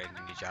side of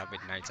Indonesia with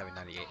 97,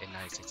 98, and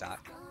 96 at.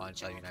 On the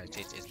side of the United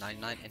States is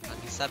 99 and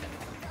 97,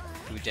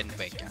 who didn't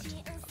break yet,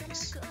 at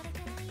least.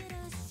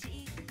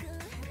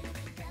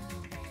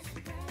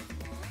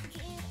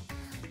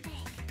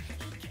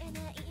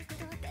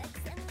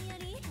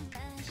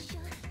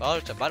 Well,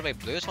 so by the way,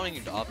 Blue is holding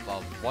up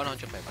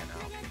 100 play by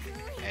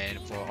now. And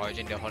for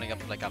Origin, they're holding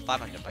up like a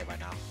 500 play by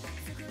now.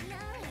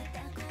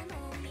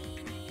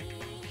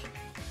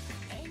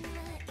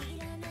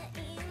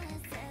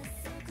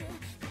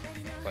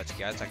 But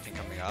TI section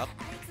coming up.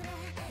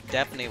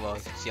 Definitely will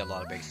see a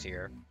lot of bigs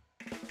here.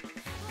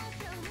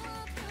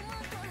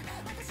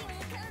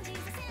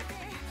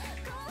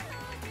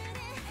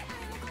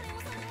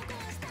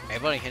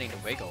 Everybody hitting the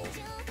wiggle.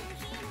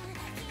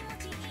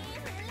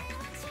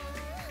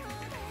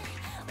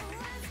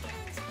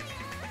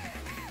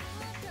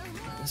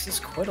 This is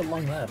quite a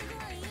long lap.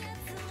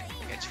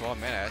 It's 4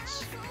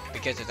 minutes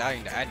because it's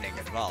adding the ending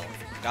as well.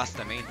 That's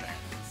the main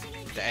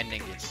thing. The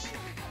ending is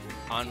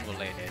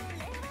unrelated,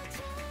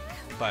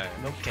 but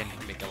can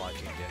make a lot of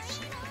changes.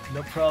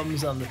 No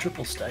problems on the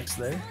triple stacks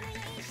there.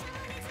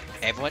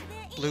 Everyone,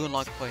 blue and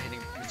long for hitting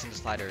missing the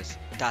sliders.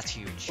 That's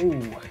huge.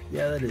 Oh,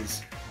 yeah, that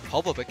is.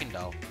 Hobo picking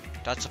though.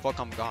 That's the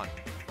Pokemon gone.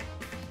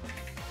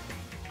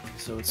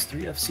 So it's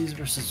 3 FCs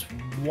versus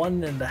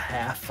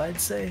 1.5, I'd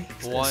say.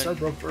 One. Star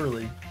broke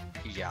early.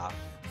 Yeah,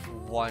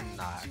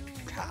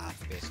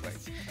 1.5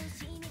 basically.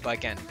 But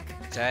again,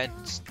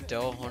 Zed's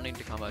still holding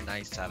to come at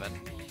 97.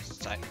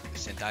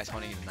 Sendai's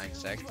holding to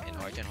 96, and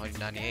Origin holding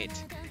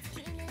 98.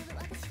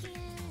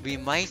 We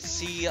might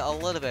see a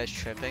little bit of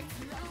tripping.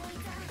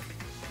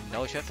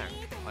 No tripping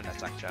on that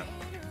section.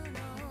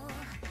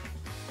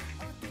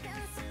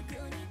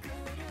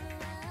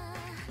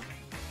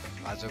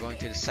 As we're going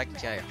to the second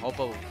TI,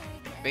 Hobo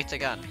baits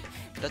again.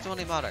 Doesn't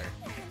really matter,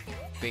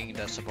 being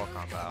the support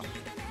combo.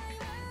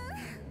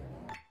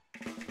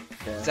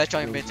 Yeah, Zed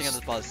trying baiting on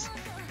the buzz.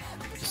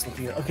 Just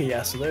looking at, okay,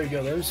 yeah, so there you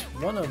go. There's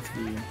one of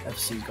the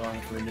FCs gone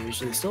for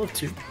Indonesia. They still have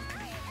 2.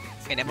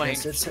 And everyone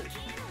hit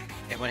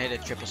a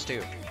triples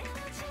too.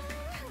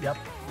 Yep,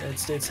 United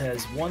States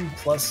has 1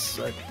 plus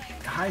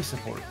high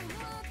support.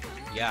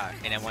 Yeah,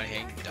 and everyone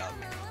hitting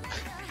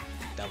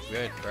the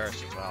weird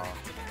burst as well.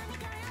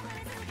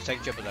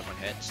 Second triple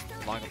everyone hits.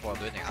 Long before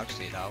losing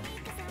actually though.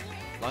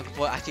 Long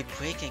before actually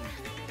breaking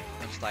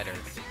on slider.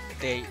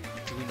 They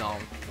do not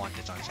want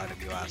this on side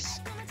of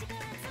US.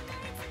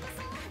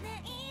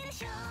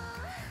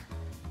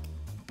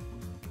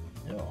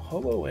 You know,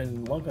 Hobo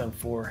and Lungon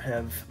 4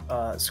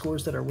 have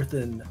scores that are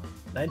within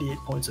 98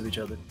 points of each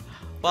other.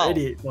 Well,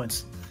 88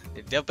 points.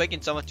 If they're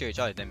breaking so much to each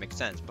other, that makes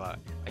sense. But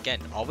again,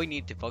 all we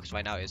need to focus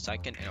right now is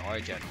Second and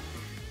Origin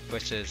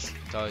versus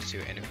those two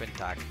in a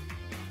Quintac.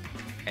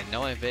 And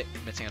no one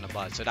missing on the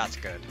buzz, so that's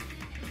good.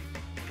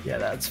 Yeah,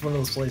 that's one of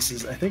those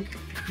places. I think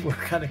we're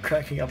kind of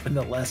cracking up in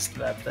the last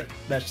map that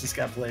match just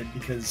got played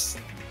because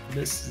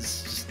this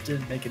just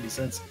didn't make any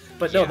sense.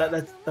 But no,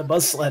 Yeah. the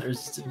buzz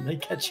sliders didn't they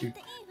catch you?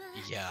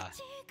 Yeah.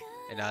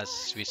 And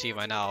as we see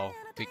right now,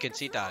 we can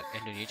see that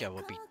Indonesia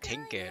will be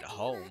taking it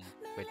home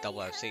with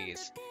double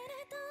FCs.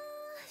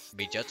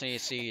 We just need to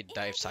see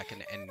that if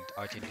Second and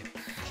Argentina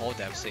hold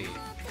the FC.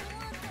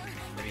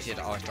 Let me see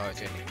the R-Star and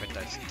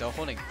Quintas. They're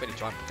holding pretty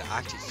strong, but they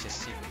actually just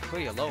seem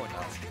pretty low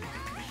now.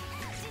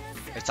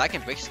 If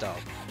Second breaks though,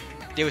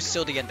 they will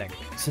still the ending.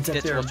 Since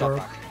This they're will drop broke.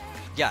 back.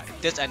 Yeah,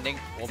 this ending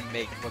will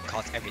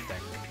cost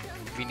everything.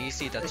 We need to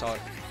see the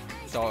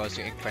Taurus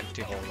and Quint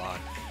to hold on.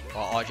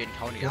 Or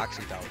Argentina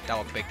actually though, that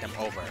will break them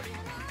over.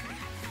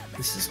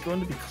 This is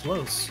going to be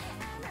close.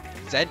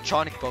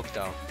 Zentronic broke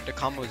though, the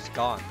combo is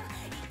gone.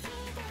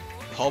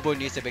 Hobo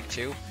needs a big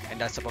 2, and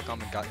that support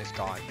combo is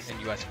gone,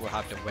 and US will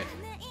have to win.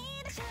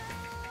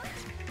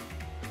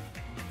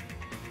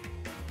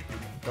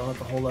 They'll have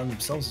to hold on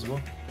themselves as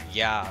well.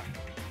 Yeah.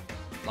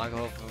 Long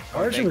Hobo.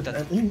 Origin with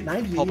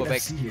 98 Hobo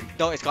FC here.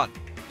 No, it's gone.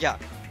 Yeah.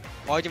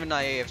 Origin with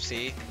 98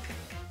 FC.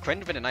 Quinn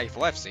with a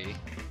 94 FC.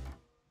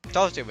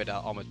 Toasted with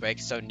almost break.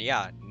 So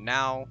yeah,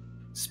 now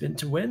Spin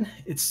to win.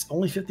 It's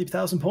only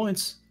 50,000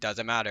 points.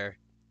 doesn't matter.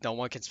 No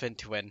one can spin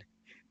to win.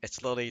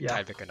 It's literally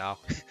Yeah. tiebreaker now.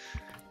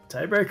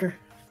 Tiebreaker.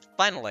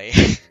 Finally,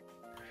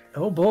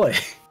 Oh boy.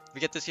 we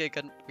get to see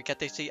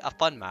a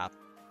fun map.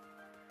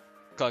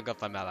 Going up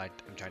fun map.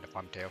 I'm trying to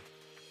farm too.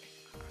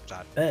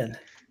 Sad. Ben.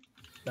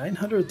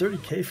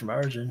 930k from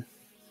Origin.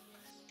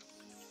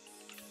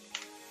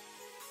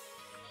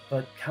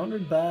 But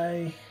countered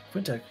by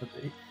Quintek with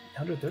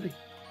 830.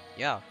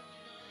 Yeah.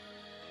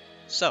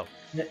 So,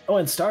 Yeah. Oh,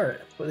 and Star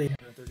with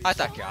 830. I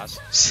thought yours.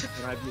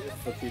 Can I be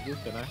the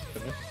TV? Can I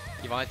finish?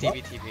 You want a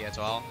TV as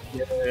well?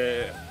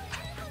 Yeah.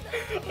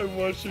 I'm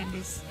watching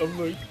this. I'm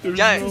like, there's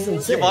Yeah, This is you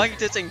insane. want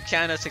this in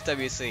Channel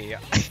 6WC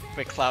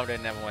with Cloud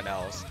and everyone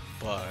else,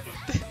 but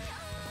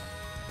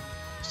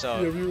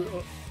so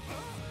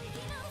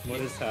What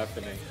is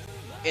happening?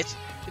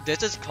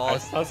 this is I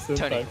called saw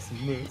turning. Syntax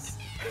moose.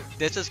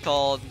 This is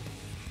called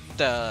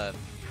the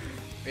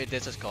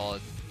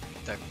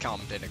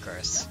commentator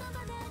curse.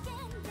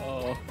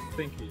 Oh,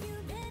 thank you.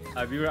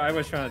 I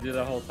was trying to do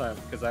that whole time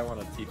because I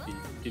want a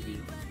TV.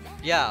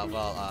 Yeah,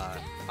 well,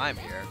 I'm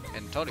here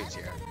and Tony's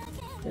here.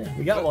 Yeah,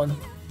 we got one.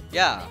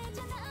 Yeah,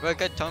 we're a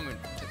good tournament.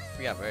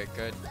 We have a very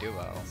good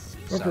duo.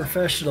 We're So,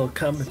 professional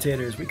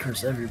commentators. We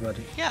curse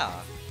everybody. yeah.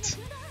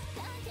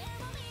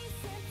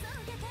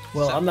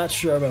 Well, So- I'm not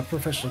sure I'm a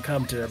professional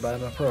commentator, but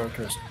I'm a pro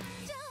curse.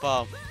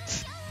 Well,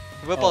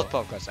 we're both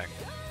pro cursing.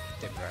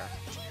 To be fair.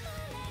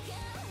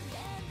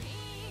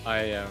 I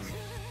am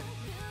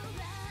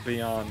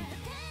beyond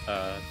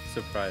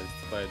surprised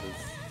by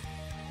this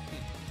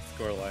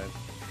scoreline.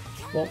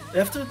 Well,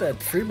 after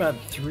that Fremont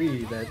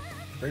 3, that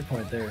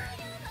breakpoint there,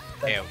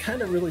 that Ew.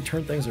 kind of really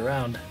turned things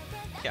around.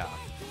 Yeah.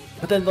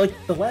 But then, like,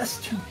 the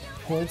last 2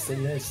 points that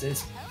the United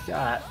States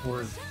got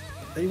were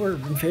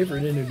in favor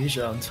of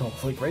Indonesia until,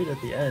 like, right at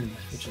the end,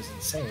 which is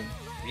insane.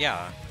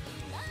 Yeah.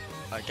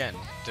 Again,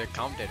 the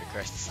commentator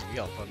curse is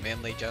real, but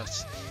mainly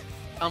just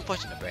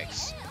unfortunate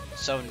breaks.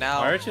 So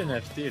now Origin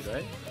FD,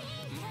 right?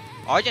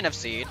 Origin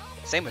FC,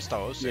 same as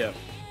those. Yeah.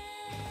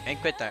 And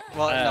Quintek.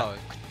 Well, no,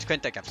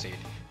 Quintek FC.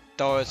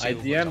 Those. I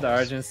DM'd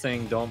Arjun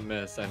saying don't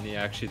miss, and he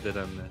actually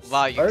didn't miss.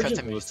 Wow, you Arjun cut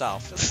him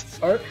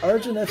yourself.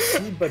 Arjun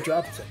FC, but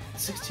dropped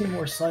 16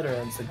 more slider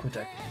ends than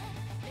Quintek.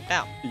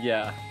 Damn.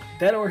 Yeah.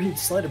 That or he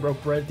slider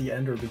broke right at the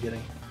end or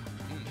beginning.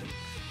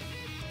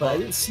 But I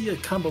didn't see a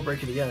combo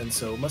break at the end,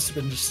 so it must have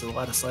been just a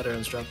lot of slider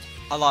ends dropped.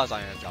 A lot of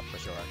ends dropped for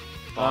sure.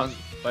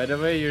 By the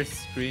way, you're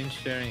screen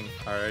sharing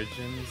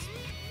Arjun's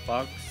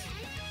box,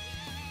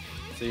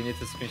 so you need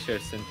to screen share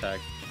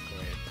Syntax.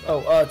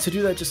 Oh, to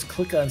do that, just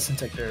click on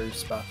Syntec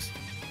Errors box.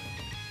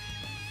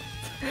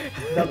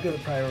 That'll give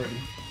it priority.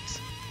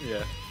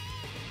 Yeah.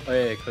 Oh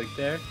yeah, click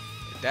there.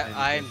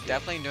 I'm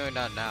definitely doing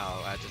that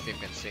now, as the stream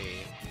can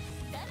see.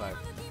 But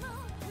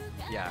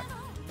yeah,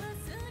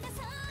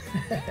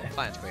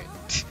 fine, it's great.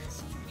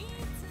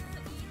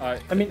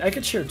 I mean, I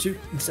could share too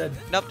instead.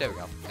 Nope, there we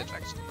go. It's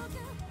fixed.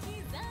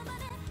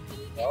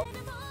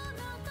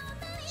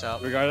 So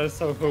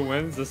Regardless of who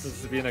wins, this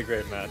is being a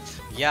great match.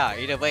 yeah,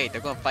 either way,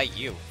 they're gonna fight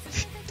you.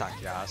 Talk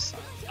your ass.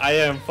 I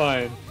am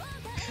fine.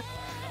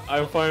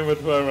 I'm fine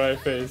with whoever I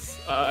face.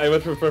 I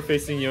would prefer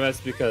facing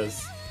US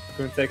because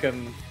Kuntek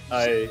and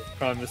I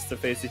promised to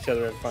face each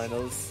other in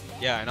finals.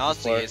 Yeah, and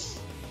honestly,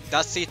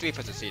 that's C3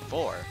 versus Seed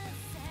 4.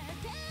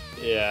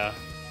 Yeah.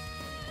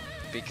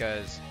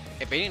 Because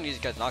if any of these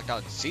get knocked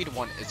out, Seed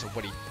 1 is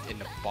already in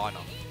the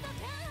bottom.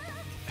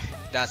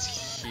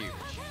 That's huge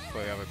for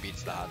whoever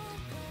beats that.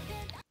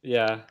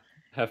 Yeah.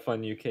 Have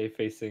fun UK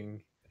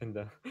facing in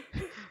the...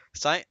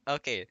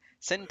 Okay,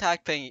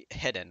 Syntax playing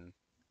Hidden.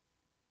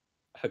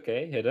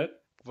 Okay, hit it.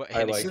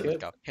 I like game, it. Let's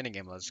go. Hidden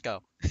game, let's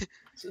go.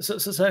 So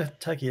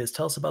Takias,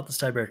 tell us about this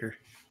tiebreaker.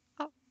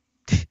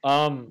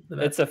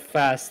 It's a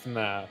fast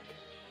map.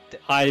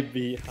 Higher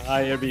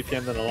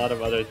BPM than a lot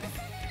of other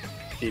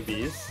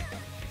TVs.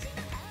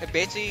 It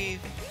basically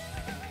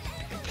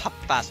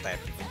fast type.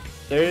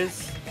 There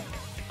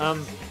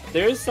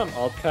is some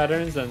alt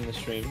patterns on the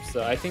stream,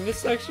 so I think this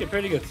is actually a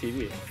pretty good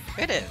TV.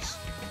 It is.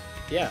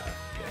 Yeah.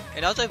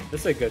 And also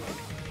This is a good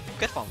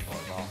phone call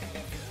as well.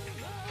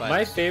 But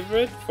my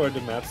favorite for the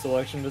map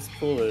selection this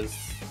pool is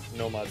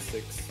Nomad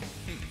 6.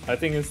 I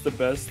think it's the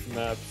best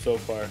map so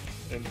far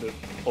in the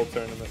whole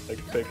tournament,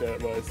 like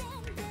pick-wise.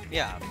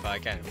 yeah, but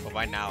again, for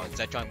right now,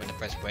 Zetron with the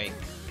first break.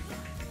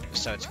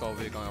 So it's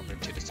really going over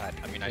to the side.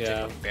 I mean, I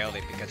did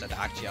barely because it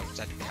actually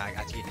upset tag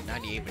actually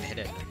 98 but hit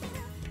it.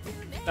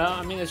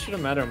 I mean, it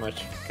shouldn't matter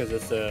much because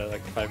it's a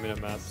like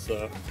 5-minute map,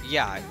 so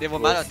yeah, it will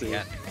matter at the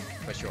end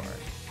for sure.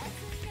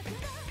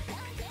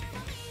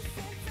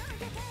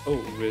 Oh,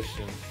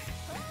 Vision.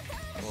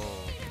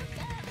 Oh.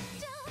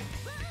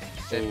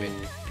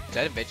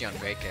 Zed Vision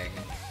breaking.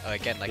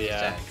 Again, like you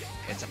said,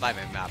 it's a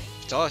 5-minute map.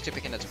 It's also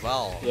picking as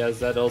well. Yeah,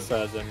 Zed also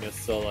has a miss,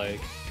 so like,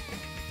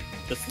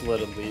 just a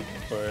little lead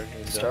for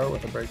Start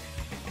with a break.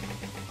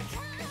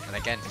 And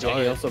again,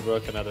 he also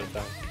broke another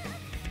time.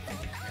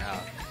 Yeah,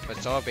 but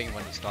Zoro being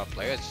one of the star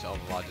players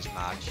overall this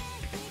match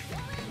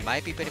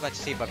might be pretty much to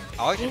see, but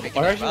Origin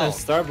picking as well. And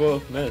Star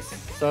both miss.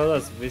 So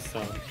does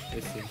Vision.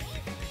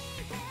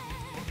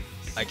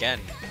 Again,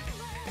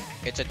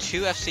 it's a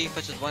 2 FC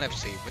versus 1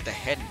 FC with the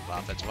hidden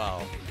buff as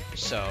well.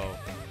 So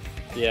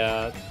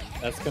yeah,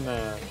 that's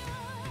gonna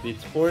be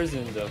towards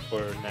Indo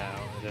for now,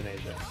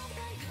 Indonesia.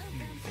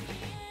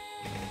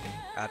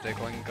 After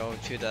going to go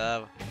to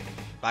the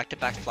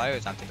back-to-back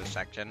flyers after this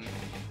section,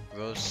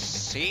 we'll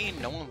see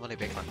no one really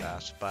big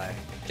contest, but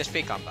just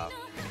big combo.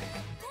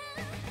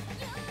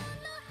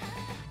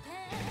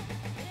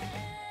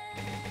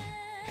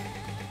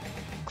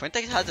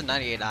 Quintex has a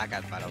 98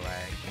 knockout, by the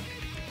way.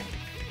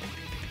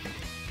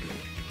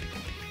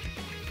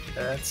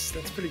 That's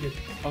pretty good.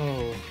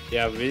 Oh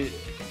yeah,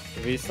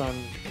 Vision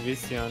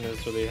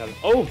is really having.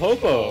 Oh,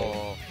 Popo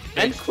Oh,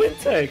 and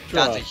Quintek.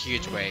 that's a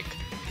huge wake.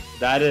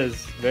 That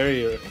is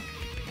very.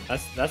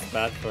 That's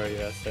bad for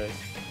USA.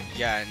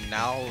 Yeah, and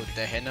now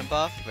the hidden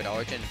buff with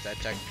Origin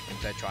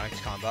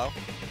Zetronics combo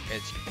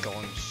is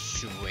going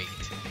straight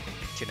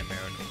to the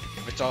moon.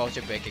 It's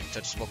also breaking, so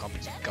the smoke combo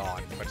is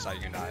gone for the side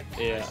of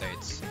United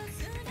States.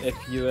 If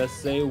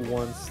USA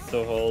wants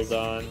to hold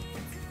on,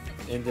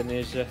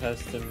 Indonesia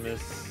has to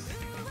miss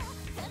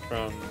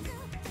from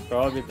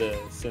probably the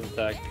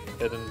Syntax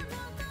hidden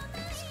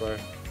score.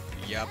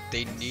 Yep,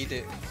 they need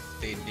it.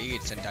 They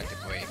need Syntax to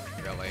break,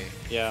 really.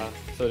 Yeah,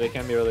 so they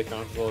can be really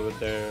comfortable with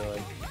their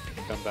like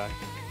comeback.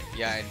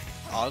 Yeah, and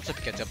also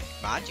because the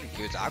match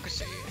includes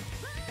accuracy.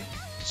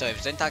 So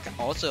if Syntax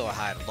also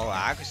had low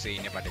accuracy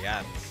near the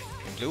end,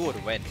 Blue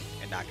would win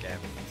in that game.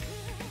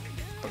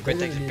 But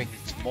Quintex has been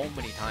so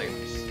many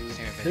times.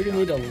 They're gonna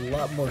need a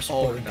lot more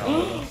support. Oh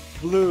no.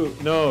 Blue,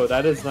 no,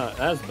 that is not.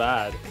 That's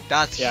bad.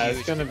 That's yeah, huge.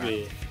 It's gonna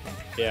be.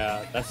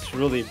 Yeah, that's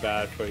really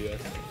bad for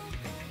USA.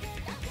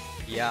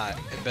 Yeah,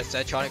 but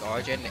Zetronic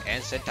Origin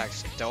and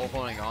Syntax still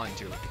holding on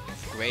to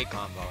great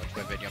combos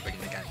with Video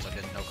Breaking again, so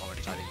there's no combo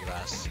inside the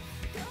US.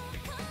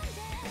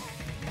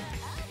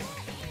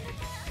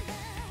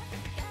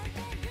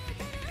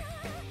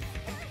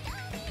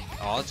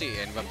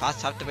 Aussie, and we're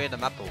past half the way of the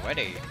map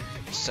already.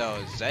 So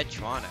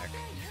Zedtronic,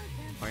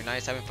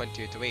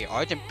 97.23.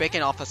 Arjun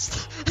picking off a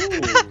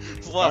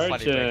what a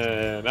funny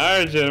pick.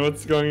 Arjun,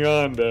 what's going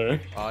on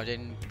there?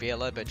 Arjun be a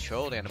little bit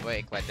trolly on the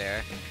break right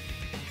there.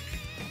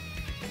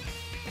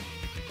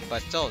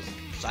 But still,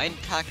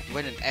 Zyntech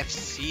with an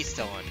FC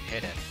still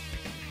unhidden.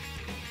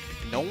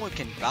 No one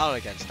can battle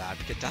against that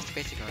because that's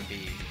basically going to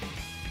be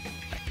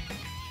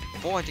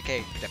like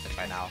 400k difference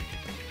right now.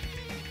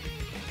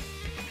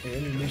 Yeah,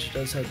 Indonesia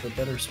does have the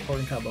better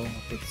supporting combo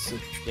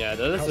with yeah,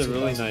 that is a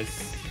really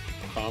nice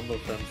combo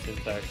from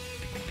Syntax.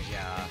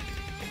 Yeah.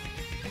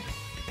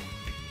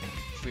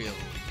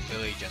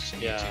 Really just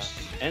need to...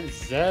 And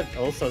Zed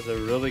also has a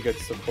really good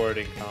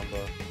supporting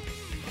combo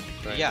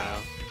right now.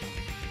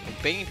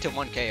 Being to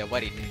 1k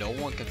already, no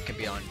one can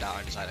be on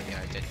that side of the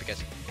United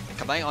because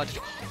combining on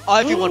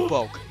everyone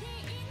broke.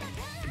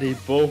 They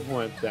both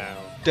went down.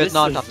 There's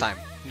not enough time.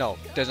 No,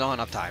 there's not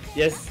enough time.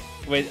 Yes,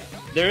 wait,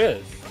 there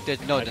is. There's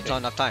not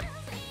enough time.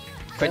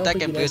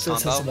 Quintet and Blue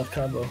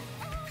combo.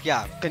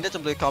 Yeah, Quintet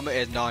and Blue combo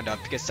is not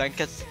enough because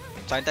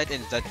Zyntech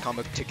and Zed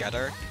combo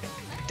together,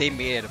 they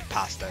made it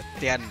past it.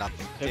 They had enough.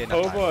 If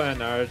Hobo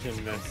and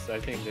Arjun miss, I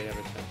think they have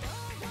a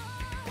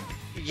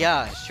chance.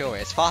 Yeah, sure,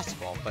 it's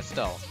possible, but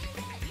still.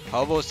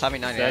 Hobo's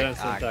 799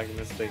 Syntax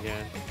missed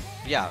again.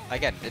 Yeah,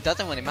 again, it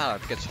doesn't really matter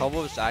because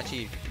Hobo's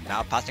actually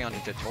now passing on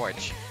the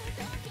torch.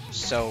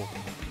 So,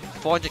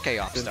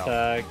 400k off still.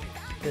 Yeah,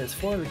 it's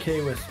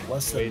 400k with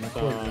less than a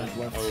quarter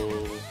left.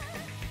 Oh.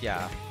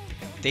 Yeah.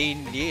 They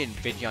need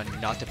Vidion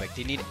not to pick.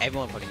 They need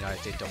everyone from the United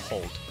States to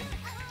hold.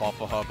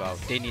 For Hobo,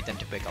 they need them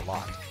to pick a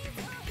lot.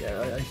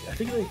 Yeah, I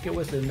think they get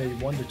within maybe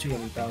 1 to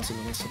 200,000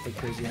 unless something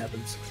crazy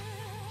happens.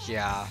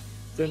 Yeah.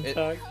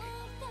 Syntax.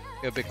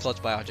 It'll be close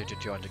by 100 to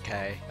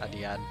 200k at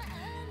the end.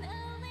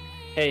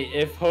 Hey,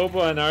 if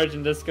Hobo and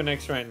Arjun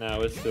disconnects right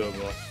now, it's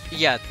doable.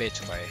 Yeah,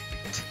 basically.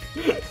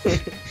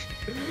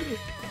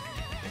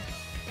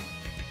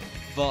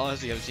 But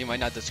honestly, I'm seeing right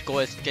now the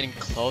score is getting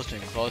closer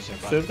and closer.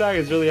 Syntax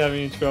is really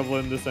having trouble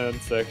in this end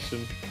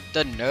section.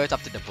 The nerds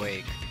after the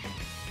break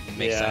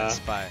makes sense,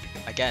 but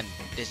again,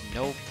 there's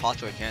no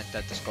possible chance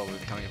that the score will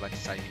be coming back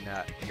deciding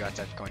that US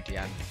is going to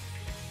end.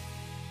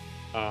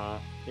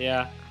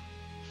 Yeah.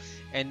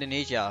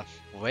 Indonesia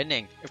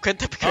winning.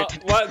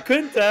 What?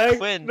 Quintet?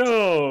 Quint.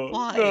 No.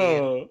 Why?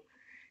 No.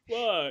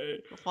 Why?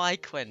 Why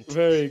Quint?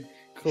 Very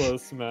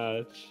close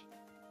match.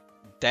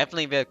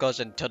 Definitely very close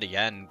until the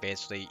end,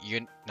 basically.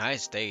 United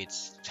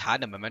States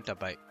had the momentum,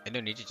 but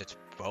Indonesia just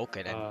broke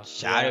it and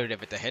shattered it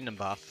with the hidden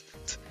buff.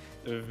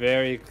 A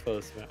very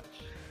close match.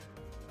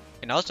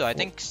 And also, I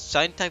think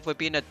Zyntech would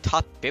be in the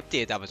top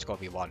 50 if that was going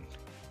to be won.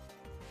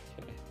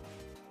 Okay.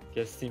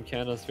 Guess Team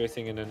Canada's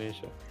facing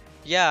Indonesia.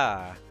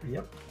 Yeah.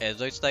 Yep. It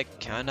looks like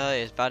Canada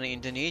is battling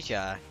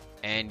Indonesia,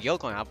 and you're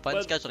going to have fun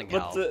scheduling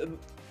hell.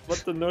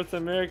 What's the North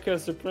America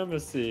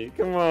supremacy?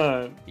 Come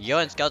on.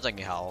 You're in scheduling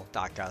hell,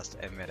 Darkcast,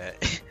 admit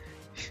it.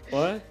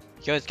 What?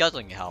 You're in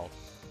scheduling hell.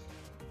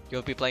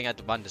 You'll be playing at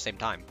the same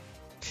time.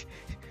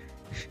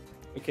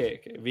 Okay.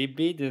 We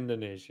beat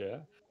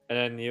Indonesia, and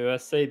then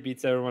USA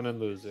beats everyone in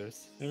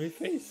losers, and we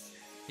face.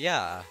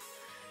 Yeah.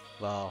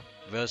 Well,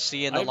 we'll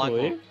see in the long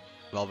road.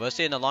 Well, we'll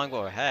see in the long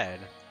road ahead,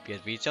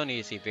 because we still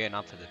need to see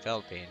Vietnam for the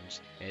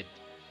Philippines.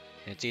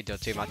 It's either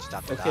 2 matches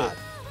after that.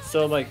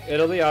 So like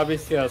Italy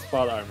obviously has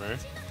plot armor.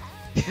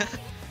 Sure.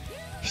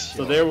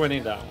 So they're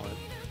winning that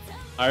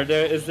one.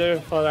 Is there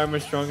plot armor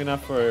strong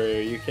enough for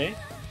UK?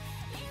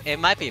 It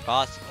might be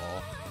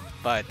possible,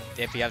 but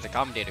if you have the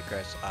commentator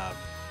curse,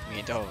 me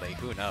and totally,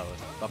 who knows?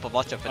 But for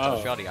Russia and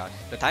Australia,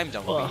 the time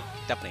zone will be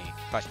definitely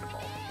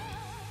questionable.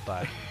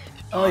 But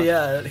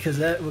yeah, because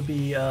that would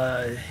be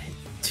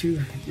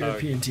 2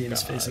 European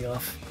teams facing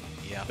off.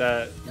 Yeah.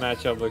 That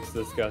matchup looks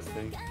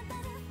disgusting.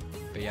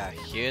 But yeah,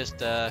 here's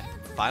the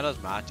finals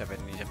matchup in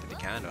Indonesia for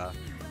Canada.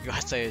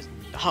 USA is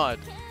not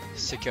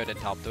secured in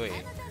top 3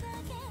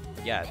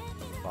 yet.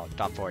 Well,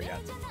 top 4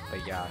 yet.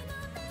 But yeah,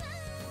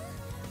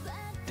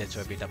 this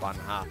will be the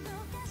bottom half.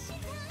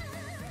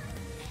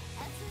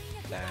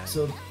 Then...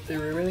 So the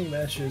remaining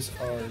matches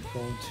are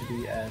going to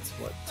be at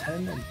what,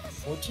 10 and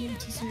 14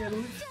 UTC, I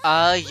believe?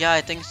 Yeah,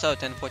 I think so.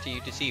 10,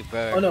 14 UTC.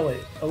 But... Oh no,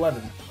 wait,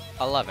 11.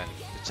 11.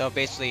 So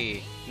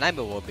basically, Naibu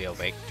will be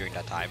awake during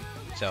that time.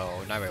 So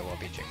Naibu will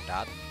be doing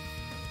that.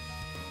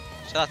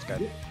 So that's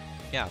good.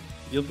 Yeah.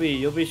 You'll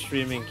be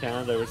streaming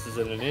Canada versus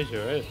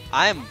Indonesia, right?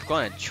 I'm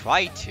gonna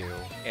try to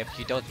if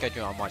you don't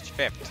schedule on March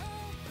 5th.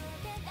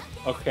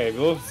 Okay,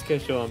 we'll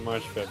schedule on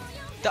March 5th.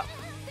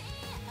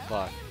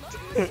 Fuck.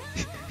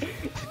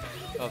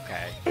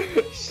 Okay.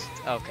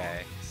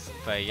 Okay.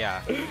 But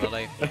yeah,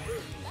 really.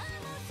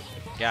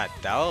 Yeah,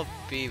 that'll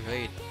be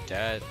really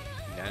dead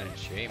in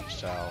stream,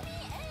 so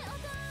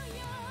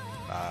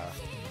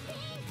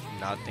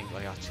nothing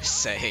really else to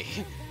say.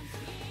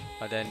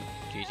 But then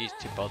GG's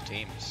to both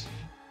teams.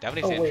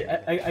 Definitely. Oh wait,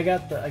 I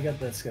got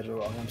the schedule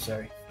wrong. I'm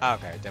sorry.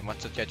 Okay, then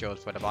what's the schedule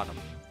for the bottom?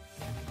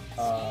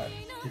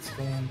 It's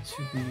going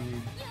to be.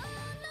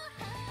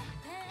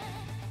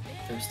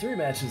 There's 3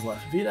 matches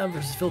left. Vietnam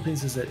versus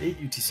Philippines is at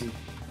 8 UTC.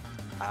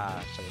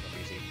 So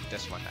it'll be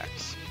this one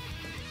next.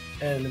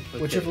 And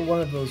whichever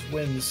one of those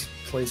wins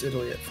plays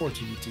Italy at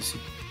 14 UTC.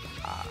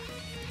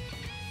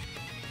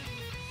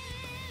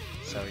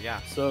 So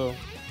yeah. So,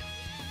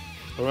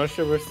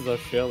 Russia versus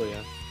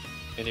Australia.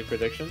 Any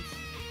predictions?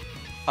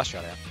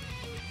 Australia.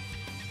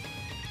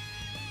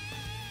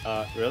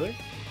 Really?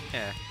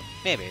 Yeah,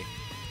 maybe.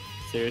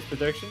 Serious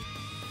prediction?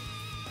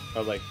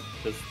 Or like,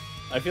 just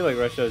I feel like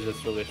Russia is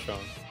just really strong.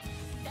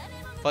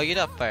 Well, you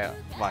don't play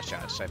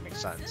Russia, so it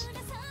makes sense.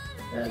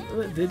 And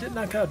they did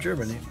knock out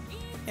Germany.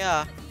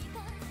 Yeah.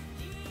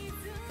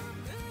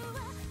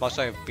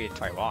 Also beat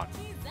Taiwan.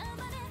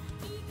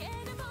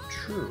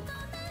 True.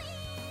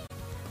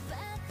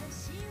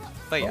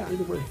 But yeah. Well,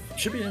 either way,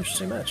 should be an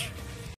interesting match.